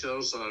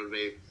fixtures, or are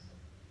we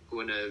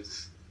going to have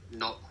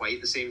not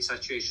quite the same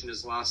situation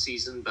as last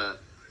season,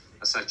 but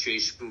a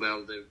situation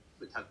where there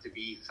would have to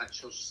be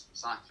fixtures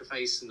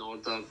sacrificed in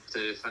order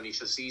to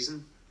finish a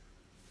season.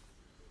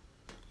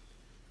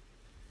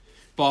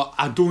 But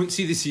I don't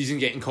see the season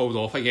getting called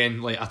off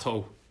again, like at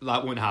all.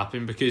 That won't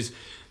happen because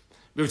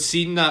we've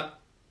seen that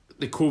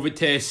the COVID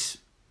tests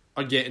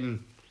are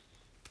getting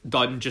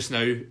done just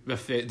now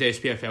with the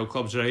SPFL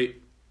clubs, right?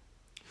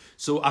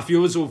 So I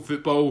feel as though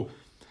football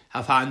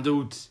have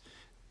handled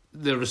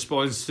the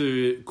response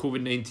to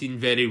COVID-19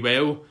 very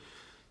well.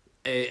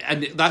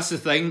 And that's the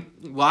thing.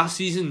 Last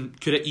season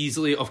could have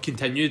easily have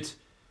continued,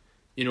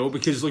 you know,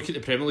 because look at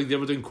the Premier League, they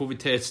were doing COVID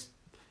tests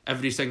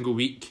every single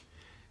week.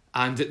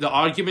 And the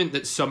argument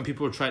that some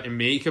people are trying to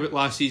make about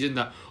last season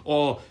that,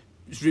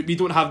 we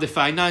don't have the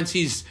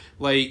finances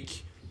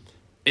like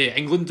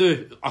England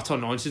do, utter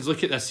nonsense.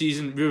 Look at this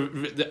season.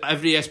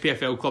 Every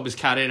SPFL club is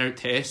carrying out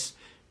tests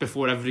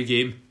before every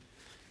game.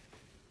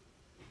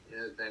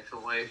 Yeah,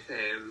 definitely.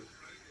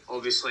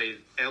 Obviously,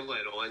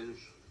 earlier on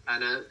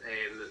in it,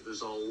 it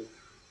was all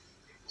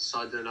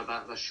sudden, a bit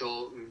of a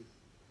shock, and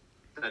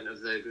didn't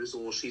have the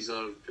resources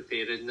or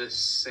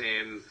preparedness,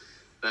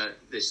 but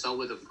they still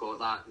would have got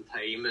that in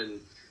time, and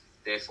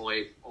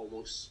definitely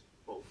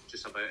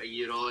just about a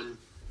year on,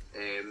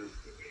 in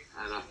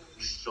a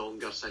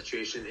stronger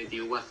situation to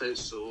deal with it,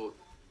 so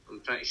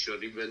I'm pretty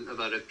sure he wouldn't have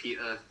a repeat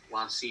of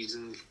last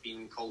season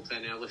being called to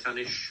an early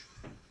finish.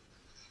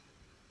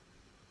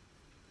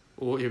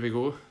 Oh, here we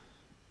go.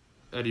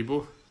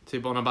 Aribo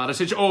to Borna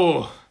Barisic.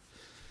 Oh!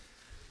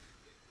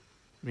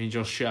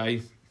 Rangers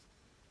shy.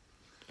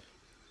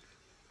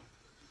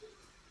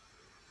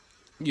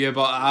 Yeah,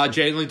 but I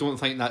genuinely don't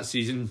think that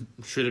season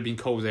should have been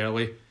called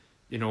early.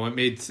 You know,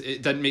 it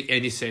didn't make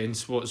any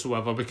sense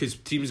whatsoever because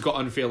teams got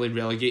unfairly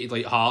relegated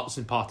like Hearts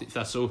and Partick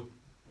Thistle.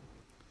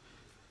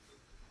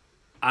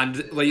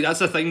 And like that's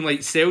the thing,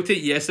 like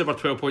Celtic, yes, they were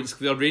 12 points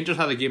clear. Rangers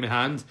had a game in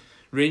hand.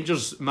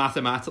 Rangers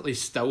mathematically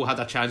still had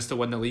a chance to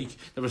win the league.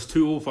 There was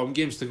 2 Old Firm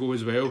games to go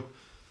as well.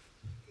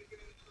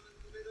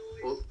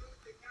 Well,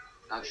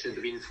 that should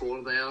have been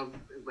 4 there.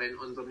 It went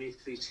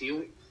underneath his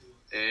heel.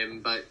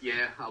 But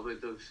yeah, I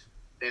would have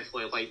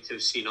definitely liked to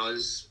have seen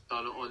us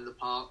done it on the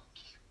park.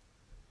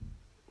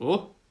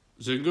 Oh,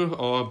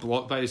 Zungu,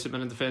 blocked by the St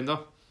Mirren defender.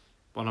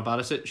 Borna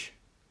Barisic.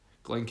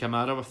 Glenn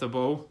Kamara with the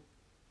ball.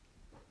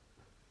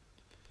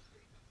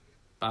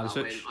 Barisic.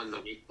 That went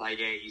underneath by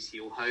his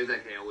heel. How the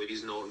hell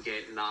is not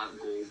getting that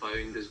goal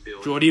bound as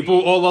beyond. Jordy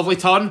Boat, lovely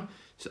turn.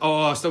 Still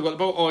got the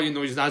ball. You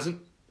know he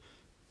hasn't.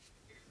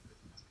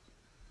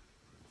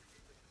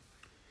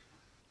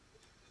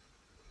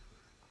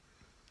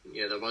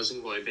 yeah, there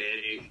wasn't going to be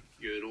any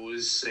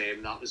Euros.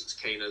 That was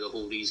kind of the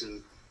whole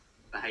reason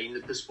behind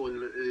the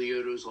postponement of the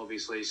Euros.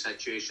 Obviously, the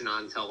situation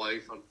and to allow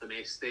for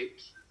domestic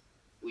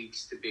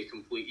leagues to be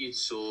completed.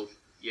 So,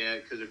 yeah,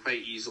 it could have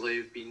quite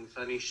easily been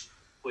played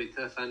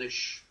to a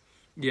finish.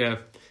 Yeah.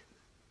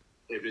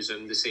 It was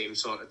in the same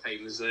sort of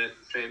time as the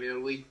Premier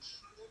League.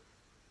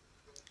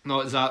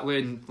 Not exactly,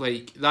 and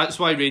like that's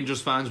why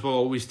Rangers fans will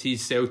always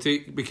tease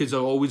Celtic, because there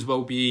always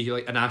will be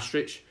like an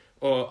asterisk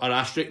over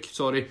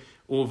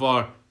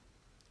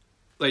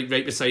like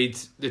right beside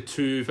the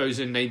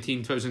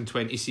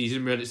 2019-2020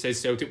 season where it says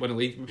Celtic won a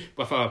league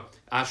with a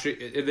asterisk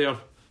there.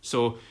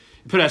 So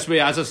put it this way,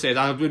 as I said,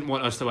 I wouldn't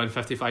want us to win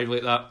 55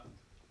 like that.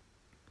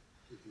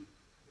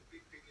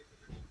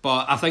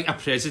 But I think a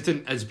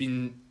precedent has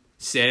been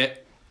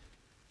set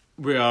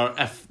where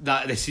if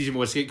the season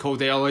was to get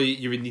called early,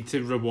 you would need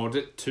to reward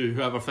it to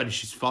whoever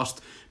finishes first.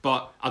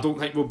 But I don't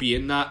think we'll be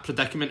in that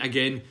predicament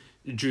again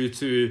due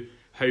to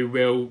how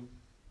well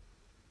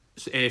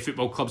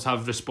football clubs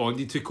have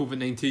responded to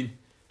COVID-19.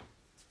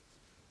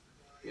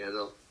 Yeah,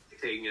 they're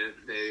taking it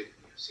very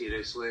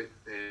seriously.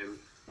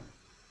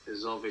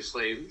 There's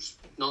obviously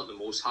not the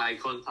most high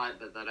contact,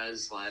 but there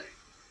is like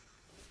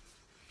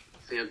a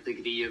fair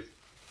degree of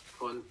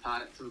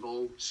contact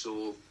involved.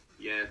 So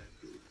yeah,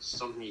 it's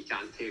something you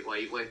can't take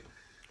lightly.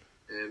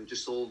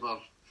 Just over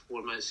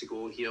 4 minutes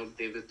ago here,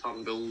 David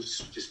Turnbull's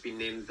just been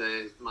named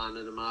the man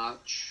of the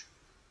match,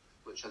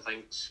 which I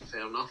think's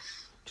fair enough.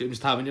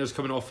 James Tavernier's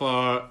coming off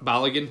for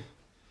Balogun.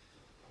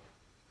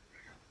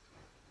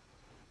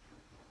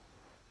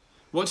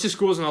 What's the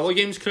scores in other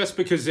games, Chris?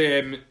 Because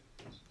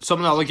some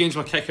of the other games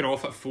were kicking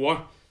off at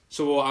 4,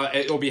 so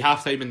it'll be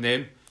half time in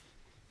them.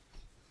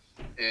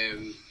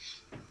 I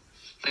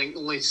think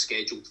the only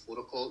scheduled 4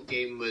 o'clock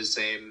game was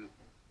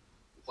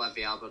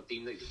Livy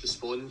Aberdeen that got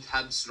postponed.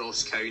 Hibs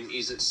Ross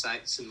County's at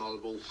 6 and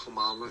Motherwell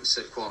Kilmarnock's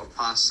at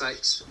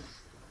 6:15.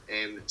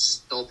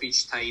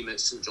 Stoppage time at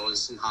St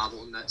Johnstone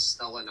Hamilton, that's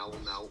still a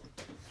 0-0.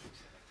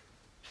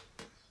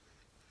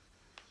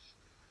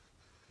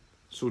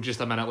 So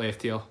just a minute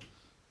left here.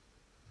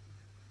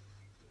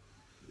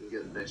 You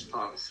get the best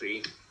part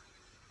 3.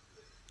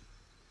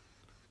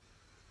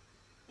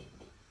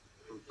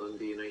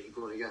 Dundee United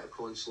going to get a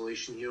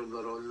consolation here.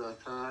 They're on the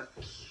attack.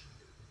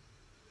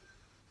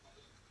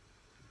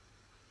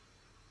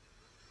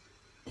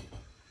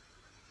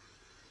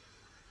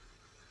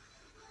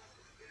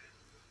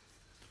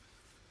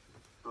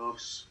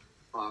 Ross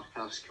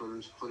Barkas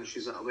comes,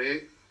 punishes it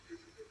away.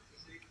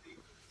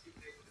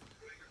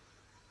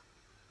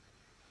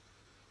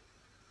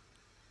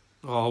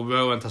 Oh,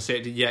 well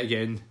intercepted yet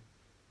again.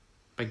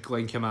 Big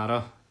Glenn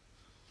Kamara.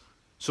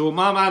 So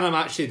my man of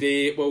match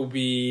today will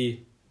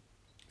be...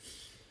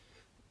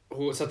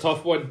 Oh, it's a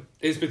tough one.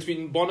 It's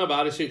between Borna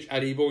Barisic,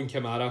 Aribo and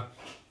Kamara.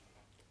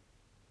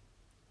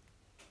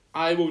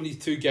 I will need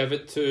to give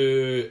it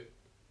to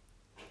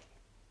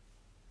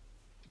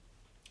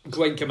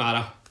Glenn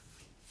Kamara.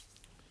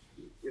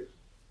 Yep.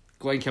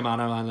 Glenn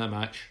Kamara man of the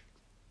match.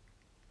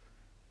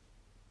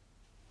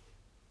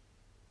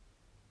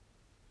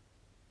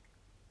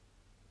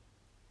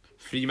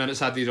 Three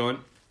minutes added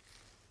on.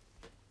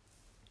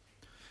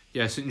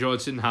 Yeah, St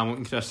Johnstone,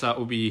 Hamilton, Chris, that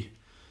will be,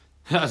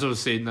 as I was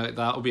saying, that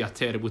will be a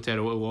terrible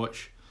to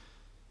watch.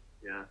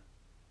 Yeah.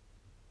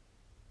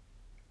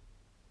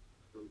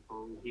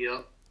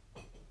 Here.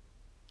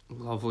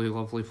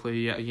 Lovely play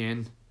yet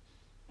again.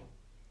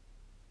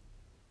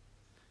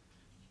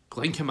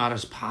 Glenn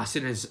Kamara's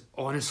passing is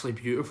honestly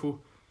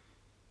beautiful.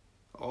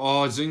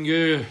 Oh,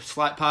 Zungu,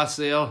 slack pass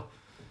there.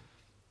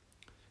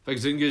 Big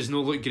Zungu's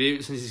not looked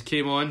great since he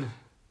came on.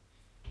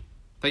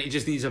 I think he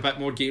just needs a bit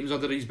more games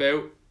under his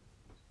belt.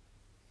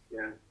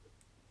 Yeah.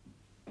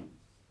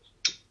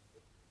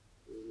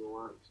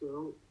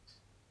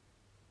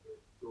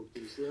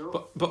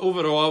 But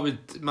overall, I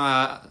would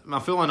my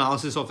full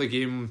analysis of the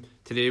game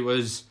today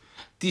was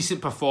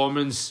decent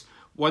performance.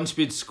 Once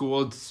we'd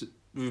scored,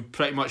 we've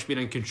pretty much been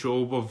in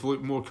control. We've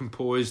looked more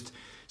composed.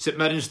 St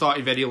Mirren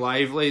started very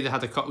lively. They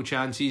had a couple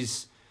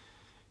chances.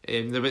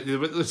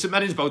 The St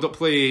Mirren's build-up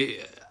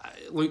play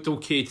looked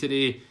okay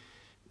today.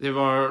 They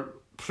were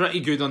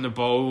pretty good on the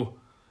ball.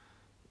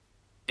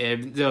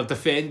 Their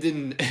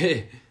defending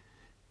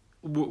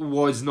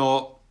was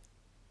not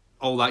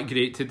all that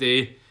great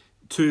today.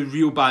 2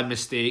 real bad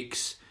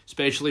mistakes,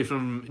 especially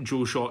from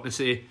Joe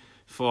Shaughnessy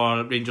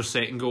for Rangers'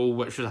 second goal,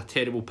 which was a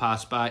terrible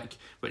pass back,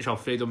 which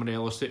Alfredo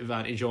Morelos took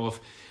advantage of.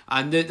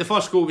 And the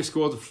first goal we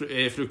scored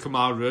through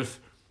Kemar Roofe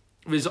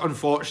was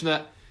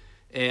unfortunate,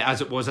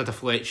 as it was a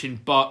deflection,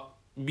 but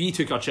we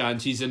took our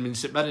chances, and when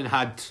St Mirren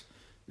had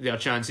their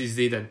chances,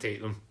 they didn't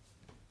take them.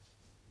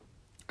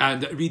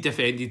 And we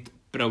defended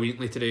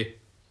brilliantly today.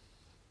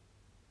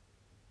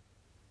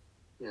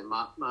 Yeah,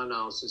 my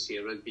analysis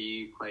here would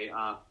be quite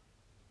a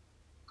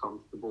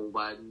comfortable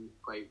win,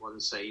 quite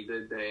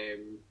one-sided.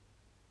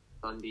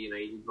 Dundee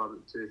United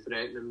weren't too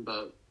threatening,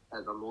 but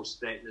at the most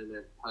threatening,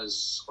 it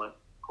has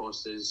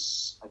cost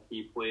us a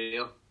key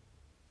player.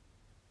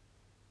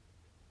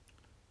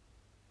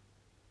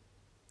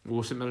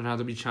 St Mirren had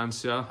a wee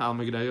chance there. Al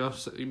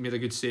McGregor made a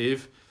good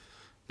save.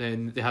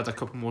 Then they had a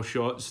couple more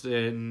shots.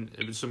 Then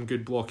it was some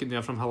good blocking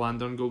there from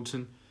Hollander and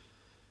Goldson.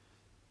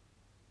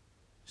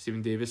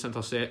 Stephen Davis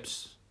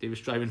intercepts. Davis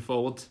driving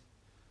forward.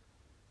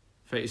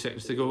 30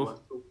 seconds to go.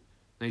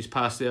 Nice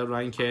pass there,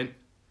 Ryan Kent.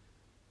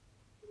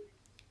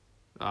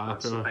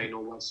 That's the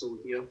final whistle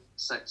here.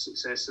 6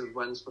 successive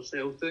wins for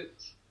Celtic.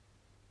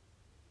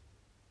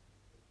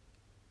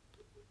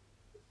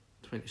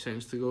 20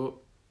 seconds to go.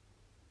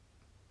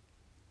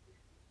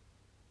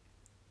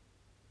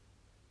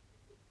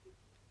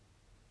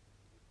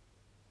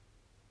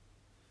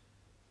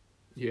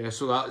 Yeah,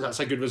 so that's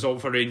a good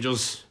result for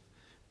Rangers.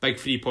 Big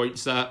 3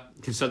 points that,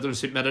 considering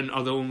St Mirren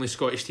are the only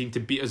Scottish team to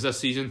beat us this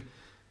season.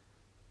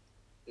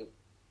 Yep.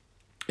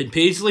 And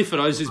Paisley for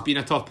us has been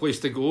a tough place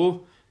to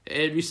go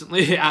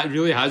recently. It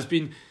really has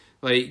been.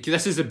 Like,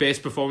 this is the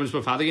best performance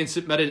we've had against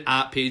St Mirren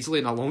at Paisley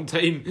in a long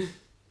time.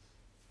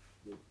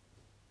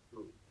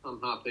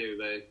 I'm happy with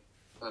the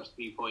first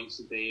 3 points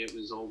today. It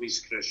was always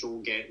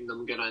crucial getting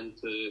them get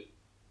into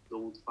the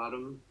Old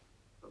Firm.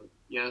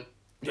 Yeah,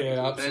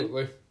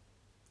 absolutely.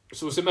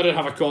 So St Mirren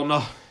have a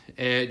corner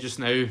just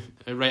now.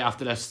 Right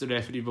after this, the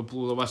referee will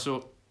blow the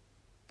whistle.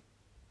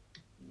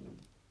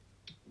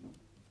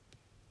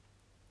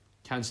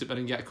 Can St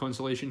Mirren get a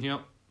consolation here?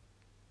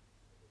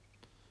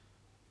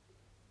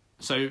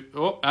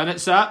 So, and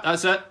it's that.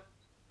 That's it.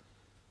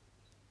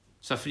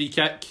 It's a free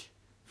kick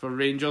for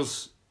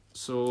Rangers.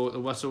 So the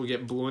whistle will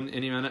get blown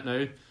any minute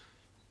now.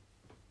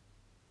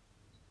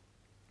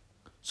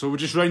 So we'll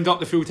just round up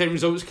the full-time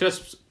results,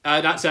 Chris.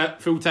 That's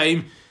it,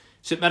 full-time.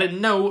 St Mirren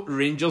 0,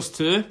 Rangers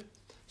 2.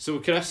 So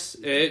Chris,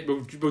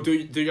 we'll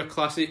do your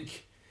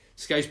classic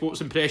Sky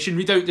Sports impression.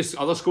 Read out the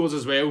other scores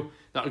as well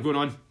that are going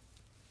on.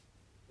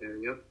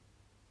 Yep.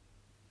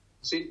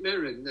 St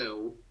Mirren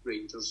 0,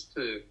 Rangers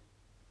 2.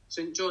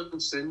 St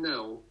Johnstone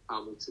 0,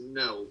 Hamilton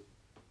 0.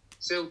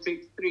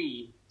 Celtic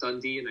 3,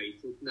 Dundee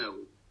United 0.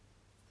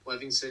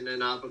 Livingston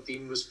and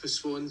Aberdeen was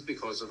postponed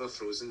because of a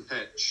frozen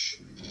pitch.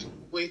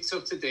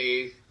 Later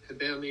today,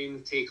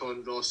 Hibernian take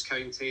on Ross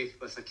County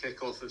with a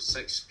kick-off of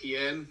 6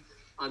 p.m.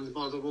 and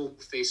Motherwell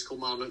face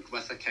Kilmarnock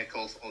with a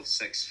kick-off of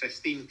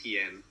 6:15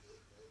 p.m.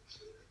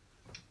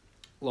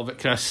 Love it,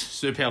 Chris.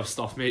 Superb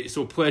stuff, mate.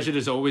 So pleasure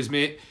as always,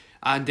 mate.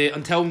 And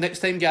until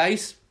next time,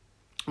 guys,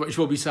 which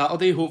will be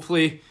Saturday,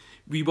 hopefully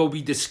we will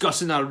be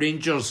discussing our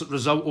Rangers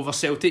result over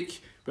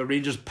Celtic, where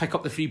Rangers pick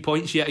up the 3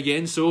 points yet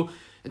again. So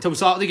until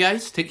Saturday,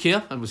 guys, take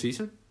care and we'll see you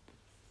soon.